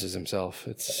he pisses himself.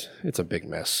 It's a big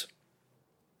mess.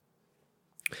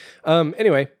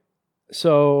 Anyway,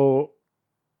 so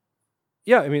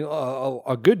yeah, I mean,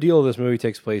 a good deal of this movie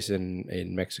takes place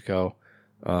in Mexico.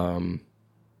 That's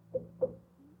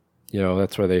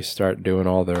where they start doing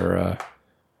all their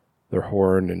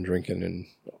whoring and drinking and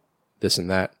this and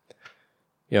that.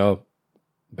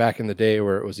 Back in the day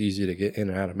where it was easy to get in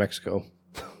and out of Mexico.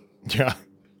 Yeah.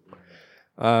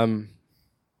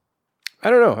 I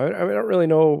don't know. I don't really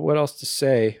know what else to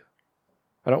say.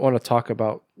 I don't want to talk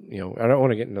about, I don't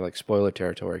want to get into like spoiler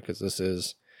territory because this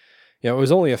is, it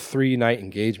was only a 3-night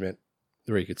engagement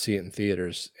where you could see it in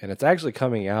theaters, and it's actually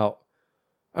coming out.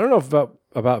 I don't know if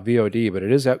about VOD, but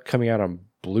it is coming out on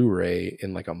Blu-ray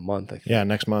in like a month, I think. Yeah,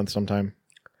 next month sometime.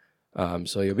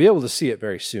 So you'll be able to see it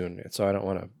very soon. And so I don't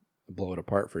want to blow it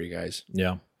apart for you guys.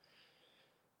 Yeah.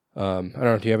 I don't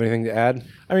know. Do you have anything to add?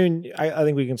 I mean, I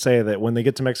think we can say that when they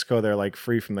get to Mexico, they're like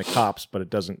free from the cops, but it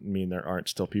doesn't mean there aren't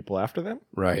still people after them.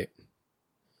 Right.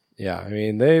 Yeah. I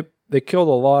mean, they killed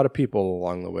a lot of people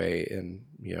along the way. And,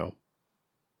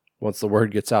 once the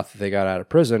word gets out that they got out of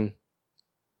prison.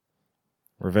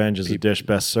 Revenge is a dish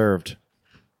best served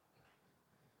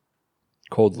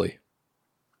coldly.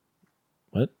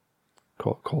 What?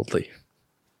 Coldly.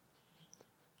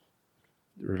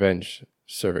 Revenge,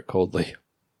 serve it coldly.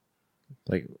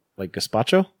 Like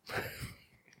gazpacho?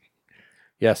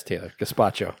 Yes, Taylor,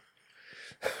 gazpacho.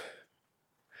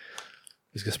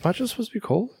 Is gazpacho supposed to be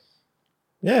cold?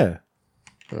 Yeah.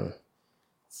 It's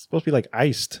supposed to be like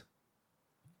iced.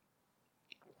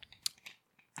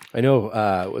 I know.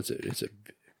 Is it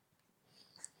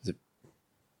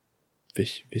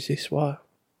vichyssoise?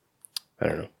 I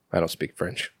don't know. I don't speak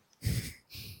French.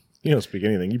 You don't speak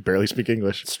anything. You barely speak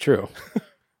English. It's true.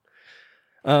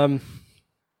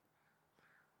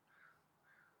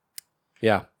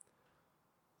 Yeah.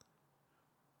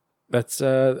 That's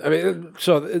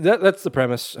that's the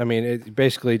premise. I mean, it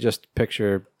basically just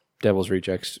picture Devil's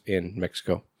Rejects in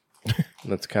Mexico.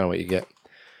 That's kind of what you get.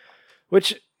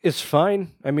 Which is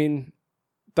fine. I mean,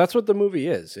 that's what the movie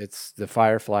is. It's the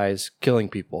Fireflies killing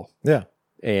people. Yeah.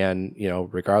 And,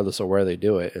 regardless of where they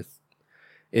do it,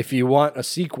 if you want a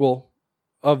sequel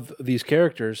of these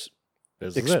characters,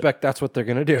 expect that's what they're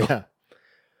going to do.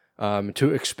 Yeah.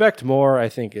 To expect more, I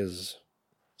think, is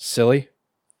silly.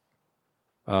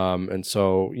 And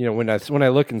so, when I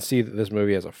look and see that this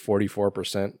movie has a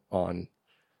 44% on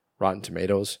Rotten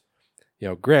Tomatoes,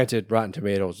 granted, Rotten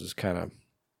Tomatoes is kind of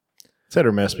it's hit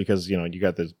or miss because, you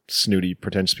got the snooty,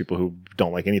 pretentious people who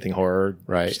don't like anything horror,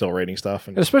 right? Still rating stuff.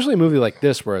 And especially a movie like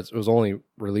this where it was only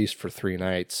released for 3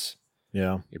 nights.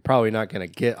 Yeah. You're probably not going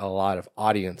to get a lot of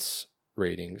audience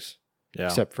ratings. Yeah.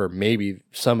 Except for maybe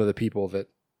some of the people that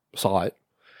saw it.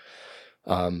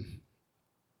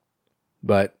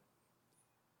 But,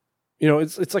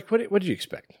 it's like, what did you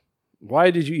expect?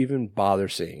 Why did you even bother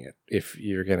seeing it if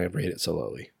you're going to rate it so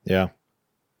lowly? Yeah.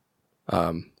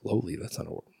 Lowly, that's not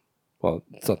a word. Well,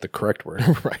 it's not the correct word.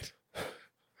 Right.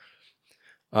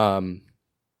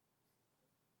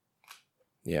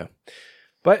 Yeah.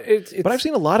 But it's But I've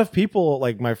seen a lot of people,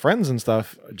 like my friends and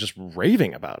stuff, just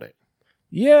raving about it.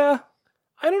 Yeah.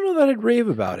 I don't know that I'd rave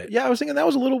about it. Yeah, I was thinking that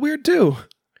was a little weird too.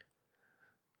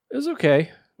 It was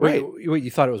okay. Right. Wait, you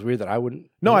thought it was weird that I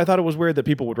wouldn't? No, I thought it was weird that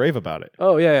people would rave about it.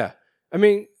 Oh, yeah. I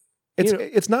mean,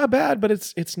 it's not bad, but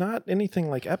it's not anything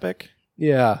like epic.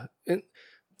 Yeah. And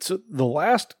so the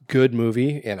last good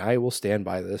movie, and I will stand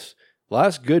by this,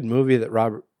 last good movie that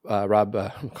Rob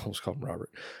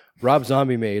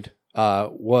Zombie made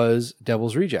was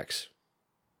Devil's Rejects.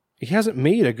 He hasn't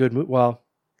made a good movie. Well,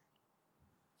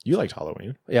 you liked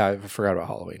Halloween. Yeah, I forgot about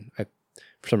Halloween.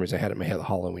 For some reason, I had it in my head that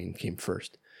Halloween came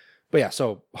first. But yeah,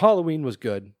 so Halloween was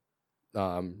good,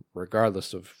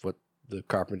 regardless of what the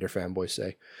Carpenter fanboys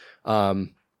say.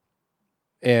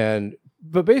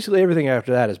 But basically everything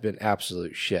after that has been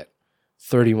absolute shit.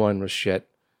 31 was shit.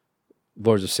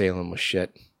 Lords of Salem was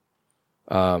shit.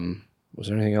 Was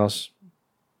there anything else?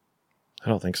 I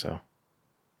don't think so.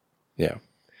 Yeah.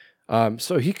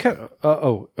 So he kind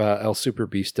of El Super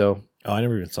Beasto. Oh, I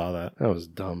never even saw that. That was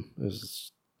dumb.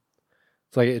 It's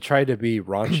like it tried to be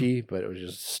raunchy, but it was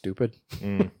just stupid.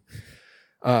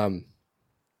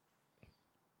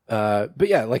 But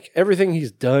yeah, like everything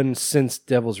he's done since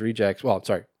Devil's Rejects,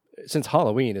 since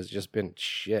Halloween has just been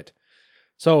shit.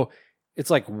 So it's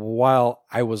like while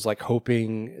I was like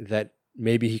hoping that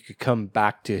maybe he could come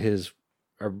back to his,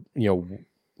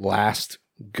 last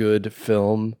good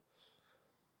film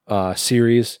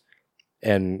series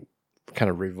and kind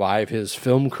of revive his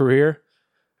film career.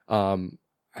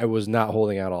 I was not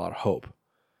holding out a lot of hope.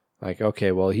 Like,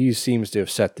 okay, well, he seems to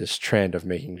have set this trend of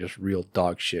making just real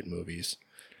dog shit movies.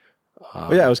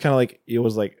 But yeah, it was kind of like,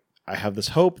 I have this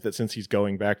hope that since he's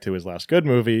going back to his last good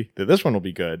movie, that this one will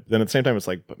be good. Then at the same time, it's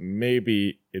like, but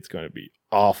maybe it's going to be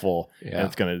awful. Yeah. And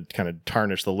it's going to kind of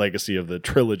tarnish the legacy of the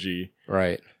trilogy.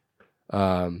 Right.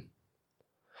 But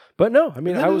no, I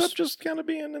mean, I was just kind of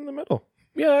being in the middle.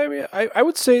 Yeah, I mean, I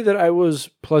would say that I was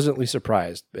pleasantly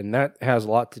surprised. And that has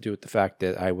a lot to do with the fact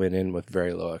that I went in with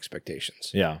very low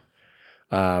expectations. Yeah.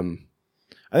 I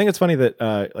think it's funny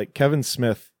that like Kevin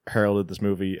Smith heralded this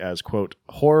movie as, quote,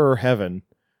 horror heaven.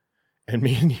 And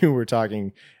me and you were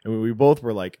talking, and we both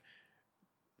were like,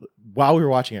 while we were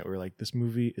watching it, we were like, this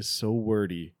movie is so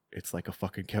wordy. It's like a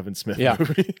fucking Kevin Smith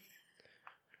movie.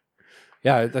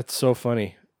 Yeah, that's so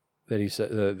funny that he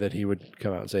said that he would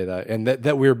come out and say that, and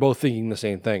that we were both thinking the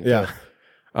same thing. Yeah.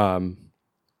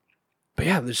 But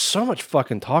yeah, there's so much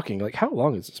fucking talking. Like, how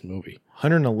long is this movie?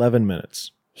 111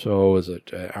 minutes. So is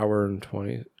it an hour and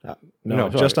 20? No,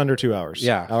 just under 2 hours.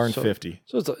 Yeah, hour and 50.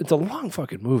 So it's a long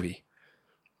fucking movie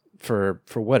for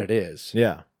what it is.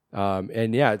 Yeah.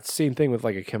 And yeah, it's the same thing with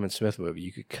like a Kevin Smith movie.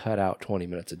 You could cut out 20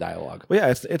 minutes of dialogue. Well,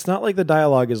 yeah, it's not like the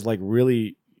dialogue is like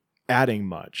really adding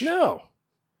much. No.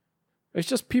 It's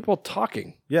just people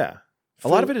talking. Yeah. A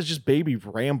lot of it is just baby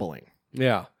rambling.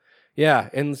 Yeah. Yeah.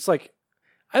 And it's like,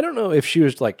 I don't know if she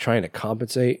was like trying to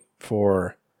compensate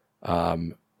for a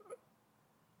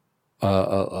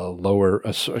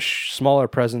smaller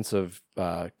presence of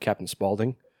Captain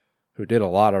Spaulding, who did a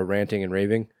lot of ranting and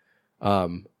raving. But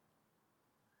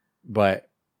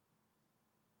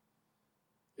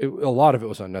a lot of it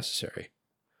was unnecessary.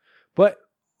 But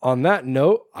on that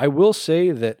note, I will say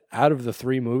that out of the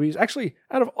three movies, actually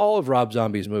out of all of Rob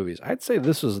Zombie's movies, I'd say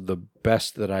this is the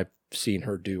best that I've seen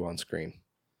her do on screen.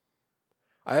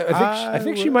 I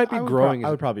think she might be growing. I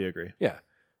would probably agree. Yeah.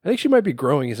 I think she might be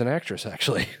growing as an actress,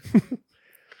 actually.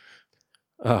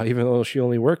 Even though she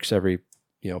only works every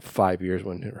 5 years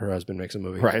when her husband makes a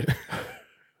movie. Right.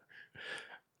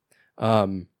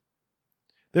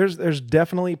 There's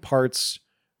definitely parts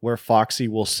where Foxy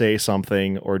will say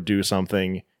something or do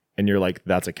something and you're like,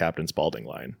 that's a Captain Spaulding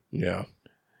line. Yeah.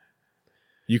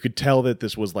 You could tell that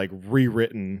this was like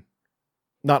rewritten,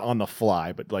 not on the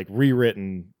fly, but like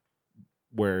rewritten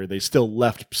where they still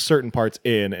left certain parts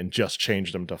in and just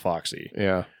changed them to Foxy.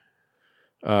 Yeah.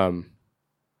 There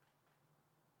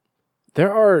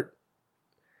are,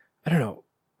 I don't know,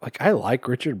 like I like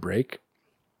Richard Brake,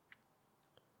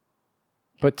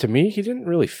 but to me, he didn't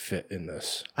really fit in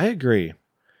this. I agree.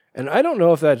 And I don't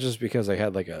know if that's just because I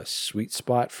had like a sweet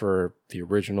spot for the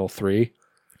original three.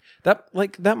 That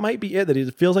might be it, that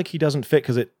it feels like he doesn't fit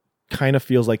because it kind of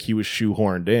feels like he was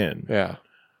shoehorned in. Yeah.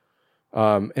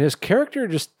 And his character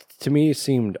just, to me,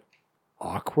 seemed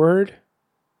awkward.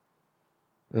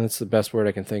 And that's the best word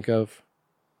I can think of.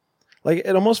 Like,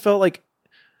 it almost felt like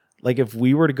if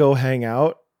we were to go hang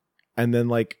out and then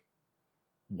like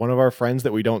one of our friends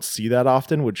that we don't see that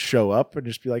often would show up and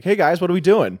just be like, hey guys, what are we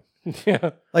doing? Yeah.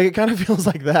 Like, it kind of feels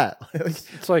like that.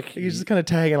 It's like he's just kind of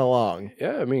tagging along.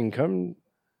 Yeah, I mean, come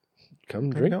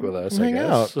drink with us, hang I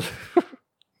guess.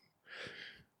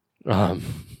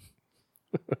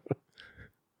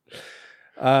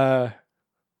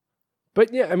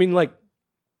 But yeah, I mean, like,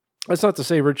 that's not to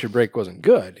say Richard Brake wasn't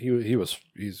good.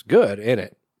 He's good in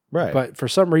it. Right. But for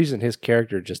some reason, his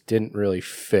character just didn't really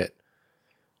fit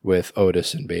with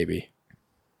Otis and Baby.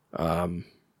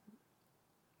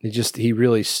 He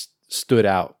really stood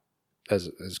out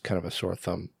as kind of a sore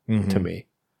thumb to me.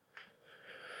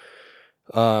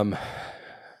 Like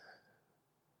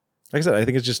I said, I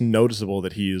think it's just noticeable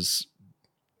that he's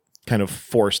kind of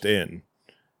forced in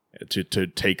to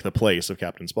take the place of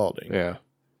Captain Spaulding. Yeah.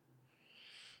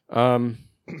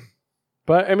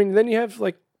 But I mean, then you have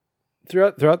like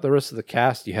throughout the rest of the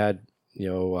cast, you had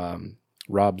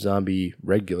Rob Zombie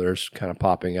regulars kind of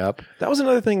popping up. That was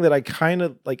another thing that I kind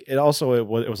of like. It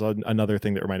was another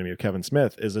thing that reminded me of Kevin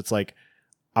Smith. Is it's like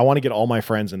I want to get all my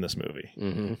friends in this movie.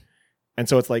 Mm-hmm. And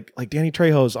so it's like Danny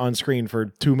Trejo's on screen for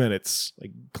 2 minutes,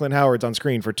 like Clint Howard's on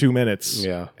screen for 2 minutes.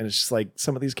 Yeah. And it's just like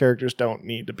some of these characters don't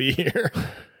need to be here.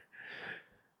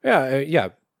 Yeah.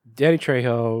 Danny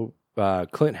Trejo,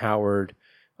 Clint Howard,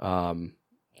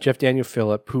 Jeff Daniel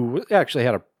Phillip, who actually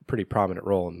had a pretty prominent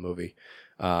role in the movie.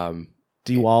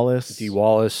 Dee Wallace.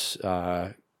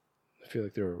 I feel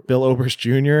like they were Bill Oberst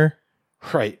Jr.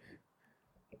 Right.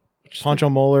 Pancho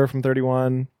Moeller from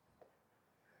 31.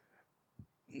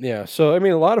 Yeah, so I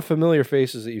mean, a lot of familiar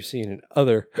faces that you've seen in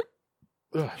other.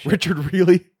 Richard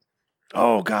Reilly.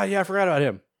 Oh God, yeah, I forgot about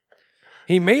him.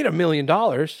 He made $1 million.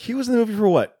 He was in the movie for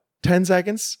what? 10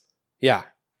 seconds? Yeah,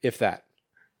 if that.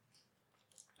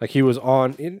 Like he was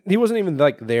on. He wasn't even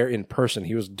like there in person.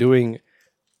 He was doing.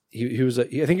 He was. I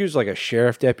think he was like a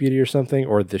sheriff deputy or something,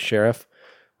 or the sheriff,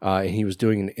 and he was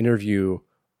doing an interview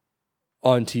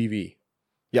on TV.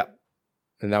 Yeah,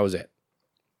 and that was it.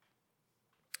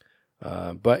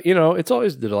 But you know, it's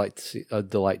always a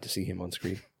delight to see him on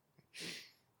screen.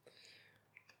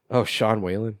 Oh, Sean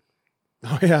Whalen.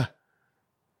 Oh yeah.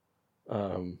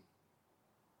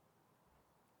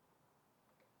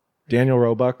 Daniel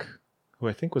Roebuck, who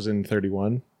I think was in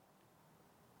 31.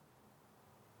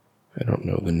 I don't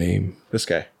know the name. This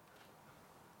guy.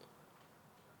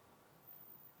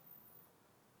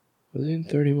 Was he in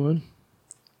 31?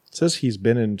 It says he's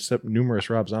been in numerous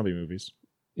Rob Zombie movies.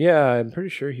 Yeah, I'm pretty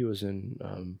sure he was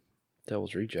in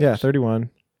Devil's Rejects. Yeah, 31.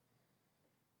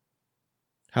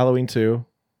 Halloween 2.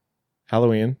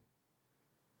 Halloween.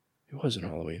 He was in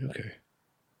Halloween, okay.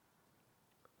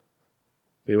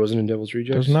 But he wasn't in Devil's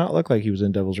Rejects? Does not look like he was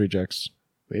in Devil's Rejects.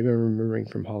 Maybe I'm remembering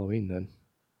from Halloween then.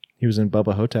 He was in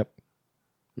Bubba Hotep.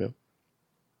 Yep.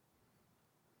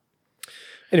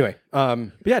 Anyway,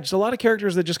 but yeah, just a lot of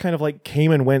characters that just kind of like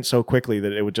came and went so quickly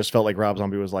that it would just felt like Rob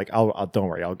Zombie was like, "I'll don't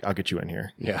worry, I'll get you in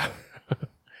here." Yeah.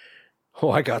 Oh,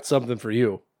 I got something for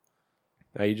you.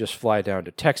 Now you just fly down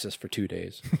to Texas for 2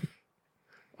 days.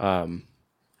 But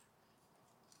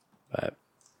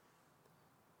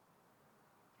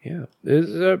yeah,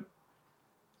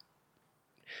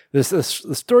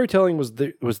 the storytelling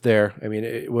was there. I mean,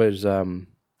 it was a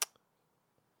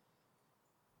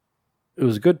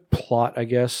good plot, I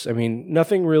guess. I mean,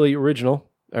 nothing really original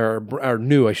or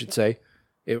new, I should say.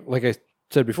 It, like I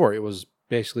said before, it was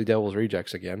basically Devil's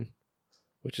Rejects again,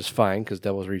 which is fine because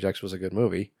Devil's Rejects was a good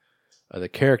movie. The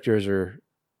characters are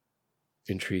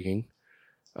intriguing.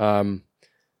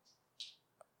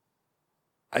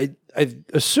 I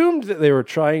assumed that they were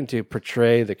trying to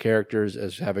portray the characters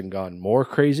as having gone more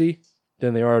crazy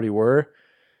than they already were,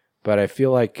 but I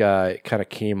feel like it kind of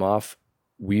came off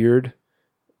weird.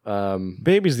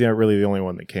 Baby's really the only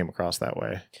one that came across that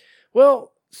way.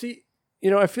 Well, see,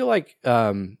 I feel like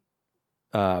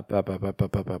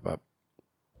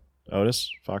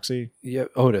Otis, Foxy, yeah,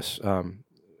 Otis. I'm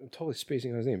totally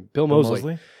spacing on his name. Bill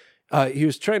Moseley. He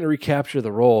was trying to recapture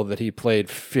the role that he played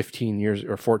 15 years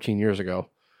or 14 years ago.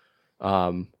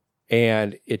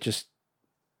 And it just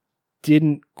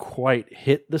didn't quite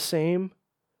hit the same.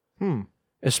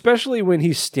 Especially when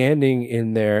he's standing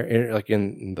in there,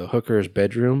 in the hooker's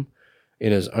bedroom,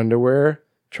 in his underwear,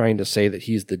 trying to say that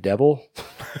he's the devil.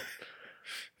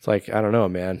 It's like, I don't know,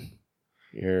 man.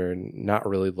 You're not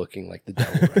really looking like the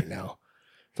devil right now.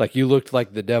 It's like you looked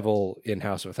like the devil in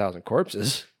House of a Thousand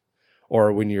Corpses,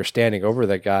 or when you're standing over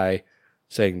that guy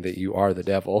saying that you are the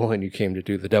devil and you came to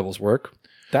do the devil's work.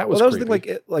 That was the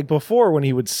thing. Like before, when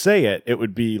he would say it, it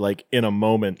would be like in a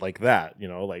moment like that,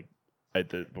 like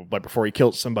before he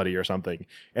killed somebody or something.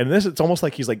 And this, it's almost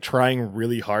like he's like trying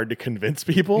really hard to convince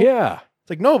people. Yeah, it's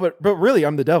like no, but really,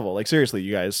 I'm the devil. Like seriously,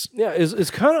 you guys. Yeah,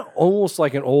 it's kind of almost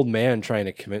like an old man trying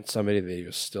to convince somebody that he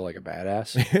was still like a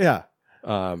badass. Yeah.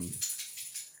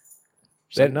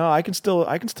 No, I can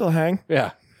still hang.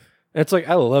 Yeah. It's like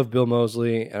I love Bill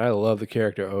Moseley and I love the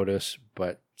character Otis,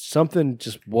 but something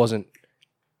just wasn't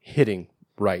hitting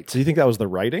right. So you think that was the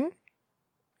writing?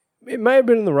 It might have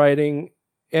been in the writing,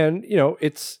 and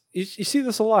it's you see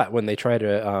this a lot when they try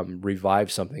to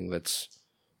revive something that's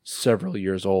several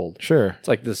years old. Sure, it's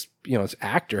like this. This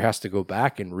actor has to go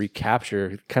back and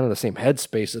recapture kind of the same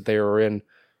headspace that they were in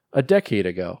a decade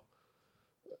ago,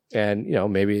 and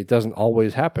maybe it doesn't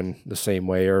always happen the same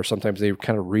way, or sometimes they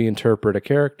kind of reinterpret a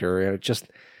character, and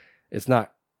it's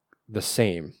not the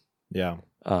same. Yeah.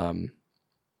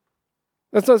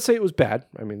 That's not to say it was bad.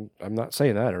 I mean, I'm not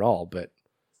saying that at all, but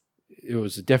it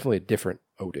was definitely a different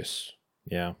Otis.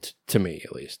 Yeah. To me,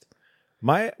 at least.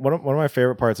 One of my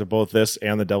favorite parts of both this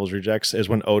and the Devil's Rejects is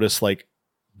when Otis like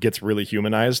gets really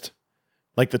humanized,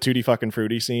 like the Tutti fucking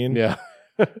fruity scene. Yeah.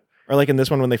 Or like in this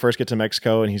one when they first get to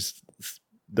Mexico and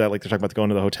they're talking about going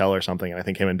to the hotel or something, and I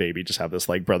think him and Baby just have this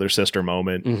like brother sister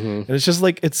moment, and it's just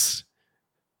like it's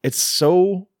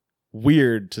so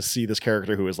weird to see this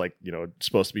character who is like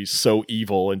supposed to be so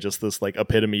evil and just this like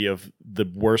epitome of the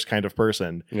worst kind of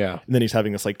person. Yeah, and then he's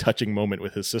having this like touching moment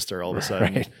with his sister all of a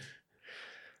sudden.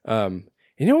 Right.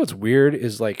 What's weird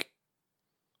is like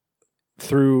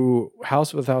through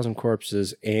House of a Thousand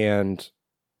Corpses and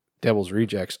Devil's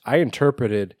Rejects, I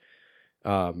interpreted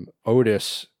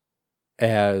Otis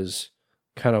as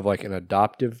kind of like an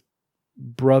adoptive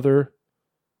brother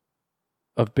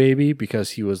of Baby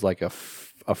because he was like a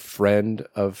friend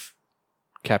of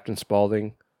Captain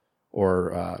Spaulding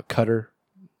or Cutter.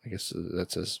 I guess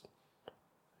that's his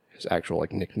actual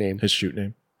like nickname. His shoot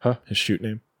name. Huh? His shoot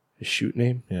name. His shoot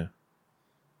name? Yeah.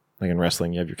 Like in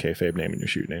wrestling, you have your kayfabe name and your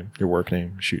shoot name. Your work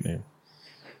name, your shoot name.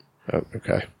 Oh,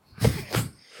 okay.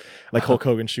 Like Hulk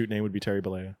Hogan's shoot name would be Terry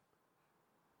Bollea.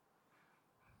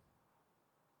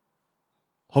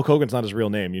 Hulk Hogan's not his real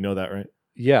name. You know that, right?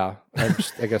 Yeah.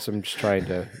 I guess I'm just trying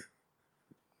to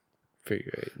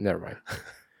figure it. Never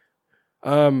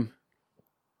mind.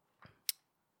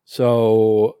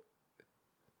 So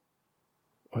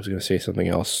I was going to say something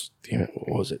else. Damn it.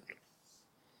 What was it?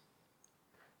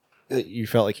 You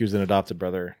felt like he was an adopted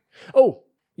brother. Oh,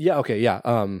 yeah. Okay. Yeah.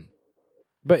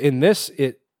 But in this,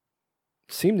 it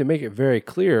seemed to make it very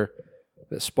clear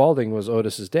that Spaulding was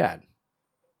Otis's dad.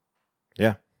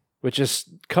 Yeah. Which is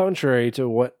contrary to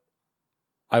what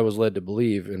I was led to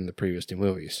believe in the previous two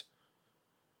movies.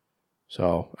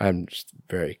 So I'm just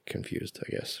very confused, I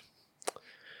guess.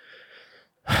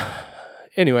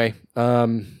 Anyway,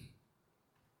 so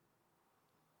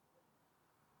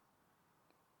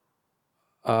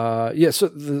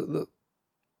the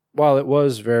while it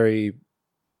was very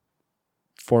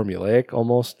formulaic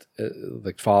almost,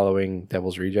 like following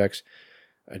Devil's Rejects,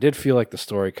 I did feel like the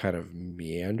story kind of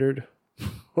meandered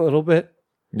a little bit.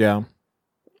 Yeah.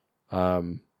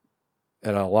 And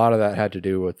a lot of that had to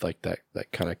do with like that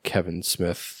kind of Kevin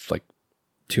Smith, like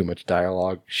too much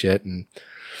dialogue shit. And,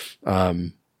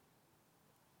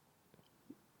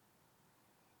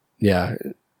 yeah,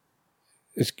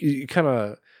 you kind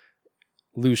of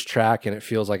lose track and it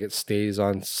feels like it stays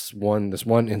on this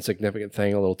one insignificant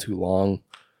thing a little too long.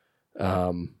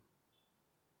 And,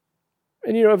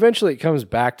 eventually it comes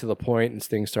back to the point and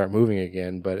things start moving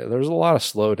again, but there's a lot of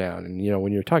slowdown. And,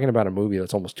 when you're talking about a movie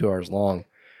that's almost 2 hours long,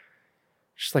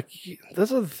 just like,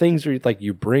 those are the things where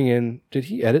you bring in. Did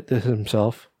he edit this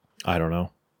himself? I don't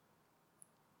know.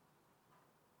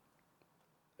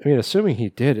 I mean, assuming he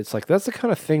did, it's like, that's the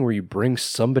kind of thing where you bring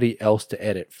somebody else to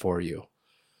edit for you.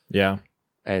 Yeah.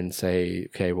 And say,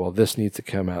 okay, well, this needs to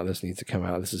come out. This needs to come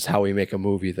out. This is how we make a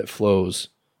movie that flows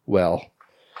well.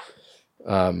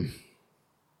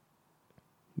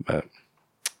 But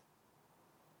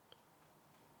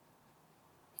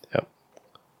yep.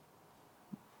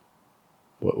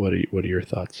 What are your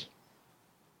thoughts?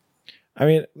 I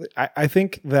mean, I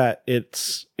think that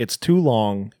it's too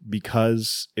long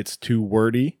because it's too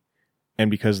wordy and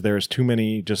because there's too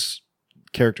many just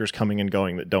characters coming and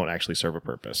going that don't actually serve a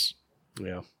purpose.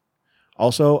 Yeah.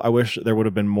 Also, I wish there would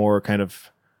have been more kind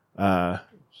of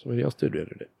somebody else did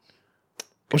edit it.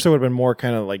 Wish there would have been more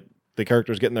kind of like the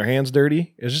characters getting their hands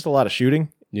dirty. It's just a lot of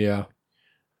shooting. Yeah.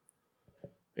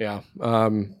 Yeah.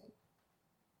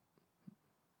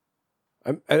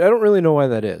 I don't really know why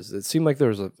that is. It seemed like there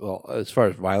was as far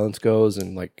as violence goes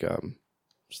and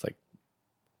just like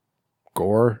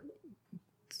gore,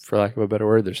 for lack of a better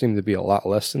word, there seemed to be a lot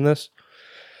less in this.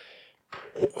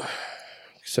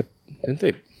 Except, didn't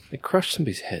they crushed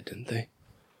somebody's head, didn't they?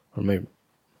 Or maybe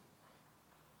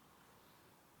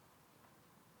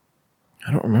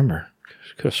I don't remember.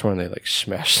 Could have sworn they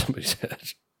smashed somebody's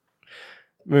head.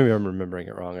 Maybe I'm remembering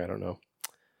it wrong. I don't know.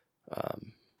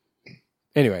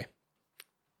 Anyway.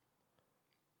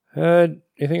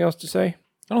 Anything else to say?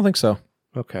 I don't think so.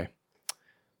 Okay.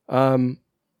 Have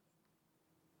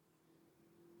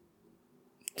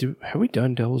we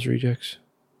done Devil's Rejects?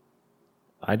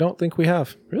 I don't think we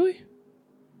have. Really?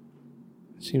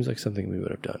 It seems like something we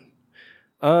would have done.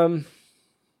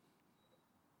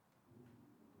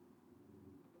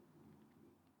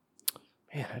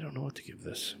 Man, I don't know what to give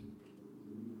this.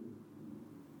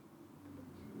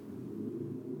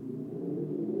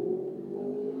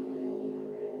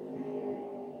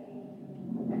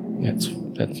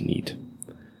 That's neat.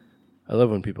 I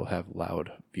love when people have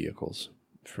loud vehicles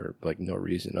for no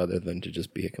reason other than to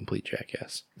just be a complete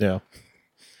jackass. Yeah.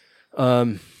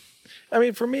 I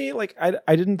mean, for me,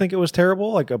 I didn't think it was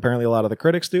terrible. Apparently a lot of the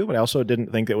critics do, but I also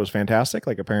didn't think it was fantastic.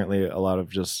 Apparently a lot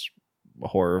of just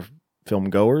horror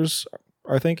film goers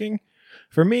are thinking.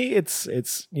 For me, it's I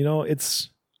don't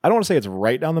want to say it's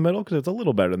right down the middle because it's a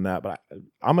little better than that, but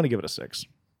I'm going to give it a 6.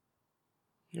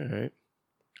 All right.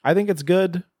 I think it's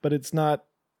good, but it's not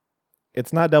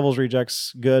Devil's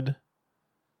Rejects good.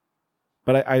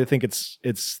 But I think it's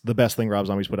the best thing Rob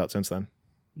Zombie's put out since then.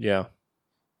 Yeah.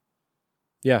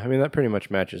 Yeah, I mean, that pretty much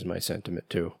matches my sentiment,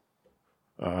 too.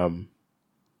 Yeah,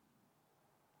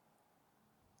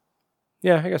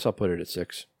 I guess I'll put it at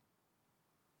 6.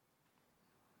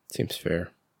 Seems fair.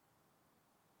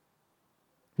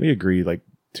 We agree,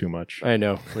 too much. I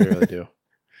know, we really do.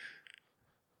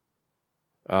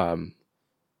 But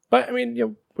I mean,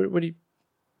 what am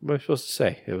I supposed to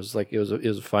say? It was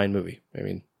a fine movie. I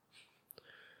mean,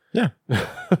 yeah,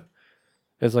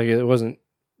 it's like it wasn't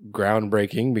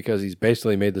groundbreaking because he's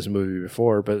basically made this movie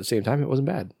before, but at the same time, it wasn't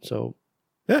bad. So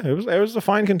yeah, it was a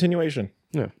fine continuation.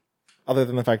 Yeah. Other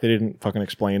than the fact they didn't fucking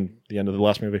explain the end of the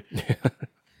last movie.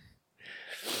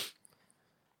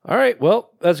 All right,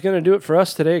 well, that's gonna do it for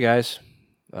us today, guys.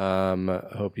 I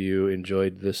hope you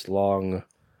enjoyed this long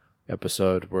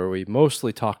episode where we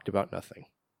mostly talked about nothing.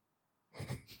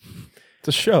 It's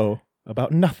a show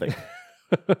about nothing.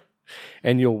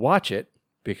 And you'll watch it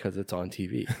because it's on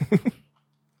TV.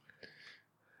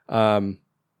 I'm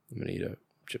going to eat a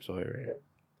Chips Ahoy right here.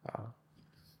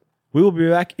 We will be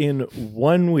back in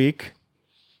 1 week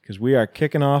because we are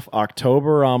kicking off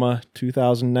Octoberama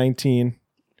 2019.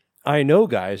 I know,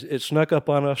 guys. It snuck up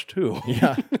on us, too.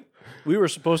 Yeah. We were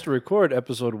supposed to record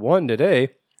episode 1 today,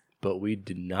 but we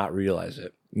did not realize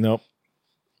it. Nope.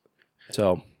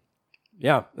 So,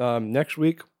 yeah. Next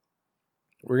week,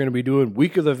 we're going to be doing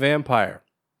Week of the Vampire.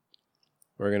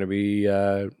 We're going to be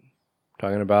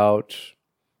talking about...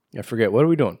 I forget. What are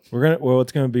we doing?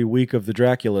 It's going to be Week of the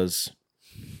Draculas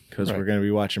because we're going to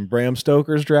be watching Bram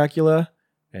Stoker's Dracula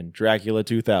and Dracula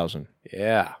 2000.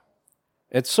 Yeah.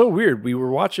 It's so weird. We were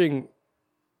watching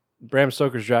Bram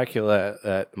Stoker's Dracula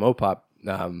at Mopop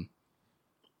was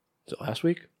it last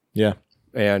week? Yeah.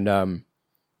 And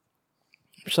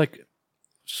it's like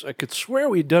I could swear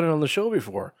we'd done it on the show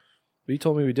before. But he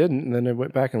told me we didn't, and then I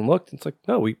went back and looked. And it's like,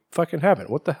 no, we fucking haven't.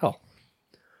 What the hell?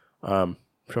 So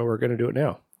we're going to do it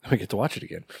now. We get to watch it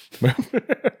again.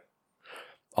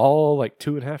 All like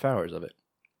 2.5 hours of it.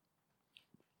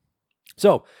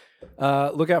 So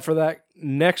look out for that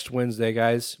next Wednesday,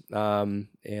 guys. And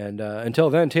until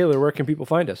then, Taylor, where can people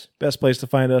find us? Best place to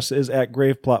find us is at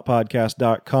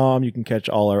graveplotpodcast.com. You can catch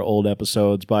all our old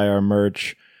episodes, buy our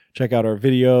merch, check out our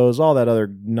videos, all that other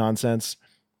nonsense.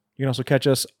 You can also catch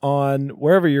us on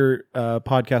wherever your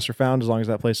podcasts are found, as long as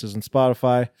that place is in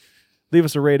Spotify. Leave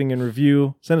us a rating and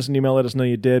review. Send us an email. Let us know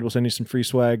you did. We'll send you some free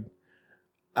swag.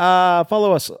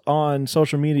 Follow us on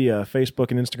social media,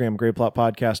 Facebook and Instagram, Grave Plot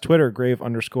Podcast, Twitter,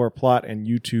 Grave_Plot, and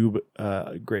YouTube,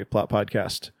 Grave Plot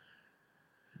Podcast.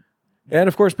 And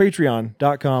of course,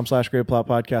 patreon.com/Grave Plot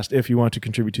Podcast if you want to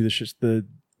contribute to the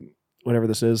whatever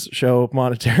this is, show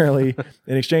monetarily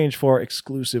in exchange for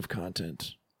exclusive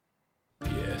content.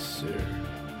 Yes, sir.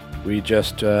 We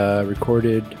just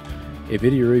recorded a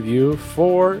video review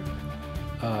for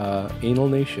Anal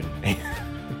Nation.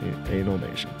 Anal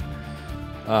Nation.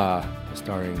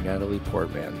 Starring Natalie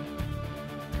Portman.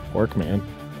 Workman.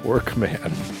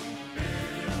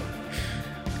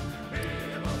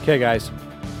 Okay, guys.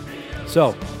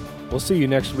 So, we'll see you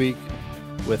next week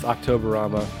with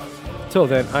Octoberama. Till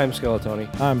then, I'm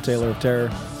Skeletoni. I'm Taylor of Terror.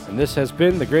 And this has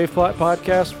been the Grave Plot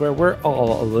Podcast, where we're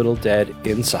all a little dead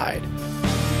inside.